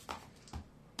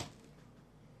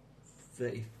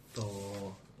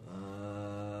 34.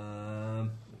 No.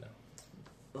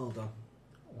 Hold on.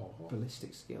 Oh.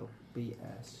 Ballistic skill. BS.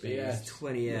 BS. It's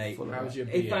 28. Full of How's it. your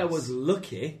If I BS? was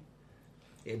lucky,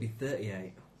 it'd be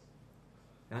 38.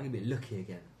 I'm going to be lucky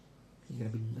again. You're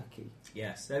going to be lucky.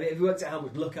 Yes. Have you worked out how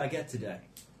much luck I get today?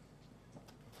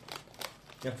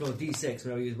 You have to roll a d6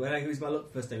 when I use my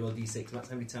luck first. I roll a d6. That's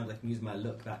how many times I can use my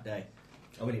luck that day.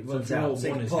 I mean, it So runs if you roll out.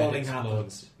 Say one, it's appalling when it happens.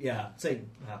 explodes. Yeah, say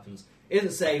happens. It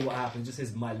doesn't say what happens. It just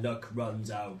says my luck runs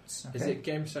out. Is Okay. it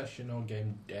game session or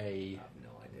game day? I have no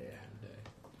idea.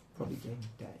 Probably game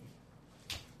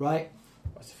day. Right.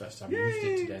 That's the first time you used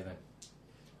it today then.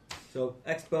 So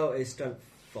Expo is strength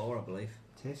 4, I believe.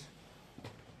 It is.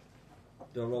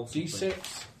 Do I roll something?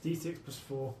 D6. D6 plus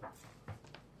 4.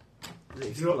 Is it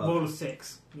If you roll, similar? roll a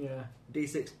 6. Yeah.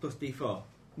 D6 plus D4.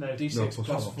 No, D6 No, plus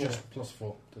plus 4. four. Just plus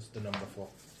 4. That's the number 4.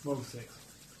 roll a 6.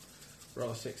 Roll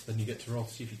a 6, then you get to roll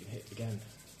to see if you can hit again.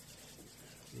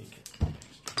 You can-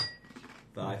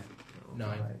 5.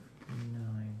 9.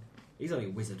 9. He's only a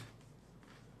wizard.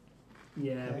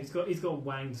 Yeah, but he's got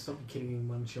Wang to stop him killing in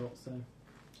one shot, so.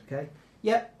 Okay.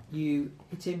 Yep. You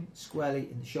hit him squarely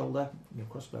in the shoulder. Your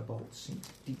crossbow bolt sinks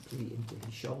deeply into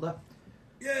his shoulder.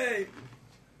 Yay!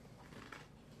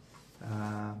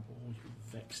 Oh, you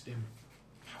vexed him.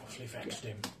 Powerfully vexed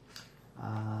him.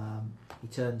 He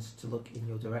turns to look in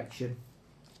your direction,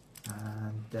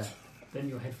 and Then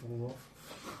your head falls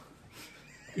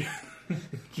off.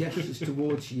 gestures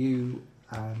towards you,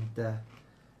 and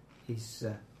his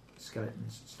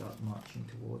skeletons start marching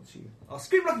towards you. I'll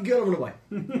scream like a girl and run away.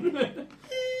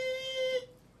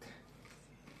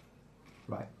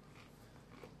 Right.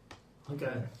 I'm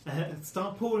going to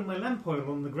start pouring my lamp oil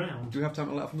on the ground. Do we have time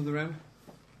to let off another round?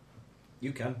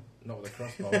 You can. Not with a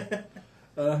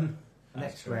crossbow.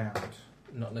 Next round.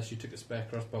 Not unless you took a spare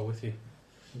crossbow with you.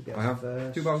 He goes I have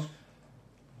first. 2 bows.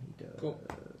 He does Cool.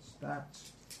 that.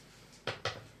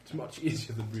 It's much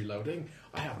easier than reloading.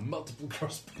 I have multiple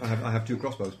crossbows. I have 2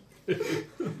 crossbows.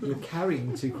 You're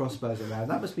carrying 2 crossbows around.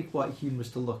 That must be quite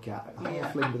humorous to look at. A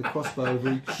Yeah. halfling with a crossbow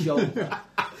over each shoulder.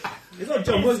 It's not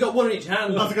John Boy's got one in each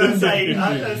hand. I was going to say,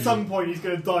 at some point he's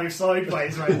going to dive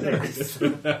sideways right next.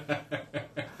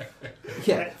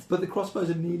 Yeah, but the crossbows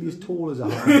are nearly as tall as a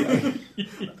halfling.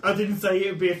 I didn't say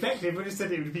it would be effective, I just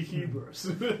said it would be humorous.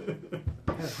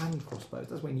 Have hand crossbows.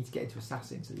 That's why you need to get into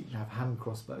assassin so that you can have hand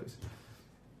crossbows.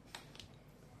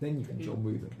 Then you can John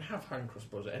Woo You them. can have hand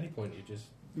crossbows at any point, you just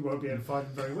You won't be able to find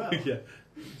them very well. yeah.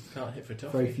 Can't hit for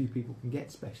tough. Very few people can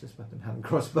get specialist weapon hand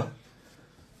crossbow.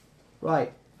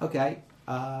 Right. Okay.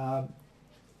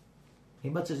 He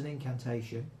mutters an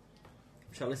incantation,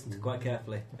 which I listened to quite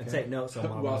carefully and take notes on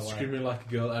While while I'm away. screaming like a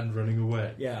girl and running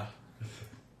away. Yeah.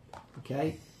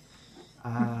 Okay.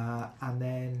 And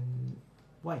then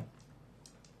Wayne.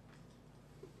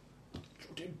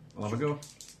 I'll have a go.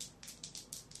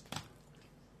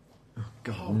 Oh,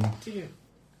 God. Oh, dear.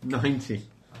 90.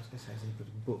 I was going to say it's anybody,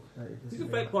 but You can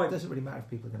fake point. it doesn't really matter if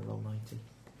people are going to roll 90.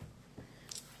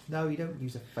 No, you don't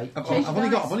use a fake I've, point. I've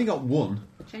only got one.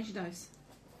 Change your dice.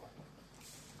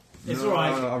 It's No,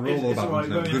 alright. I roll all It's bad alright. ones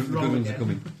You now. won't The have to good roll ones are again.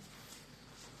 coming.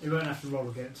 You won't have to roll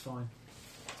again. It's fine.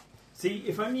 See,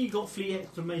 if only you got 3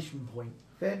 exclamation point.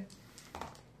 Finn?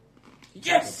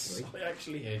 Yes! I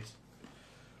actually hit.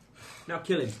 Now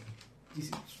kill him.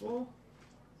 D6 4.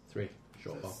 3.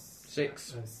 Short bar.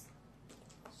 6.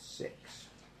 6.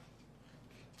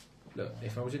 Look,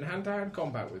 if I was in hand-to-hand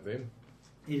combat with him,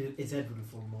 His head would have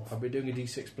fallen off. I'd be doing a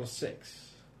d6 plus 6.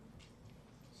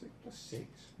 6 plus 6.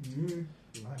 Mm.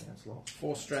 Right, that's a lot.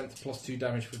 4 strength plus 2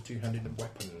 damage for a two-handed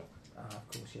weapon. Of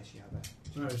course, yes, you have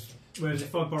that. Whereas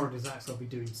if I borrowed his axe, I'll be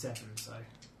doing 7, so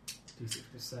D6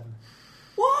 plus 7.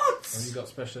 What? Have you got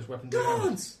specialist weapon God!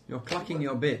 damage? You're clacking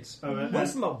your bits. Oh,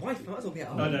 Where's my wife? I might as well get I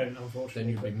home. don't, Then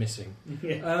unfortunately. you'd be missing.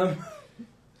 Yeah.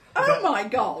 Oh my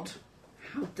god!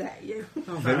 How dare you?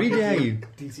 How very dare you.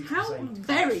 D6 How plus 8.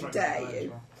 very Strike dare that as you.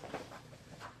 well.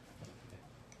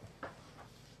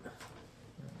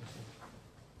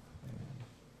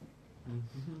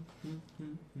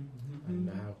 And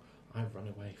now I run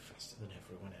away faster than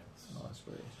everyone else. Oh, that's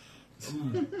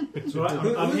brilliant. It's all right.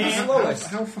 Who- I'm who's the here. slowest?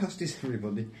 How fast is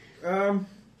everybody?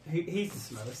 He's the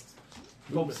slowest.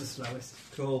 Bob's the slowest.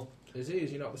 Cool. Is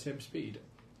he not the same speed?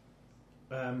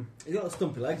 He's got the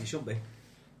stumpy legs, he should be.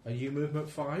 Are you movement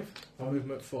 5 or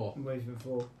movement 4? Movement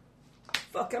 4.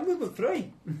 Fuck, I'm movement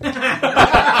 3.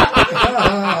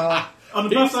 On the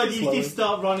He's plus side, the you did slowest.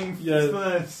 start running Yeah.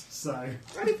 first, so.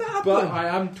 How did that happen? But I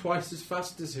am twice as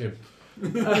fast as him.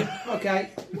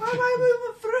 Okay. Why am I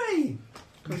movement 3?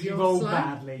 Because you You're rolled slow.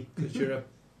 badly. Because you're a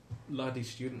laddie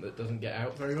student that doesn't get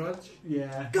out very much.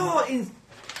 Yeah. God, in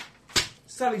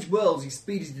Savage Worlds, his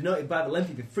speed is denoted by the length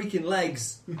of your freaking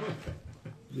legs.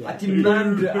 I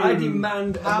demand a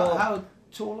more... How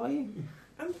tall are you?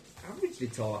 I'm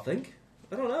averagely tall, I think.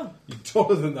 I don't know. You're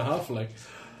taller than the halfling.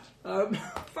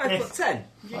 5'10".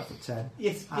 5'10".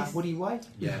 Yes, yes. What do you weigh?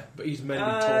 Yeah, but he's mainly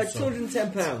tall.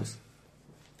 210 pounds.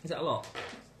 Is that a lot?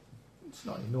 It's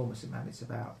not an enormous amount. It's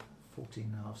about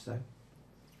 14.5 stone.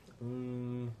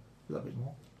 A little bit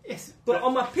more. Yes, But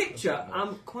on my picture,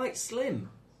 I'm quite slim.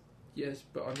 Yes,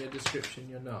 but on your description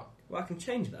you're not. Well, I can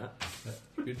change that.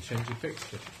 You could change your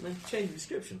picture. And then change the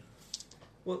description.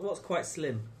 What's quite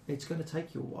slim? It's going to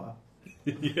take you a while.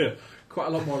 Yeah, quite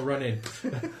a lot more running.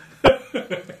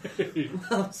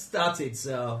 I've started,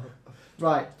 so...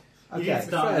 Right. You Okay. didn't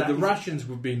start Fair, that. the rations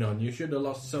would be on. You should have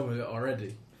lost some of it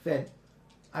already. Finn,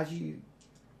 as you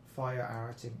fire your arrow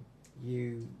at him,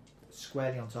 you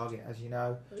squarely on target, as you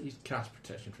know. He's cast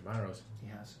protection from arrows. He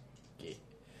has.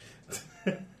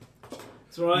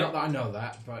 It's alright. Not that I know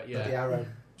that, but But the yeah. arrow,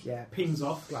 Pings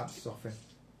off. glances off him.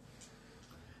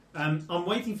 I'm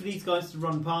waiting for these guys to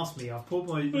run past me. I've poured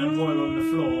my lamp oil on the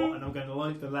floor, and I'm going to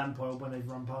light the lamp oil when they've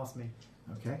run past me.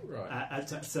 Okay. Right.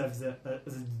 To serve as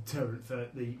a deterrent for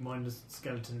the mindless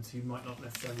skeletons who might not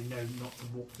necessarily know not to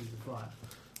walk through the fire.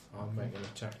 I'll make an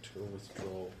tactical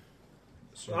withdrawal.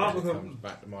 So Ah, it okay. comes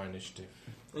back to my initiative.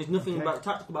 There's nothing Okay. about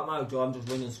tactical about my jaw, I'm just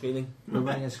running and screaming. We're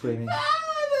running and screaming.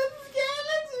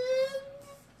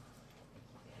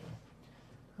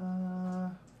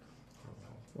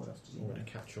 What else does he I'm know? going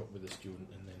to catch up with the student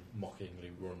and then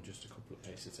mockingly run just a couple of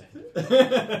paces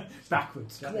ahead.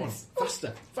 Backwards. Come on,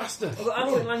 faster, faster! I've got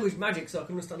analog language magic, so I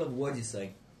can understand all the words you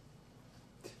say.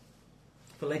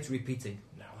 For later repeating.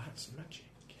 Now that's magic.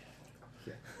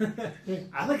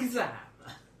 Alakazam.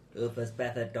 Ufus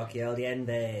betha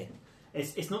dokieldiende.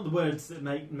 It's not the words that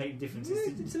make the difference.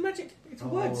 It's a magic. It's Oh,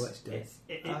 words. let's do it.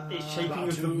 It's shaping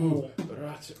of the warp.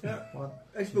 One.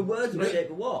 It's the words that shape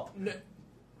a warp. No.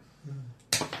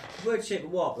 Words shape a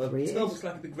warp. The Three spell is. looks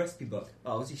like a big recipe book.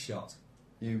 Oh, was he shot?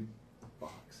 You.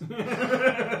 You're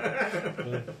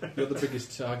the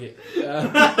biggest target.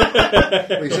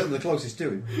 Well, you're certainly the closest to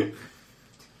him.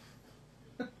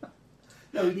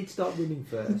 No, he did start running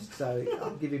first, so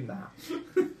I'll give him that.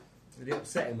 Did he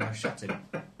upset him when I shot him?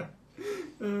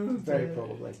 Very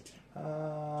probably.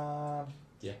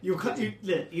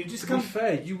 You just To be come.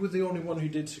 fair, you were the only one who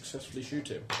did successfully shoot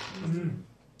him.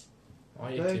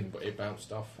 I hit Okay. him, but it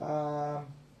bounced off.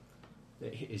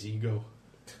 It hit his ego.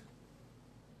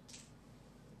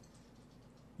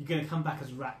 You're going to come back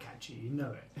as a rat catcher. You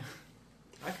know it.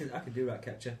 I could do rat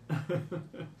catcher.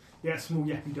 Yeah, a small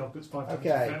yappy dog that's 5 times Okay.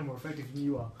 better, more effective than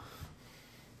you are.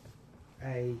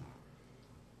 a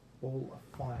ball of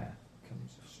fire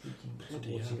comes streaking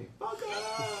towards you. Bugger!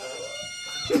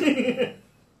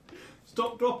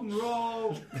 Stop, drop, and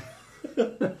roll.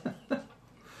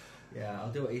 Yeah,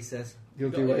 I'll do what he says.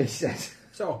 You'll do what he says.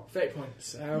 So, fate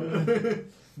points.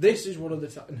 This is one of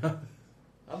the... No.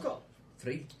 I've got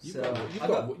 3. You've,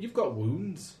 So you've got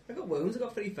wounds. I've got wounds. I've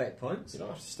got 3 fate points. You don't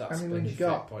have to start How many spending wounds you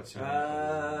got? fate points. You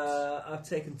wounds. I've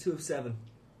taken 2 of 7.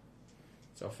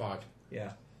 So 5.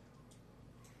 Yeah.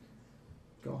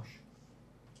 Gosh.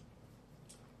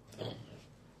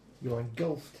 You're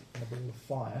engulfed in a ball of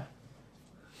fire.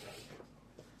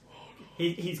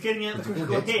 He's getting out the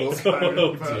critical Oh,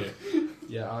 hit. dear.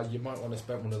 Yeah, you might want to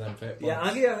spend one of them fate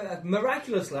points. Yeah,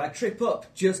 miraculously, I trip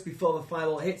up just before the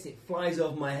fireball hits. It flies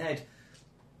over my head.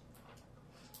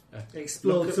 It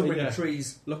explodes up in the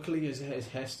trees. Luckily, his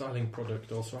hairstyling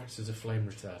product also acts as a flame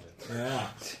retardant. Yeah.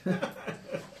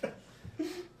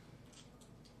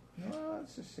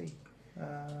 Let's just see.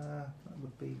 That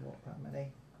would be what, that many?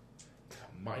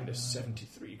 Minus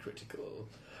 73 critical.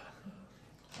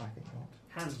 I think not.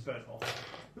 Hands burnt off.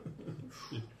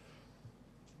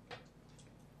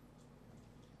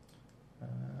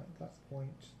 At that point,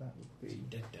 that would be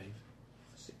Dead Dave.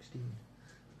 16.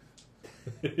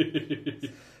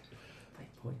 Fate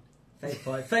point. Fate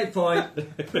point. Fate point.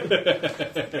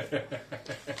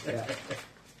 Yeah.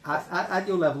 At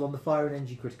your level on the fire and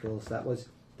energy criticals, that was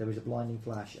there is a blinding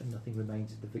flash and nothing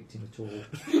remains of the victim at all.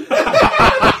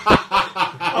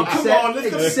 Oh, come on, let's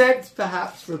go. Except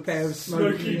perhaps for a pair of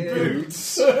smoky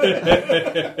boots.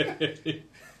 That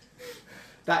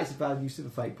is a bad use of a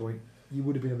fate point. You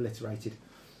would have been obliterated.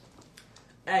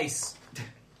 Ace.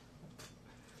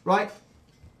 Right.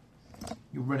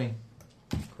 You're running.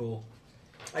 Cool.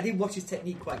 I did watch his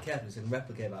technique quite carefully, so I can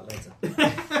replicate that later.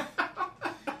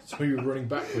 So you're running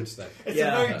backwards then? It's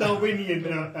Yeah. a very Darwinian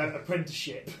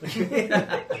apprenticeship.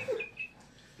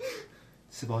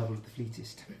 Survival of the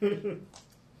fleetest.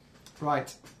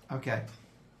 Right. Okay.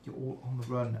 You're all on the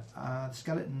run. The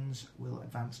skeletons will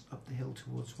advance up the hill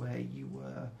towards where you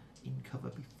were in cover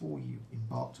before you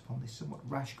embarked upon this somewhat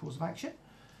rash course of action.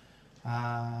 So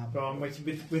I'm waiting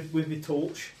with the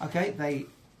torch. Okay, they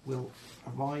will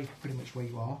arrive pretty much where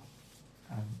you are.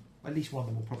 At least one of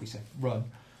them will probably say run.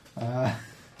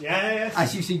 Yes.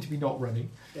 As you seem to be not running.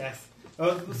 Yes.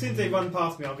 As soon as they run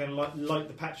past me, I'm going to light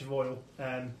the patch of oil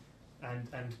and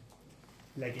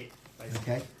leg it,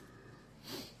 basically. Okay.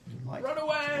 You light Run the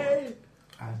away!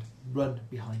 and run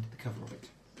behind the cover of it.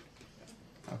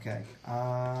 Okay.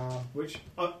 Which,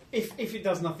 if it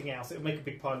does nothing else, it'll make a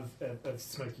big pile of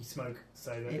smoky smoke,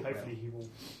 so that It hopefully he will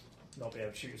not be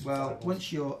able to shoot us. with Well, fireballs.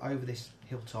 once you're over this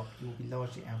hilltop, you will be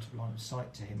largely out of line of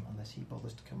sight to him unless he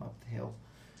bothers to come up the hill.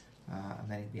 And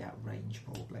then he'll be out of range,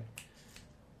 probably.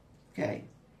 Okay.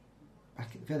 Back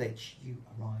at the village. You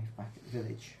arrive back at the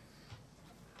village.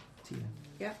 Tina.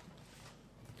 Yeah.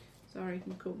 Sorry,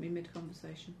 you caught me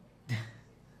mid-conversation.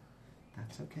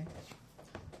 That's okay.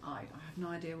 I have no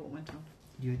idea what went on.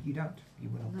 You don't. You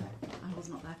were not No, there. I was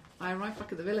not there. I arrived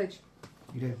back at the village.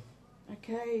 You do.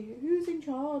 Okay, who's in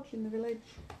charge in the village?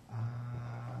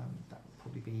 That would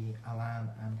probably be Alan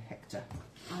and Hector.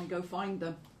 I go find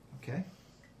them. Okay.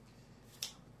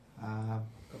 Got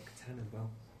Catan as well.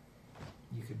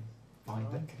 You can find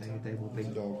them. They will be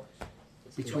Dog.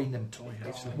 between them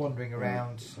wandering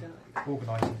around,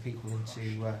 organising people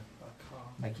into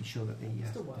making sure that the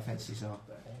defences are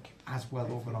as well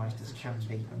organised as can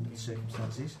be under the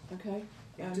circumstances. Okay.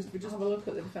 We just have a look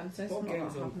at the defences. Board Not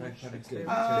games that I on have much iPad are good.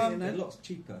 experience in They're it. lots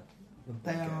cheaper. than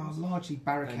They board are games. largely And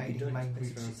barricading you don't main have to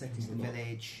routes mess around into settings the a lot.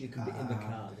 village. You can be in the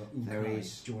car. there There is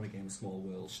is. Do you want a game of Small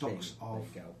World? stocks Bing,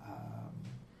 of there you go.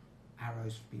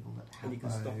 arrows for people that have And you can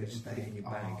stop it those. and put it in your They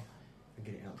bag are and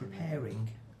get it out. preparing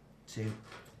to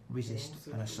resist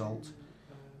an assault,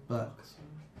 but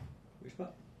Which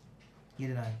part? you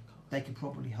don't know. They can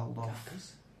probably hold off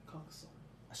Carcassonne.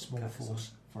 a small Carcassonne.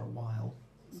 force for a while.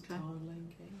 Okay.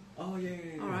 Oh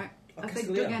yeah. Alright. Oh, Have they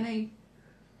Castiglione. dug any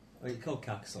Oh, you called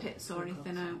Carcassonne. pits or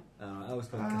anything out? I always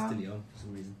called it Castiglione for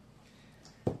some reason.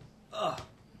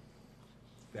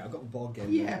 Yeah, I've got the board game.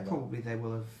 Yeah, probably they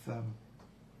will have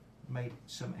made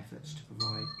some efforts to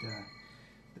provide.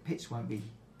 The pits won't be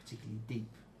particularly deep.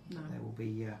 No. They will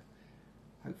be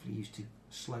hopefully used to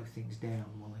slow things down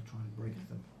while they try and break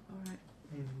them. Alright.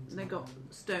 They got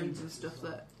stones and stuff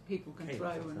that people can Hey,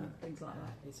 throw that's and that. things like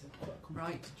that. It's quite a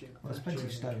Right. complicated Well, there's plenty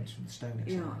of stones from the stone.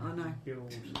 Yeah, I know.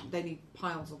 build. They need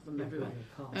piles of them everywhere.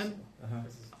 Uh-huh.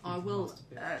 I will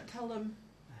tell them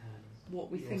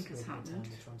what we think has happened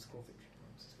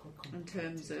in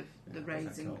terms of the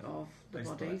raising of the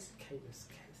bodies.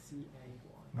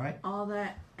 Right. Are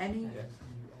there any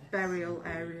burial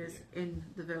areas in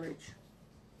the village?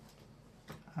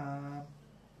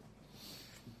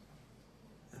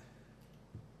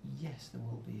 Yes, there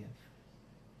will be of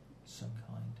some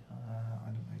kind. I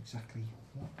don't know exactly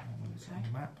what. I don't know whether it's on the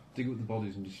map. Dig up the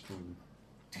bodies and destroy them.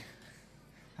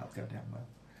 That'll go down well.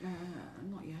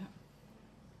 Not yet.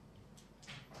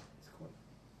 It's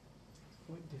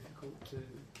quite difficult to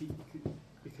keep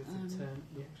because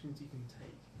the actions you can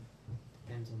take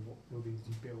depends on what buildings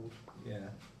you build. Yeah.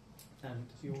 And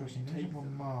if you Interesting. There's take one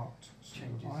them, marked. So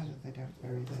changes. either they don't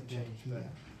bury their dead Change, here.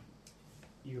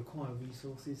 you acquire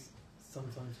resources.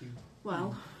 Sometimes you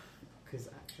Well, because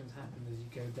actions happen as you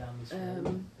go down this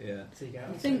road. Yeah. So you go, I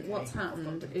 "Okay, think okay, what's I've got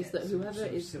happened to is get that some whoever sort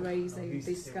of is silk. raising I'll use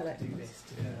these the silk to do skeletons this,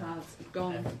 to do Yeah. that." has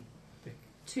gone And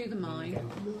to the mine, I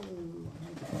haven't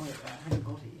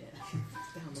got it yet. It's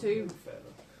down the To- road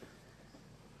further.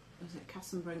 was it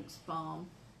Cassenbrink's farm,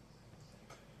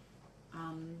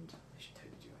 and I should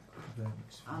totally do it.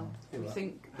 Vernix farm. we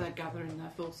think they're gathering their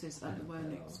forces at the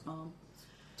Wernix farm,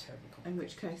 Terrible in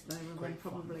which case they will then Great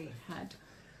fun, probably though. head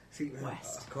See,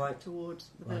 west quite towards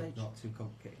the like village. not too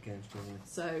complicated games generally.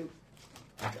 So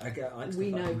I like We stuff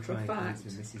like know I'm for a trying fact to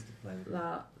missus to play with.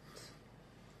 that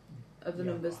of the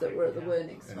Yeah, numbers right, that were at the yeah.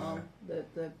 Wernix Yeah. farm, the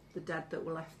dead that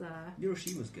were left there,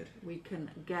 Hiroshima was good. we can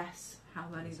guess how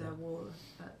many Is there it? were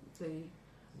at the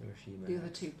Hiroshima. other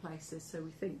two places. So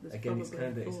we think there's Again,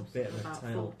 probably it's a bit of a about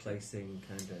tile 40. placing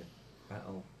kind of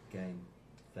battle game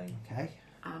thing. Okay.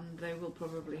 And they will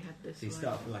probably head this So you way.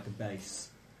 start with like a base,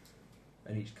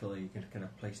 and each colour you can kind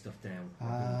of place stuff down,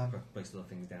 place other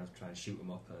things down to try and shoot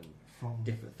them up, and From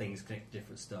different things connect to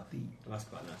different stuff. the And that's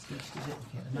quite nice. east, is it?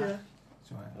 Looking at the map.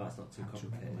 Sorry, Well, that's not too I have to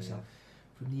remember complicated. myself.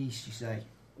 From the east, you say.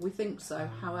 We think so.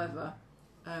 However,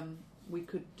 we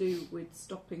could do with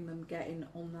stopping them getting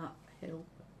on that hill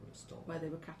where they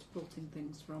were catapulting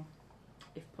things from,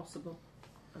 if possible,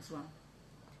 as well.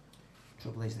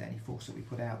 Trouble is that any force that we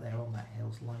put out there on that hill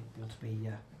is liable to be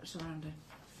Surrounded.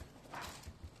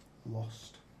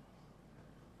 lost.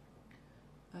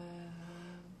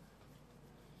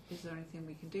 Is there anything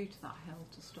we can do to that hill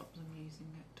to stop them using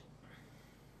it?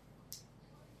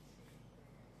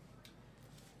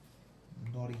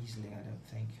 Not easily, I don't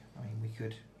think. I mean, we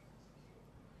could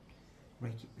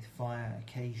rake it with fire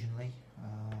occasionally,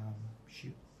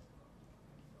 shoot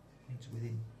things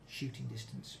within shooting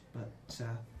distance, but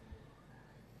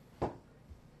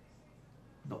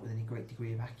not with any great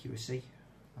degree of accuracy.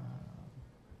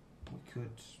 We could,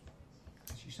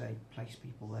 as you say, place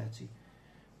people there to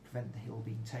prevent the hill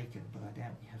being taken, but I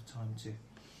doubt we have time to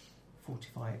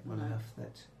fortify it well No. enough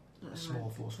that a small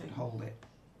force could hold it.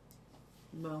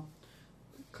 Well,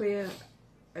 clear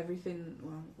everything.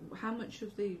 Well, how much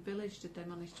of the village did they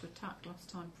manage to attack last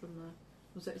time from the?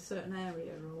 Was it a certain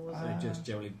area, or was They just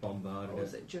generally bombarded or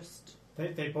was it. it just?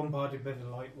 They bombarded where the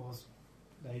light was.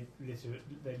 They lit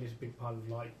a big pile of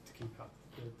light to keep up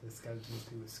the skeletons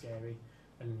who were scary,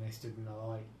 and then they stood in the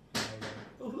light. And they went,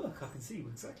 "Oh look, I can see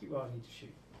exactly where I need to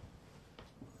shoot."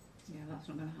 Yeah, that's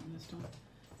not going to happen this time.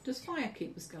 Does fire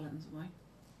keep the skeletons away?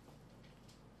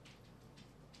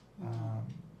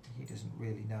 He doesn't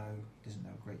really know. He doesn't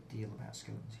know a great deal about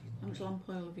skeletons. He's How not much really- lamp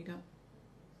oil have you got?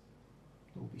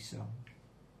 There'll be some.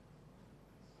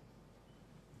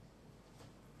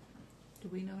 Do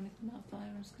we know anything about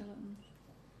fire and skeletons?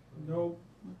 No.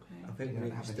 Okay. I You think don't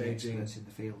we're have any staging. experts in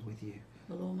the field with you.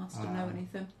 The lawmaster know Um,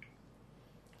 anything?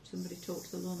 Somebody talk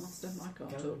to the lawmaster. I can't talk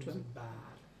to Skeletons him. are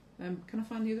bad. Can I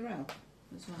find the other elf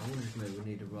as I well? wonder if maybe we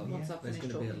need a roll. Once I've There's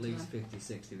finished going to be at talking to least them. 50,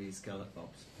 60 of these skeleton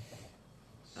pops.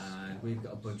 And we've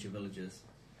got a bunch of villagers.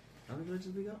 How many villagers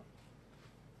have we got?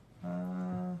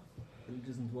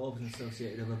 Villagers and dwarves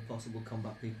associated with possible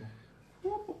combat people.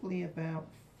 Probably about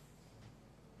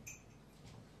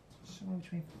somewhere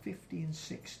between 50 and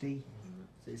 60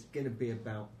 So it's going to be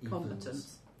about evens.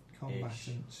 Combatants.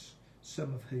 combatants,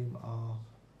 some of whom are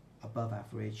above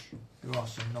average. There are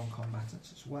some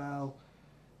non-combatants as well.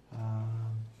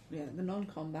 Yeah, the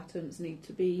non-combatants need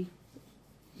to be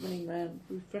running around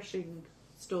refreshing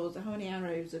stores. How many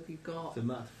arrows have you got? So we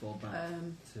might have to fall back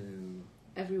to...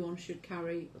 Everyone should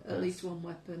carry at least one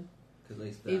weapon, Cause at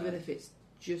least even if it's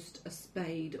just a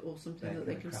spade or something they're that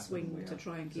they kinda can crap swing than we to are.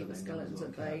 try and So keep the they skeletons might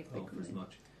at as well bay. can't If they hope come as in.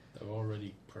 much. They've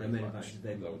already pretty They much manufactured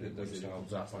their loaded wizards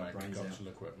themselves with up on brains out. agricultural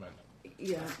equipment.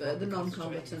 Yeah, but the Well, because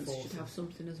non-combatants it's should have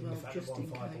something as In well, the fact just that one in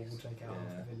fireball case. will take out half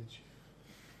Yeah. the village.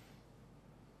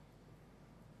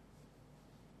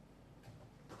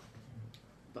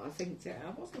 But I think, Yeah, I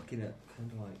was looking at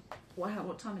kind of like... wow,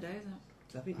 what time of day is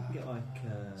it? I think you can get like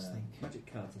let's think.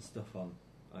 magic cards and stuff on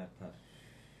iPad.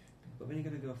 But then you're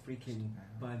going to go freaking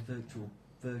buy virtual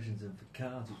versions of the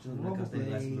cards, which doesn't make us any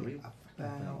less than the real fucking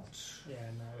about... Yeah,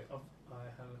 no, I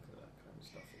had a look at that kind of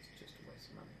stuff. It's just a waste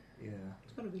of money. Yeah.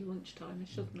 It's got to be lunchtime,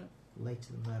 shouldn't it?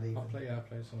 Later than that even. I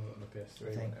played some of it on the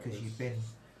PS3. I think, because you've been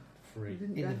free.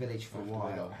 in the village for a After they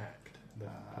while. got hacked. The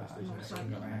not PlayStation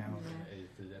quite got that hacked. long,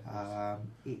 It is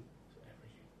the It,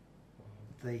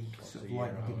 they sort of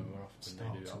lightning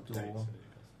didn't start till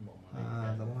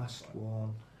dawn. The last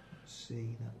one, let's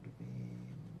see, that would have been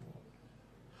what,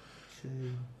 2,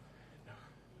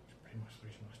 It's pretty much the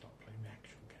reason I stopped playing the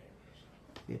actual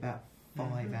games. be about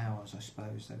 5 hours, I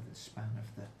suppose, over the span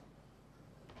of the.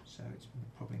 So it's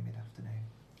probably mid-afternoon.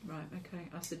 Right, okay.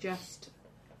 I suggest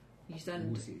you All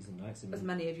send season nights. as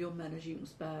many of your men as you can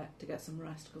spare to get some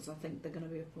rest, because I think they're going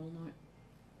to be up all night.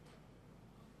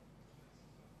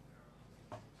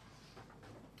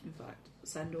 In fact,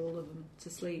 send all of them to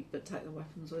sleep, but take the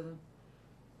weapons with them,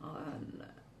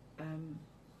 and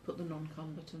put the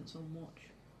non-combatants on watch.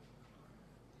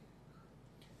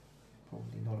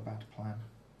 Probably not a bad plan.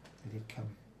 They did come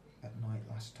at night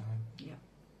last time. Yeah.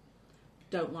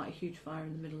 Don't light a huge fire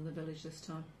in the middle of the village this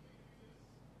time.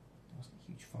 It wasn't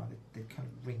a huge fire. They kind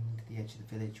of ringed the edge of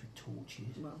the village with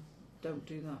torches. Well, don't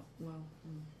do that. Well,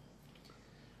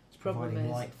 It's problem providing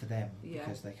is- light for them yeah.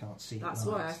 because they can't see that's at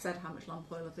night. why I said how much lamp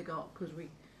oil have they got, because we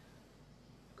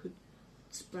could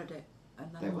spread it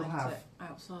and They then will light have it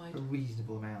outside. a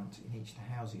reasonable amount in each of the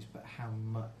houses, but how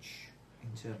much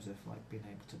in terms of like being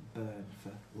able to burn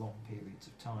for long periods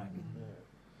of time?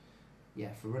 Yeah,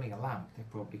 for running a lamp, they've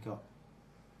probably got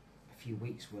a few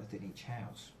weeks worth in each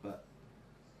house, but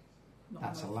Not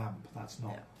that's enough. a lamp. That's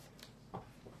not. Yeah.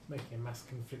 Making a mass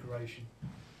configuration.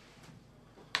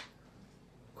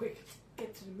 Quick,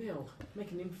 get to the mill.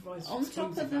 Make an improvised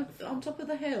explosive at the On farm. top of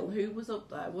the hill, who was up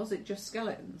there? Was it just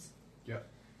skeletons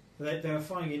They were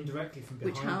firing indirectly from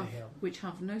which behind the hill.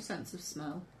 have no sense of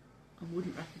smell and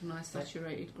wouldn't recognise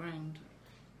saturated ground?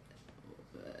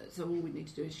 So all we need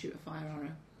to do is shoot a fire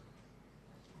arrow.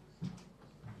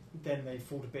 Then they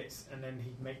fall to bits, and then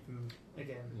he'd make them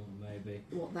again. Well, maybe.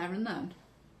 What, there and then?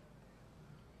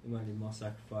 There might be more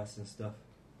sacrifice and stuff.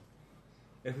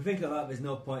 If we think of that, there's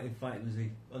no point in fighting as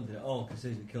we under it all, because as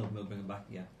soon as we kill them, we'll bring them back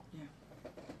again.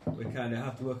 Yeah. We kind of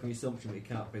have to work on the assumption that we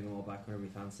can't bring them all back whenever we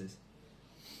fancies.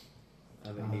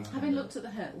 I mean, you Having looked at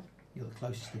the hill. You're the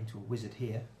closest thing to a wizard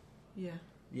here. Yeah.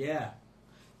 Yeah.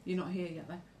 You're not here yet,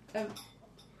 though.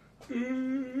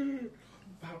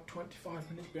 About 25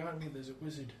 minutes behind me, there's a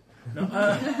wizard. No,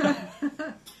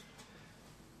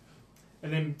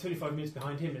 and then 25 minutes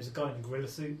behind him, there's a guy in a gorilla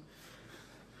suit.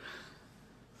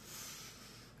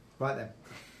 Right then.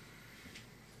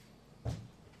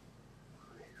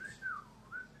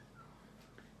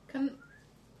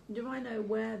 Do I know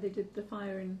where they did the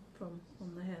firing from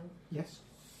on the hill? Yes.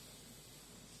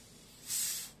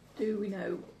 Do we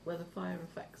know whether fire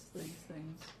affects these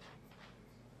things?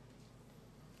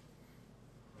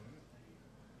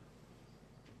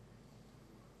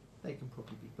 They can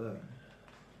probably be burned.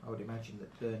 I would imagine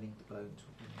that burning the bones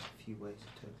would be a few ways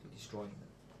of totally destroying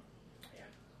them. Yeah.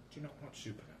 Do you not watch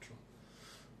Supernatural?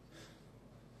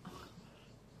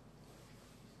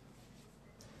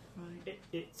 Right.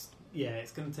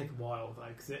 It's going to take a while though,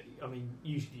 because I mean,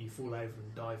 usually you fall over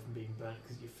and die from being burnt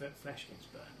because your flesh gets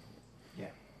burnt. Yeah.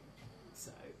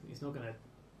 So it's not going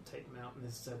to take them out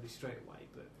necessarily straight away,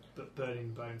 but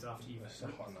burning bones after you've. It's a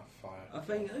hot enough fire. I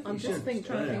think I'm just trying to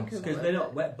think of because they're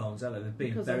not wet bones, are they? They've been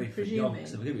because buried I'm for yonks, presuming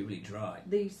so they're going to be really dry.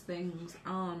 These things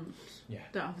aren't. Yeah.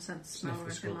 Don't have a sense of smell or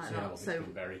Sniff the anything like scrubs, yeah, that. it's So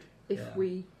been buried. if Yeah.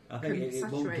 we I think can it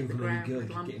won't saturate do the them any ground good with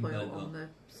to lamp get them oil burnt on up. the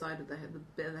side of the hill, the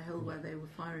bit of the hill where they were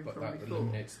firing But from that before,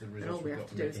 eliminates the then results all we we've have got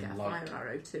to do is get a making fire light.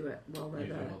 arrow to it while they're Use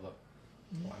there. all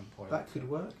the lamp oil That to could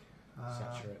work.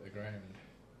 saturate the ground.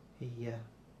 He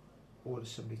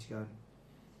orders somebody to go and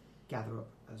gather up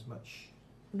as much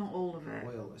Not all of it.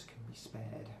 oil as can be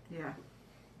spared, Yeah.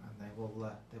 and they will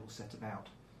set about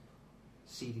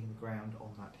seeding the ground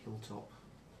on that hilltop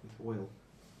with oil.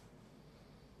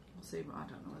 We'll see, but I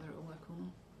don't know whether it'll work or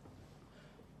not.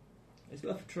 It's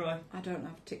worth a try. I don't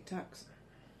have tic tacs.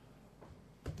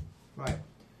 Right.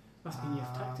 Must be your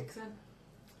tactics then.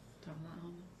 Don't have that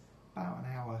on. About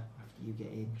an hour after you get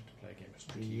in, Just to play a game of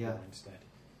The, Snooky Ball instead.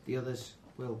 the others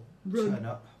will Run. turn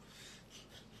up,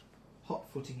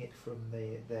 hot-footing it from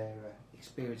their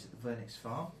experience at the Vernix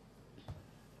farm.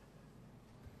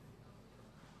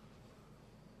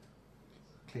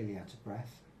 Clearly out of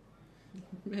breath.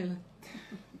 Really?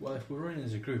 Well, if we're running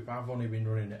as a group, I've only been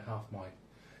running at half my.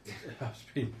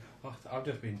 I've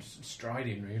just been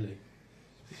striding really.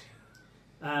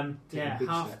 Yeah, big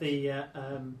half steps.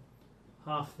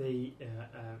 the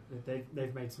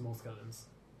they've made some more skeletons.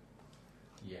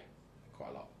 Yeah,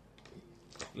 quite a lot.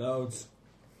 Loads.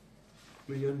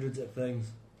 300s of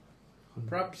things.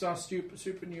 Perhaps our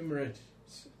supernumerate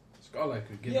scholar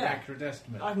could give Yeah. an accurate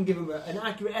estimate. I can give him an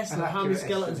accurate estimate of how many accurate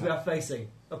skeletons we estimate. are facing.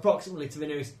 Approximately to the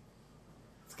nearest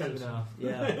Skeleton. half.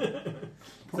 Yeah.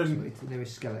 Approximately to the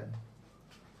nearest skeleton.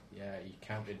 Yeah, you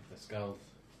counted the skulls.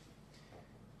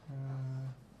 Uh,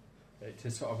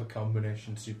 It's sort of a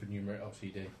combination supernumerate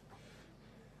OCD.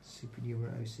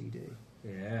 supernumerate OCD.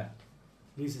 Yeah.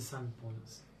 Use the sand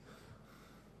points.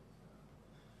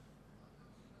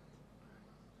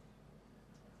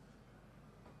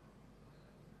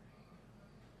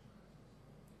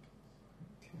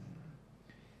 Okay.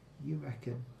 You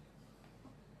reckon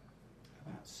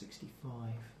about 65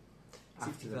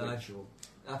 after the 65. ritual,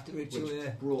 After which ritual, yeah.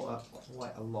 brought up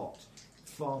quite a lot,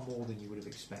 far more than you would have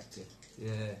expected.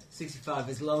 Yeah. 65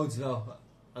 is loads though.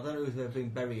 I don't know if they've been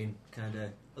burying kind of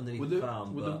underneath the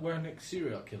farm, Were but the Wernick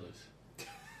serial killers?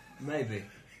 maybe.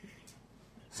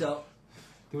 So,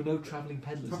 There were no travelling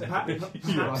peddlers.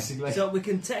 Perhaps. so we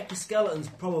can take the skeletons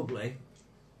probably,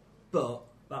 but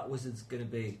that wizard's going to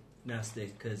be nasty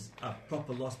because I've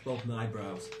proper lost both my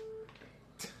eyebrows.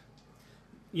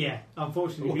 Yeah,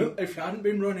 unfortunately, Well, if you hadn't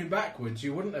been running backwards,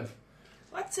 you wouldn't have.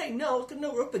 I'd take no. Look at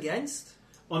what we're up against.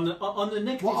 on the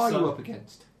negative What are side, you up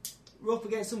against? We're up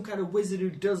against some kind of wizard who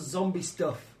does zombie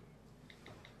stuff.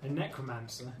 a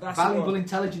necromancer, That's Valuable what-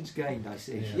 intelligence gained, I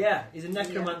see. Yeah, he's a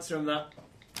necromancer and that.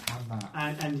 And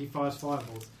that. and he fires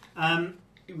fireballs.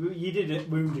 You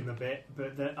did wound him a bit,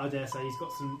 but I dare say he's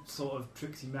got some sort of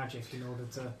tricksy magic in order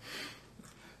to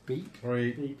Beep.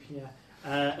 beep,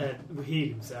 heal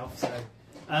himself. So,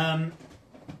 on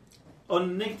the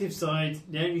negative side,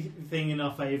 the only thing in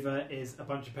our favour is a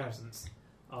bunch of peasants.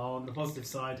 On the positive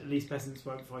side, at least peasants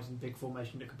won't fight in big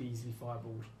formation that could be easily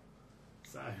fireballed.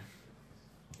 So,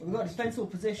 We've got a defensible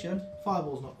position.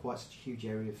 Fireball's not quite such a huge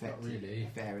area of effect, Not really.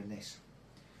 affair in this.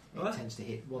 It What? tends to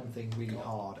hit one thing really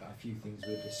hard and a few things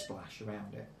with a splash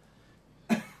around it.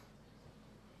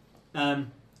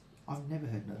 I've never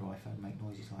heard another iPhone make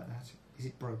noises like that. Is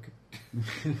it broken?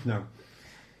 No.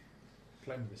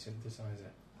 Playing with the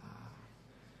synthesizer.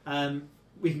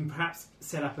 we can perhaps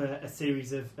set up a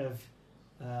series of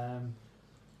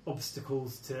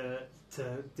obstacles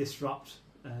to disrupt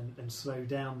and slow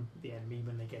down the enemy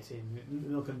when they get in.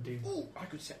 We're not going to do Oh, I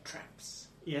could set traps.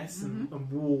 yes Mhm.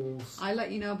 and walls. I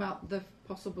let you know about the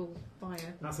possible fire.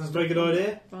 That sounds a very good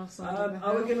idea. Far side of the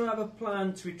Are we hill. going to have a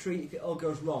plan to retreat if it all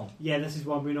goes wrong? Yeah, this is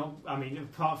why we're not. I mean,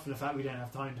 apart from the fact we don't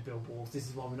have time to build walls, this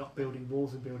is why we're not building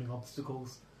walls. We're building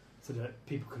obstacles so that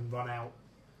people can run out.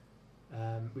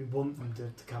 We want them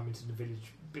to come into the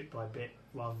village bit by bit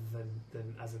rather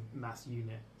than as a mass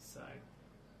unit. So,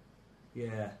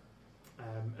 Yeah.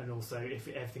 and also, if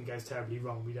everything goes terribly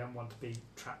wrong, we don't want to be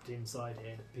trapped inside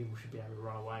here. People should be able to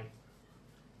run away.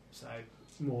 So,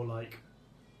 more like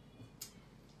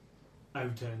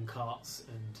overturned carts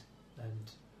and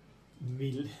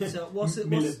meal, So what's it?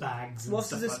 millet bags. And What's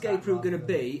stuff his like escape that, route going to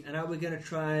rather than- be, and are we going to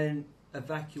try and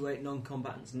evacuate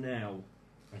non-combatants now?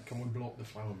 And can we blow up the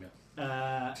flour mill?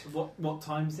 What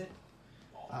time is it?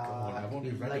 Oh, come on, I've it'll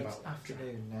only be read late about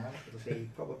afternoon now. It'll be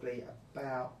probably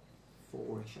about 4ish. I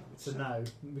would So say. no,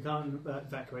 we can't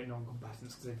evacuate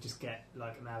non-combatants because they just get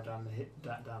like an hour down the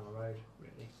road,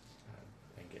 really,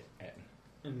 and get it.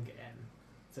 and get in.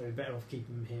 So we're better off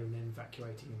keeping them here and then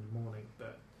evacuating in the morning.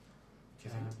 But Do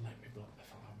you think they'd let me blow up the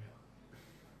flour mill?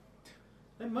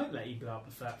 they might let you blow up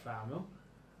the flour mill.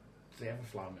 Do they have a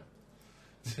flour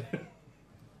mill?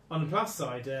 On the plus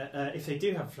side, if they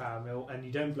do have a flour mill and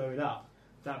you don't blow it up,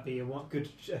 that'd be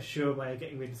a sure way of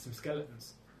getting rid of some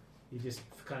skeletons. You just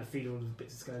kind of feed all the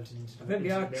bits of skeleton into the I think they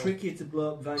into are the mill. trickier to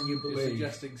blow up than you You're believe.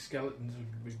 suggesting skeletons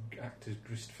would act as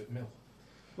grist for mill.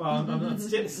 Well, I'm not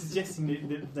suggesting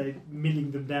that they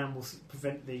milling them down will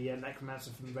prevent the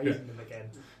necromancer from raising them again.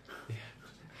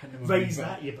 Raise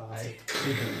that, you bastard.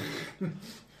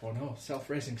 Oh no,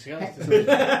 self-raising skeletons.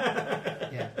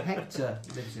 Yeah, Hector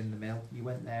lives in the mill. You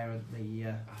went there at the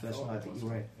first night that you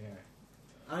were in. Yeah.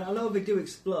 I know they do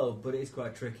explode, but it is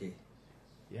quite tricky.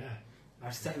 Yeah. I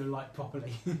set them like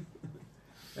properly. You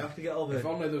have to get over If it.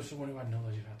 only there was someone who had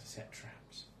knowledge of how to set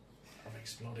traps of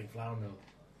exploding flour mill.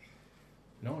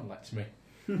 No one lets me.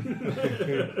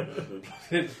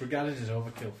 It's regarded as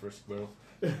overkill for a squirrel.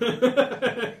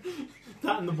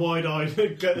 That and the wide-eyed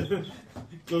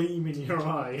gleam in your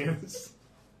eyes.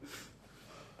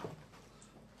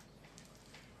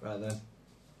 Right then.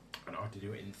 I know how to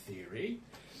do it in theory.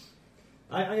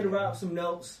 I'm going to write up some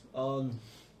notes on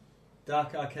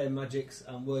Dark Arcane Magics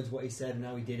and words what he said and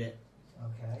how he did it,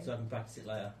 Okay. so I can practice it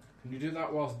later. Can you do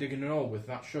that whilst digging an hole with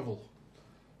that shovel?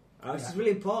 This is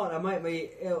really important. I might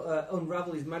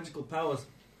unravel his magical powers.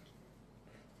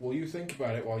 Will you think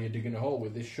about it while you're digging a hole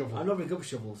with this shovel? I'm not very good with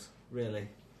shovels, really.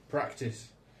 Practice.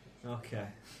 Okay.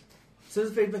 So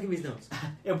there's feedback of his notes.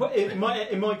 It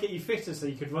might get you fitter, so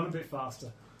you could run a bit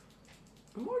faster.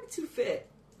 I'm already too fit.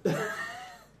 Yeah.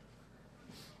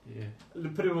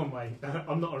 Put it one way.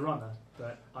 I'm not a runner,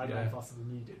 but I Yeah. ran faster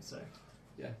than you did. So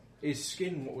Yeah. His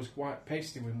skin, what was quite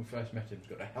pasty when we first met him, has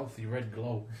got a healthy red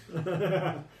glow.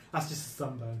 that's just a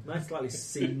sunburn. Mine's slightly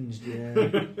singed, yeah.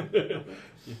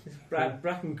 It's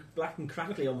black and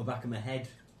crackly on the back of my head.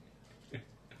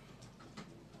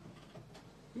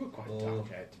 You were quite Oh.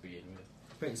 dark-haired to begin with.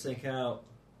 Print sick out.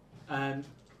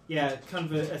 Yeah, kind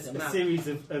of a series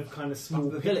of kind of small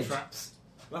Of the pit village. traps.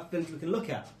 What village we can look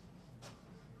at.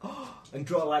 And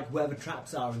draw like where the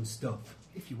traps are and stuff.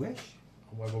 If you wish.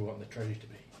 And where we want the treasure to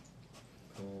be.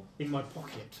 Cool. In my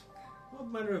pocket. What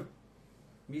manner of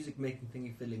music making thing are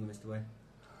you fiddling with, Mr. Wayne?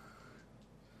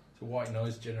 It's a white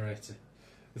noise generator.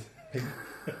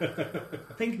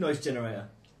 Pink noise generator.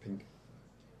 Pink.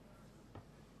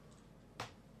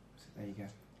 So there you go.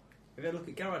 Have you had a look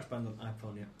at GarageBand on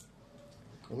iPhone yet?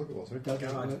 Oh, look at what's it. Does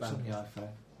Garage works band. on the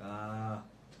iPhone.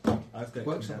 I've got it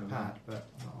Works come on the down pad, but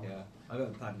not on. Yeah, I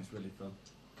got the pad and it's really fun.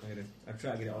 I've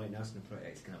tried to get it on it now, so I'm probably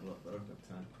 8 can have a look, but I don't have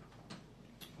time.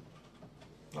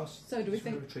 So do we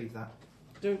think? Retrieve that?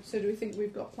 Do we think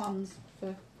we've got plans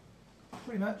for?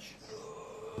 Pretty much.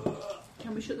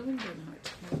 Can we shut the window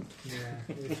now?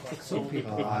 Yeah. Some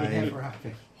people are never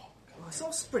happy. Oh, it's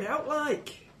all spread out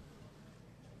like.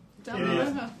 Down Yeah. the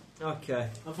river. Okay.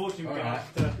 Unfortunately, we're going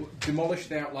Alright. to have to. Demolish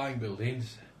the outlying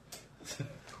buildings.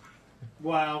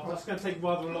 Wow, that's going to take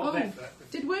rather a lot of Oh.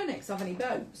 effort. Did Wernix have any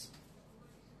boats?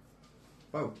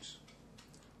 Boats.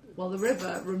 Well, the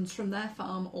river runs from their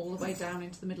farm all the way down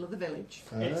into the middle of the village.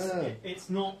 It's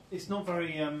not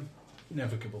very.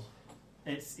 Navigable.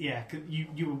 It's 'cause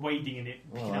you were wading in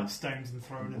it, picking Well, up stones and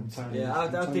throwing them. So. Yeah,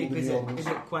 how deep is it? Is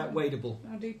it quite wadable?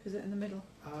 How deep is it in the middle?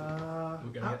 We're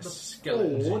going to At get the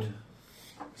skeletons ford, in.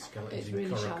 Skeletons It's in really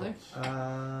coracles.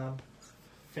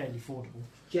 Fairly fordable.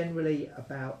 generally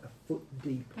about a foot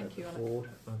deep Thank at you, the Alex. ford.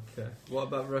 Okay. What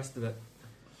about the rest of it?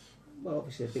 Well,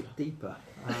 obviously a bit deeper.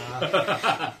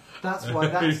 That's why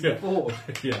that's the ford.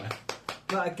 Yeah.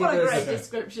 That'd What a give great us-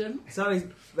 description. So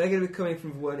they're going to be coming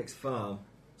from Wernix Farm,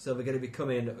 so they're going to be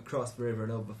coming across the river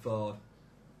and over the ford.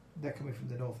 They're coming from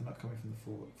the north and not coming from the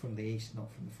ford, from the east, not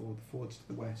from the ford. The ford's to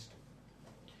the west.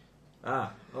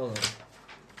 Hold on.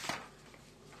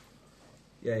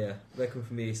 Yeah. They're coming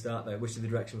from the east, aren't they? Which is the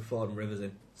direction the ford and river's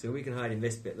in. So we can hide in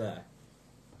this bit there.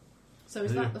 So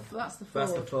is that that's the ford?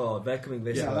 That's the ford. They're coming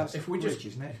this Yeah, way. that's If the we bridge, just-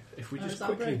 isn't it? If we Oh, just is that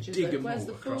quickly bridge, is dig it? a Where's moat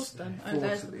the across ford then? Oh, Ford's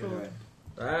there's at the the other ford. end,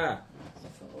 There's the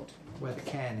ford. where the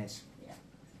cairn is.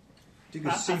 Dig a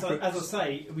As I secret.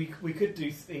 say, we could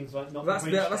do things like not. That's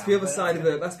the the bridge that's down, the other but side of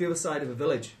the that's the other side of the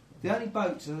village. The only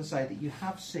boats, as I say, that you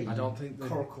have seen I don't think they...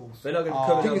 coracles. They're not going to Oh.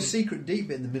 come Dig down. a secret deep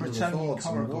bit in the middle of the Bretonian ford and walk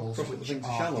coracles, across the which things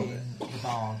are shallow in bit. the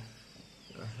barn.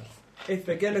 If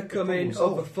they're going to come in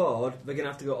Problem over solved. ford, they're going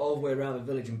to have to go all the way around the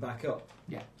village and back up.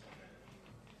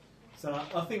 So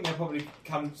I think they'll probably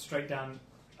come straight down.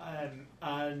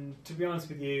 And to be honest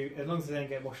with you, as long as they don't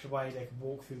get washed away, they can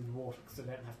walk through the water because they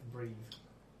don't have to breathe.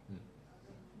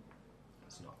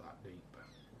 It's not that deep.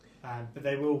 But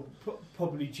they will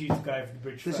probably choose to go over the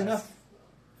bridge There's first. enough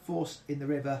force in the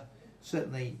river,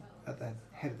 certainly at the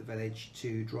head of the village,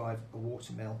 to drive a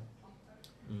water mill.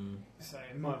 So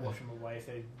it might wash them away if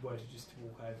they were to just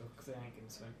walk over because they ain't going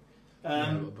to swim.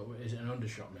 No, but is it an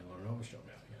undershot mill or an overshot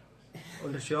mill? Yeah.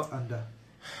 Undershot. Under.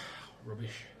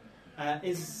 Rubbish.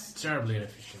 Is Terribly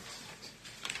inefficient.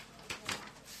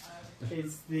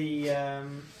 the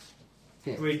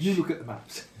Here, Bridge. you look at the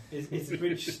maps. is the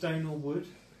bridge stone or wood?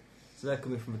 So they're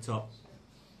coming from the top.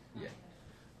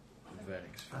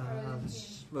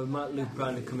 Vernix. Well, we might loop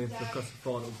round and come in from across the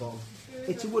ford at the bottom.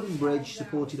 It's a wooden bridge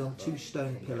supported on 2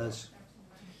 stone pillars.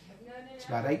 It's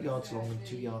about 8 yards long and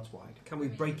 2 yards wide. Can we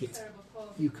break it?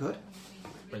 You could.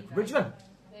 Break the bridge then.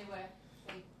 They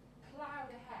ploughed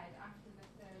ahead after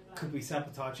the third Could we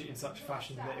sabotage it in such a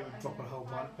fashion that it would drop a whole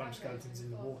bunch of skeletons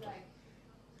in the water?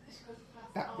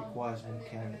 That requires more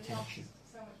care and attention.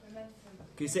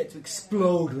 Can you set it to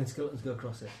explode when skeletons go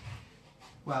across it?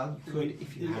 Well, you could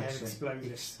if you Yeah, had some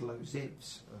explosives.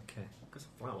 explosives. Okay. Got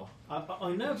some flour.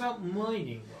 I know about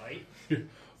mining, right?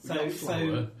 so got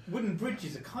flour. wooden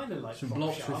bridges are kind of like Some prop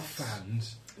blocks with shafts.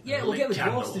 fans. Yeah, we'll get the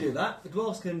Candle. dwarves to do that. The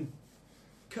dwarves can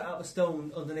cut out a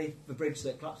stone underneath the bridge so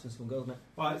it collapses and someone goes on it.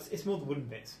 Well, it's more the wooden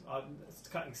bits.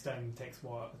 Cutting stone takes a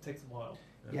while. It takes a while.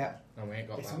 Yeah. And we ain't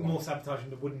got It's that more one. sabotaging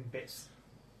the wooden bits.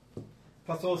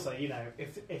 Plus, also, you know,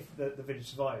 if the village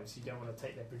survives, you don't want to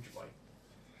take their bridge away.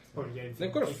 Probably the only thing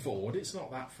They've got a ford. It's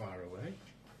not that far away.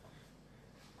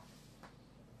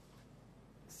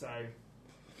 So,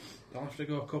 They'll have to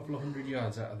go a couple of 100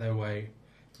 yards out of their way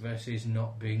versus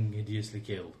not being hideously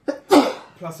killed.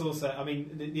 plus also, I mean,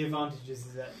 the advantage is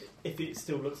that if it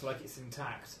still looks like it's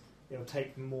intact, it'll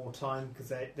take more time because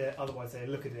they otherwise they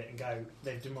look at it and go,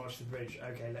 they've demolished the bridge.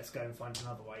 Okay, let's go and find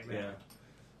another way round. Yeah.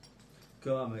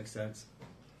 Cool, that makes sense.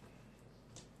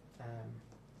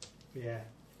 Yeah,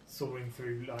 sawing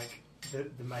through like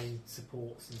the main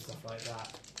supports and stuff like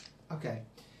that. Okay,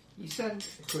 you send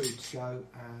a crew to go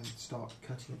and start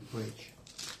cutting at the bridge,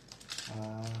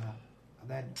 and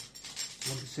then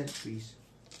one of the sentries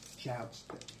shouts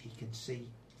that he can see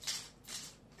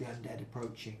the undead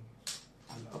approaching,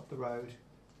 and up the road,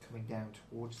 coming down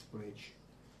towards the bridge,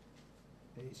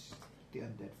 is the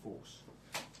undead force.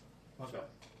 I've got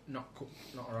not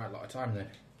a right lot of time then.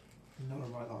 Not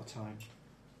a right lot of time.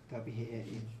 They'll be here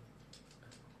in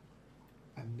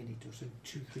a minute or so,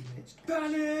 2-3 minutes.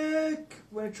 Panic!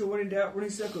 When in doubt, run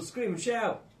in circles, scream and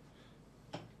shout.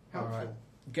 Helpful. Alright.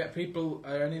 Get people.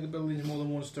 Are any of the buildings more than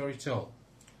one story tall?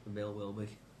 The mill will be.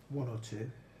 1 or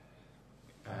 2.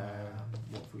 Um,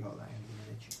 What have we got that in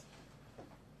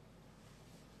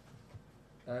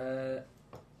the village?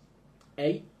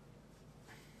 8.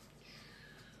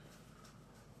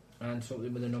 And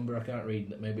something with a number I can't read,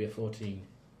 that may be a 14.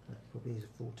 That probably is a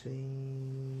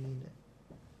 14.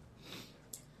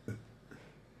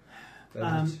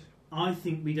 I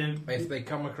think we don't. If they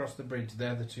come across the bridge,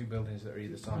 they're the two buildings that are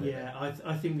either side Yeah,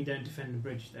 I think we don't defend the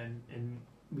bridge then, and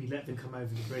we let them come over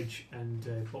the bridge and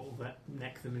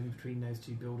bottleneck them in between those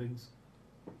two buildings.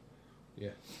 Yeah.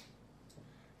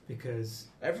 Because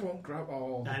of it. Everyone grab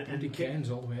all the And bloody ki- canes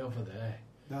all the way over there.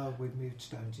 No, we've moved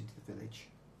stones into the village.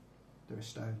 There are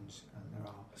stones and there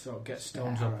are... So get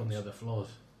stones up on the other floors.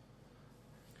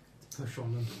 push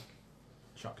on them,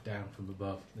 Chuck down from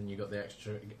above. Then you got the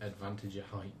extra advantage of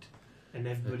height. and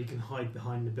everybody can hide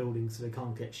behind the building so they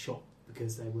can't get shot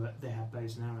because they had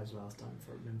bows and arrows last time, if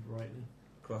I remember rightly.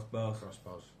 Crossbow.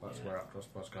 Crossbows. That's Yeah. where our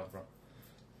crossbows come from.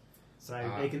 So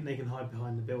they can hide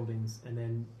behind the buildings, and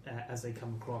then as they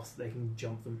come across, they can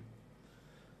jump them,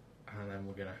 And then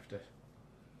we're going to have to...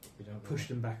 We don't push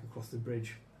them back across the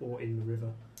bridge or in the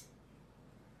river,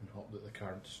 and hope that the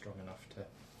current's strong enough to...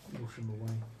 wash them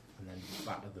away. And then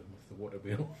batter them with the water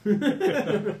wheel.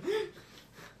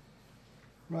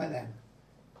 Right then.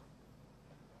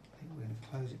 I think we're going to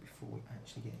close it before we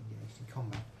actually get engaged in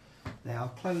combat. They are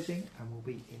closing and will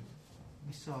be in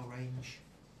missile range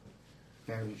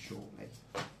very shortly.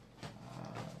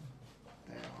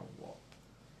 They are what?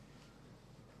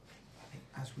 I think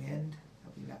as we end,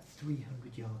 they'll be about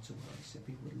 300 yards away, so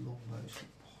people with longbows could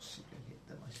possibly hit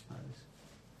them, I suppose.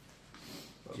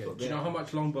 Yeah, do you know how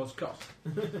much longbows cost?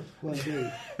 Well, they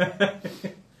do.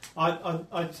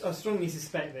 I strongly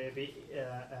suspect that it'd be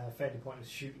fairly pointless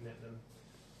shooting at them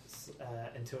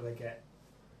until they get.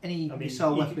 Any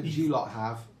missile weapons you lot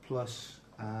have, plus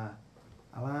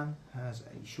Alan has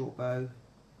a short bow,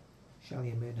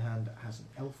 Shelley and Moonhand has an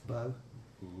elf bow.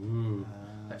 Ooh.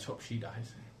 Let's hope she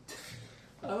dies.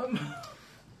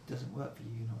 Doesn't work for you,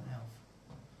 you're not an elf.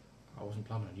 I wasn't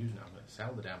planning on using it. I'm going to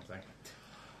sell the damn thing.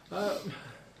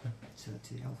 Sell it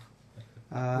to the elf.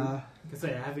 Because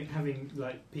having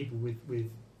like people with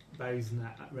bows and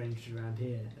that ranged around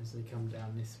here as they come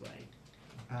down this way.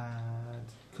 And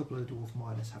a couple of the dwarf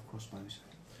miners have crossbows.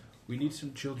 We need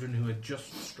some children who are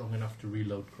just strong enough to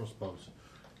reload crossbows.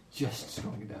 Just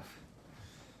strong enough.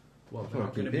 Well, they're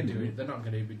not going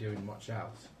to be doing much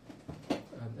else.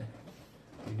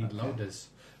 We need loaders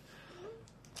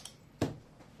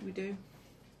We do.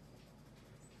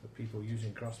 for people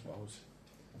using crossbows.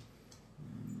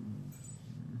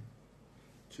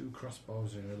 2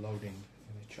 crossbows and a loading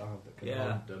and a child that can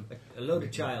load them. A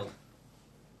loaded child.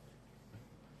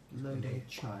 Loaded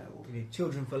child. You need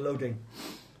children for loading.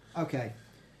 Okay.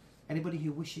 Anybody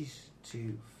who wishes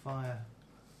to fire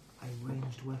a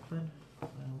ranged weapon, I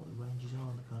don't know what the ranges are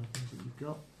and the kind of things that you've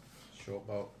got. Short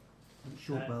bow.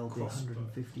 Short bow will be crossbow.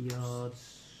 150 yards.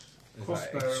 Is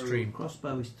Crossbow. that extreme?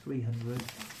 Crossbow is 300.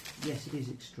 Yes, it is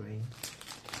extreme.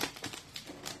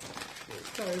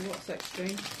 Sorry, what's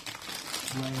extreme?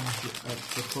 Range of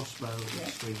the crossbow Yeah.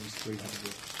 extreme is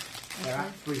 300. They're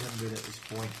at 300 at this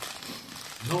point.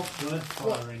 Not worth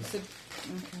firing.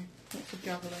 What's a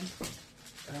javelin?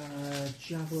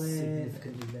 Javelin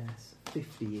Significantly less.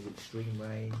 50 is extreme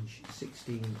range,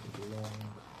 16 is long,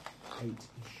 8 is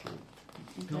short.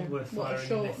 Not worth What are firing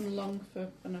short this. and long for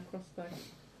a crossbow?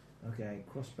 Okay,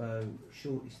 crossbow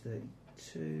short is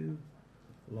 32,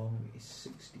 long is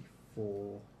 65.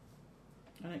 for...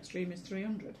 And extreme is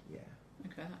 300. Yeah.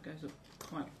 Okay, that goes up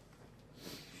quite.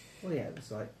 Well, yeah, it's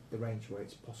like the range where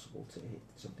it's possible to hit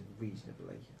something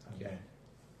reasonably. And then...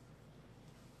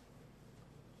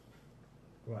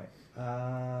 Right.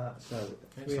 So,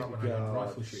 It's like when I had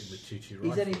rifle shooting with 2-2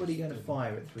 rifles. Is anybody going to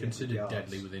fire at 300 Considered yards?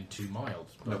 deadly within 2 miles,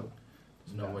 but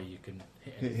there's no way you can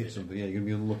hit anything. Hit something, yeah, you're going to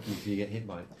be unlucky if you get hit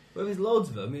by it. Well, there's loads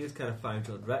of them. You just kind of find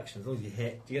your direction. As long as you're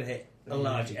going to hit a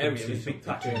large area with big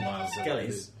patch of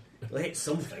skellies. You'll hit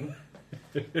something.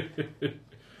 I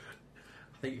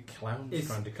think a clown's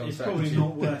trying to contact It's probably you.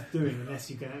 not worth doing unless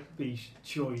you're going to be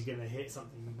sure you're going to hit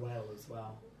something well as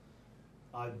well.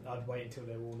 I'd wait until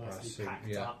they're all nicely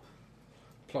packed up.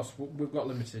 Plus, we've got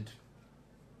limited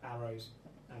arrows,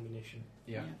 ammunition.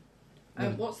 Yeah.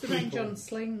 What's the range on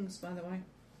slings, by the way?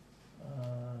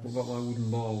 What about my wooden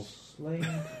balls? Sling.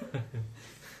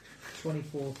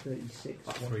 24, 36,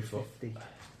 About 3 foot. 150.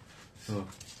 Oh.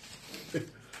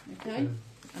 Okay.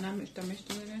 And how much damage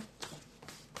do they do?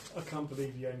 I can't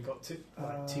believe you only got two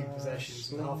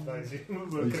possessions and half of those You're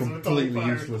were completely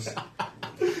useless.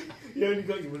 You only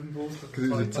got your wooden balls Because it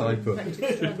was a typo.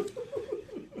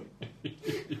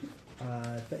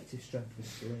 Effective strength for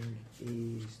sling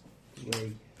is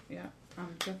 3. Yeah.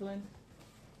 And javelin?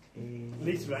 At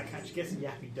least with that catch, you get some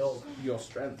yappy dog. Your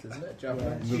strength, isn't it, Yeah,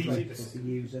 Javelin? strength for the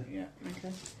user. Yeah,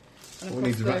 okay. And All we need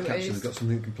is a rat crossbow catcher is- that's got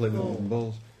something that can play with four. wooden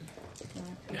balls. Right,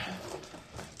 okay.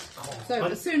 So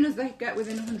as soon as they get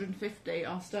within 150,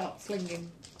 I'll start slinging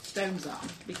stones at them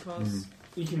because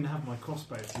You can have my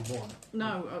crossbow if you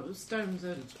want. stones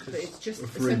are. It's just a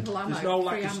free. simple ammo. There's no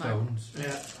lack free of ammo. stones. Yeah.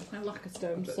 There's no lack of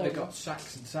stones. So They've got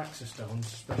sacks and sacks of stones,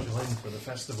 special in for the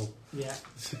festival. Yeah.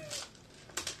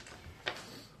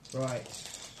 Right.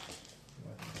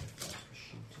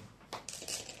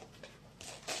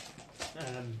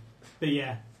 But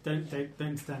yeah, don't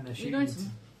stand there You're shooting. going to-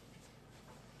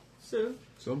 Soon.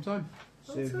 Sometime.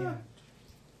 Soon, yeah.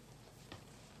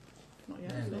 not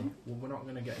yet. Nearly. So. Well, we're not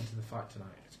going to get into the fight tonight.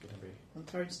 It's going to be I'm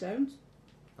throwing stones.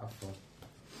 have fun.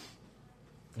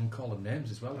 And call them names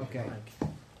as well. if you Okay.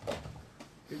 like.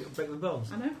 You got to break the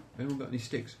bones. I know, Anyone got any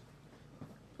sticks?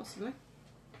 possibly.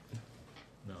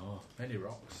 No, any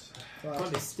rocks. I've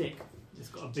got this stick. It's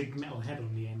got a big metal head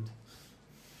on the end.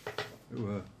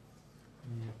 Ooh,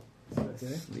 Okay.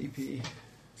 sleepy.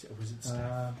 Is it a wizard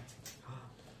staff?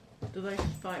 Do they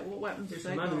fight? What weapons do Just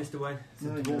they remind got? me, Mr. Wayne. It's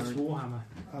a dwarf's warhammer.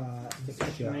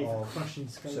 Mixture Made for of crushing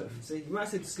sort of skeletons. See, you might have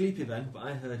said sleepy then, but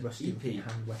I heard rusty EP.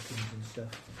 hand weapons and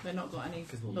stuff. They've not got any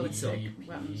 'Cause we'll ballistic need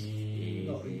weapons.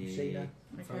 Not that you've seen, no?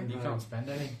 Okay. You can't spend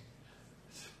any.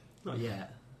 Not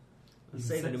yet. I'm You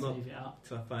saving can them up save it up.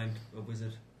 till I find a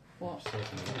wizard. What? Saving them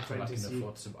so I can Apprentice, you-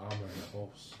 afford some armour and a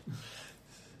horse.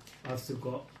 I've still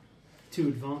got 2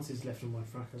 advances left on my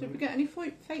fracker. Did we get any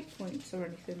fate points or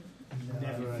anything?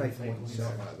 Never Faith had points faith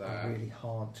are like that. really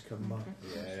hard to come by. Okay,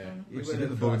 Yeah. that's fair enough. Which is the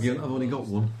bug again. I've only got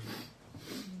one.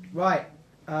 Right.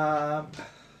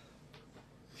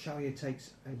 Shalia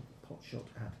takes a pot shot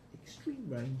at extreme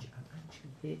range and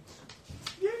actually hits.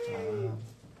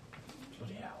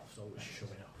 Bloody hell, it's always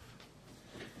shoving off.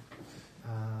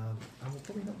 And we'll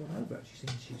probably knock one over actually,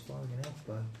 since she's firing an elf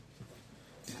bow.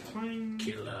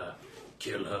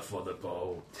 Kill her for the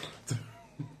bow.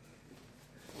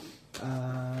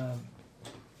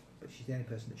 But she's the only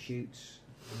person that shoots.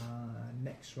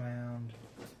 Next round,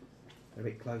 they're a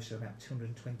bit closer, about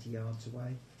 220 yards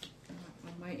away.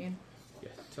 I'm waiting. Yeah,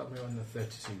 tell me on the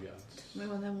 32 yards. No,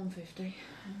 well, they're 150.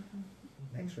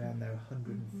 Next round, they're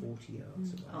 140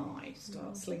 yards away. I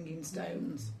start slinging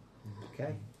stones.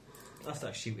 Okay. I'll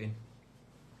start shooting.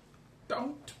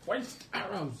 Don't waste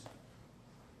arrows.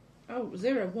 Oh,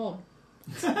 0, 1.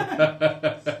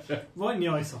 Right in the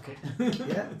eye socket.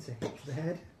 Yeah, it's a hit to the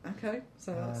head. Okay,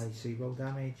 so that's You see roll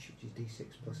damage, which is d6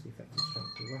 plus the effective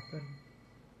strength of the weapon.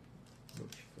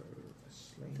 Which for a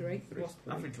sling. 3. What's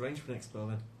average range for an expo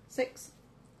then? 6.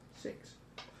 6.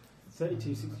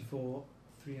 32, 64,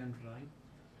 300 line.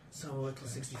 So we're at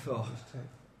 64. Just take-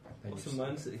 What's the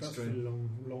minus at That's for extreme?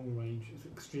 long range. It's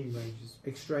extreme ranges.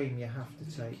 Extreme, you have to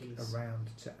take Ridiculous. a round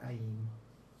to aim.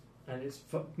 And it's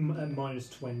minus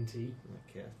 20.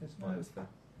 Okay, That's minus that.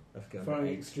 I've got Firing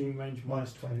 8. extreme range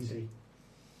Minus minus 20. 20.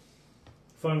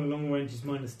 Firing long range is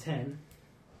minus 10.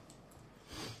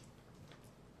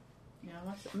 Yeah,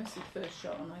 I missed the first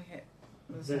shot and I hit.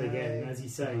 Then again, as you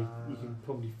say, you Uh, can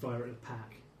probably fire at the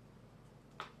pack.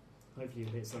 Hopefully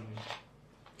you'll hit something.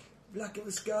 Black in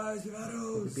the skies with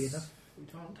arrows. Would be enough. We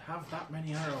don't have that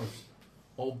many arrows.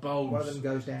 Or bows. One of them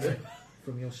goes down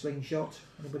from your slingshot.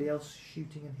 Anybody else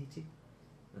shooting and hitting?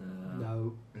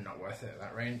 No. Not worth it at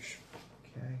that range.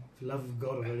 Okay. For the love of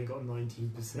God, I've only got a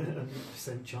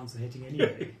 19% chance of hitting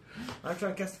anyway. I try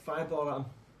and cast a fireball at him.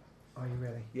 Are you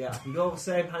really? Yeah, I can do all the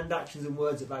same hand actions and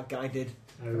words that guy did.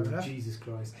 Oh, enough. Jesus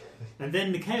Christ. And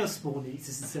then the Chaos Spawn eats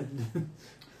us and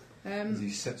As he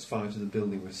sets fire to the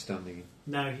building we're standing in.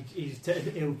 No,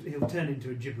 he'll turn into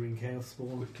a gibbering Chaos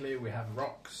Spawn. Quickly, we have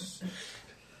rocks.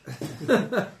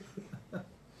 Not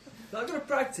going to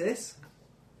practice.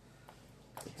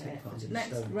 Take part in the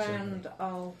Next stone round, ceremony.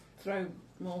 I'll throw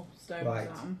more stones Right.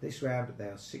 at them. This round, they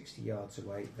are 60 yards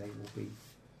away. They will be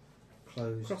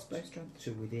closed Crossbow strength.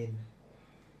 to within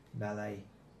melee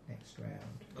next round.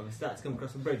 Obviously, that's come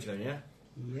across the bridge then, yeah?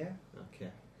 Yeah, Okay.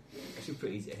 Actually,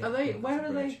 pretty easy to hit. Are they? across Where the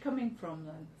are they bridge. coming from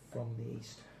then? from the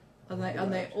east. Are they? On Are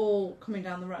the they road. all coming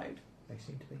down the road? They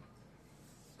seem to be.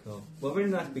 Cool. Well, we're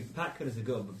in a nice big pack as a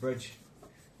go, but bridge.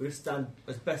 We'll just stand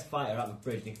as best fighter out of the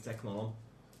bridge and you can take them along.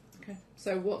 Okay.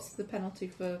 So what's the penalty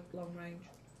for long range?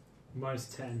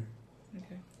 -10.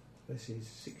 Okay. This is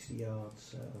 60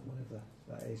 yards, whatever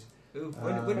that is. Ooh, Uh,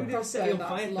 when did we do the set you on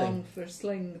that's fire long thing? for a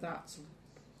sling. That's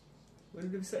When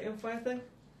did we do the set you on fire thing?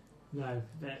 No,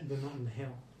 they're not on the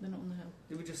hill. they're not on the hill.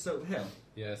 Did we just soak the hill?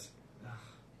 Yes.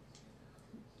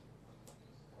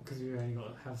 Because we've only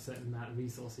got to have a certain amount of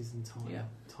resources and time. Yeah.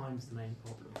 Time's the main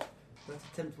problem. Let's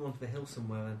attempt them onto the hill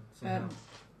somewhere then. Somehow.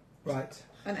 Right.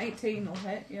 An 18 will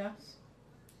hit. Yes.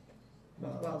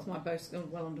 Well, it's my bow skill.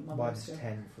 Well under my bow minus skill.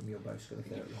 10 from your bow skill.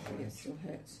 If It you're still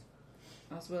hits.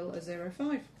 As well as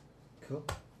 0.5. Cool.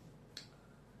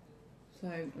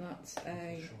 So that's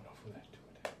a Short off with it.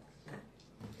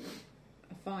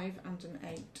 5 and an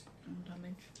 8 on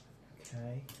damage.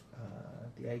 Okay.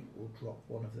 The 8 will drop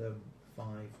one of them. 5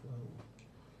 will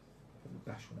probably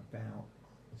bash one about.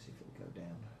 Let's see if it'll go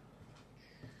down.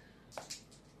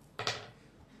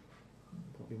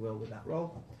 Probably will with that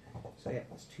roll. So yeah,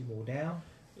 that's 2 more down.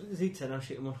 Z10, I'll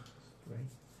shoot him on. 3.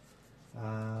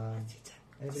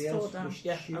 Anybody That's else? 4 down. wish to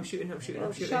Yeah, shoot? I'm shooting. Well,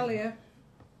 Shalia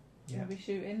Yeah. will be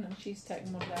shooting, and she's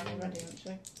taken one down already, hasn't she?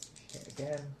 Hit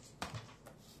again.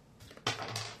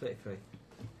 33.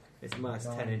 It's minus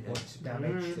 9 10 in points of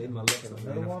damage. So in my looks, Kill I'm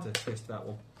another going to one. have to twist that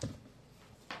one.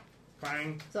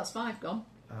 Bang. So that's 5 gone.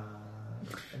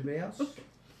 Anybody else?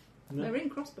 No. They're in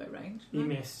crossbow range. You No?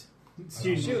 miss.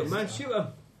 Shoot him, man, shoot him!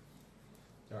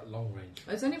 They're at long range.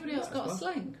 Has anybody else got a Well.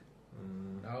 sling?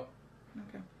 No.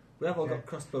 Okay. We have all Okay. got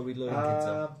crossbow reloading kids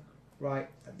on. Right,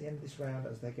 at the end of this round,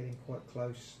 as they're getting quite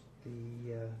close,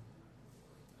 the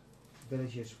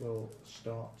villagers will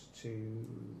start to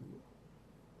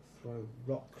throw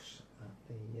rocks at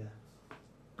the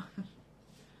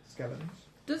skeletons.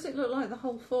 Does it look like the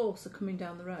whole force are coming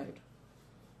down the road?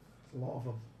 A lot of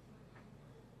them.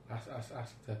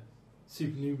 Ask the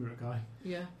Supernumerate guy.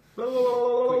 Yeah.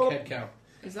 quick head count.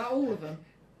 Is that all of them?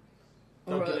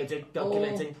 Or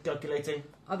Calculating.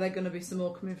 are there going to be some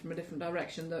more coming from a different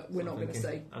direction that we're not going to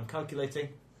see? I'm calculating.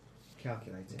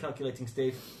 Calculating. Calculating,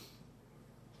 Steve.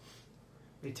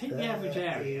 They take the average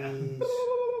There area. is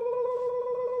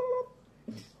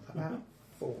about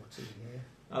 40 here.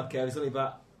 Okay, there's only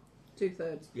about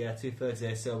 2/3. 2/3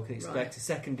 here, so we can expect Right. a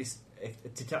second a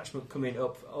detachment coming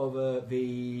up over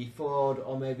the ford,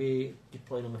 or maybe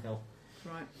deploying on the hill.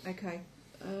 Right. Okay.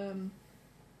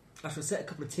 I shall set a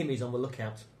couple of Timmies on the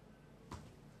lookout.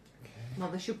 Well,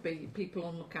 there should be people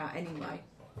on lookout anyway.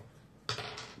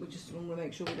 We just want to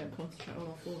make sure we don't concentrate on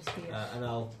our force here. And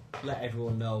I'll let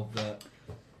everyone know that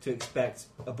to expect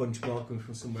a bunch more coming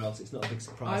from somewhere else. It's not a big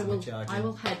surprise. I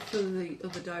will head for the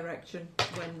other direction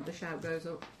when the shout goes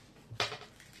up.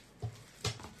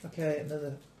 Okay,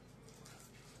 another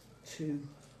 2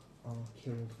 are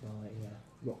killed by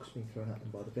rocks being thrown at them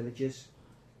by the villagers.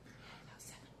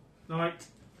 Right.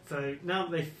 So now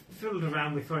that they've fiddled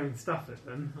around with throwing stuff at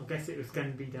them, I guess it was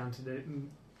going to be down to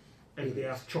everybody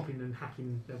else chopping and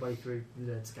hacking their way through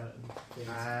the dead skeleton. things.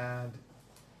 And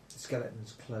the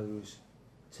skeletons close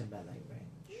to melee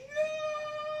range.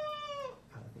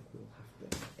 And I think we'll have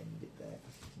to end it there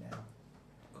now.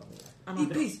 And Eat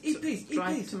I'll peas, eat peas, eat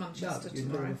drive peas. to No, Manchester you're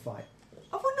in the middle tomorrow. of a fight.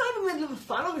 I wouldn't have them in the middle of a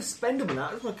fight. I'm going to spend them and that.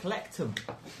 I just want to collect them.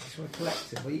 Just want to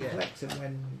collect them. Well, you Yeah. collect them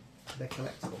when they're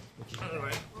collectible, which is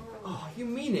Oh, you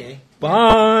mean it?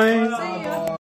 Bye! See ya.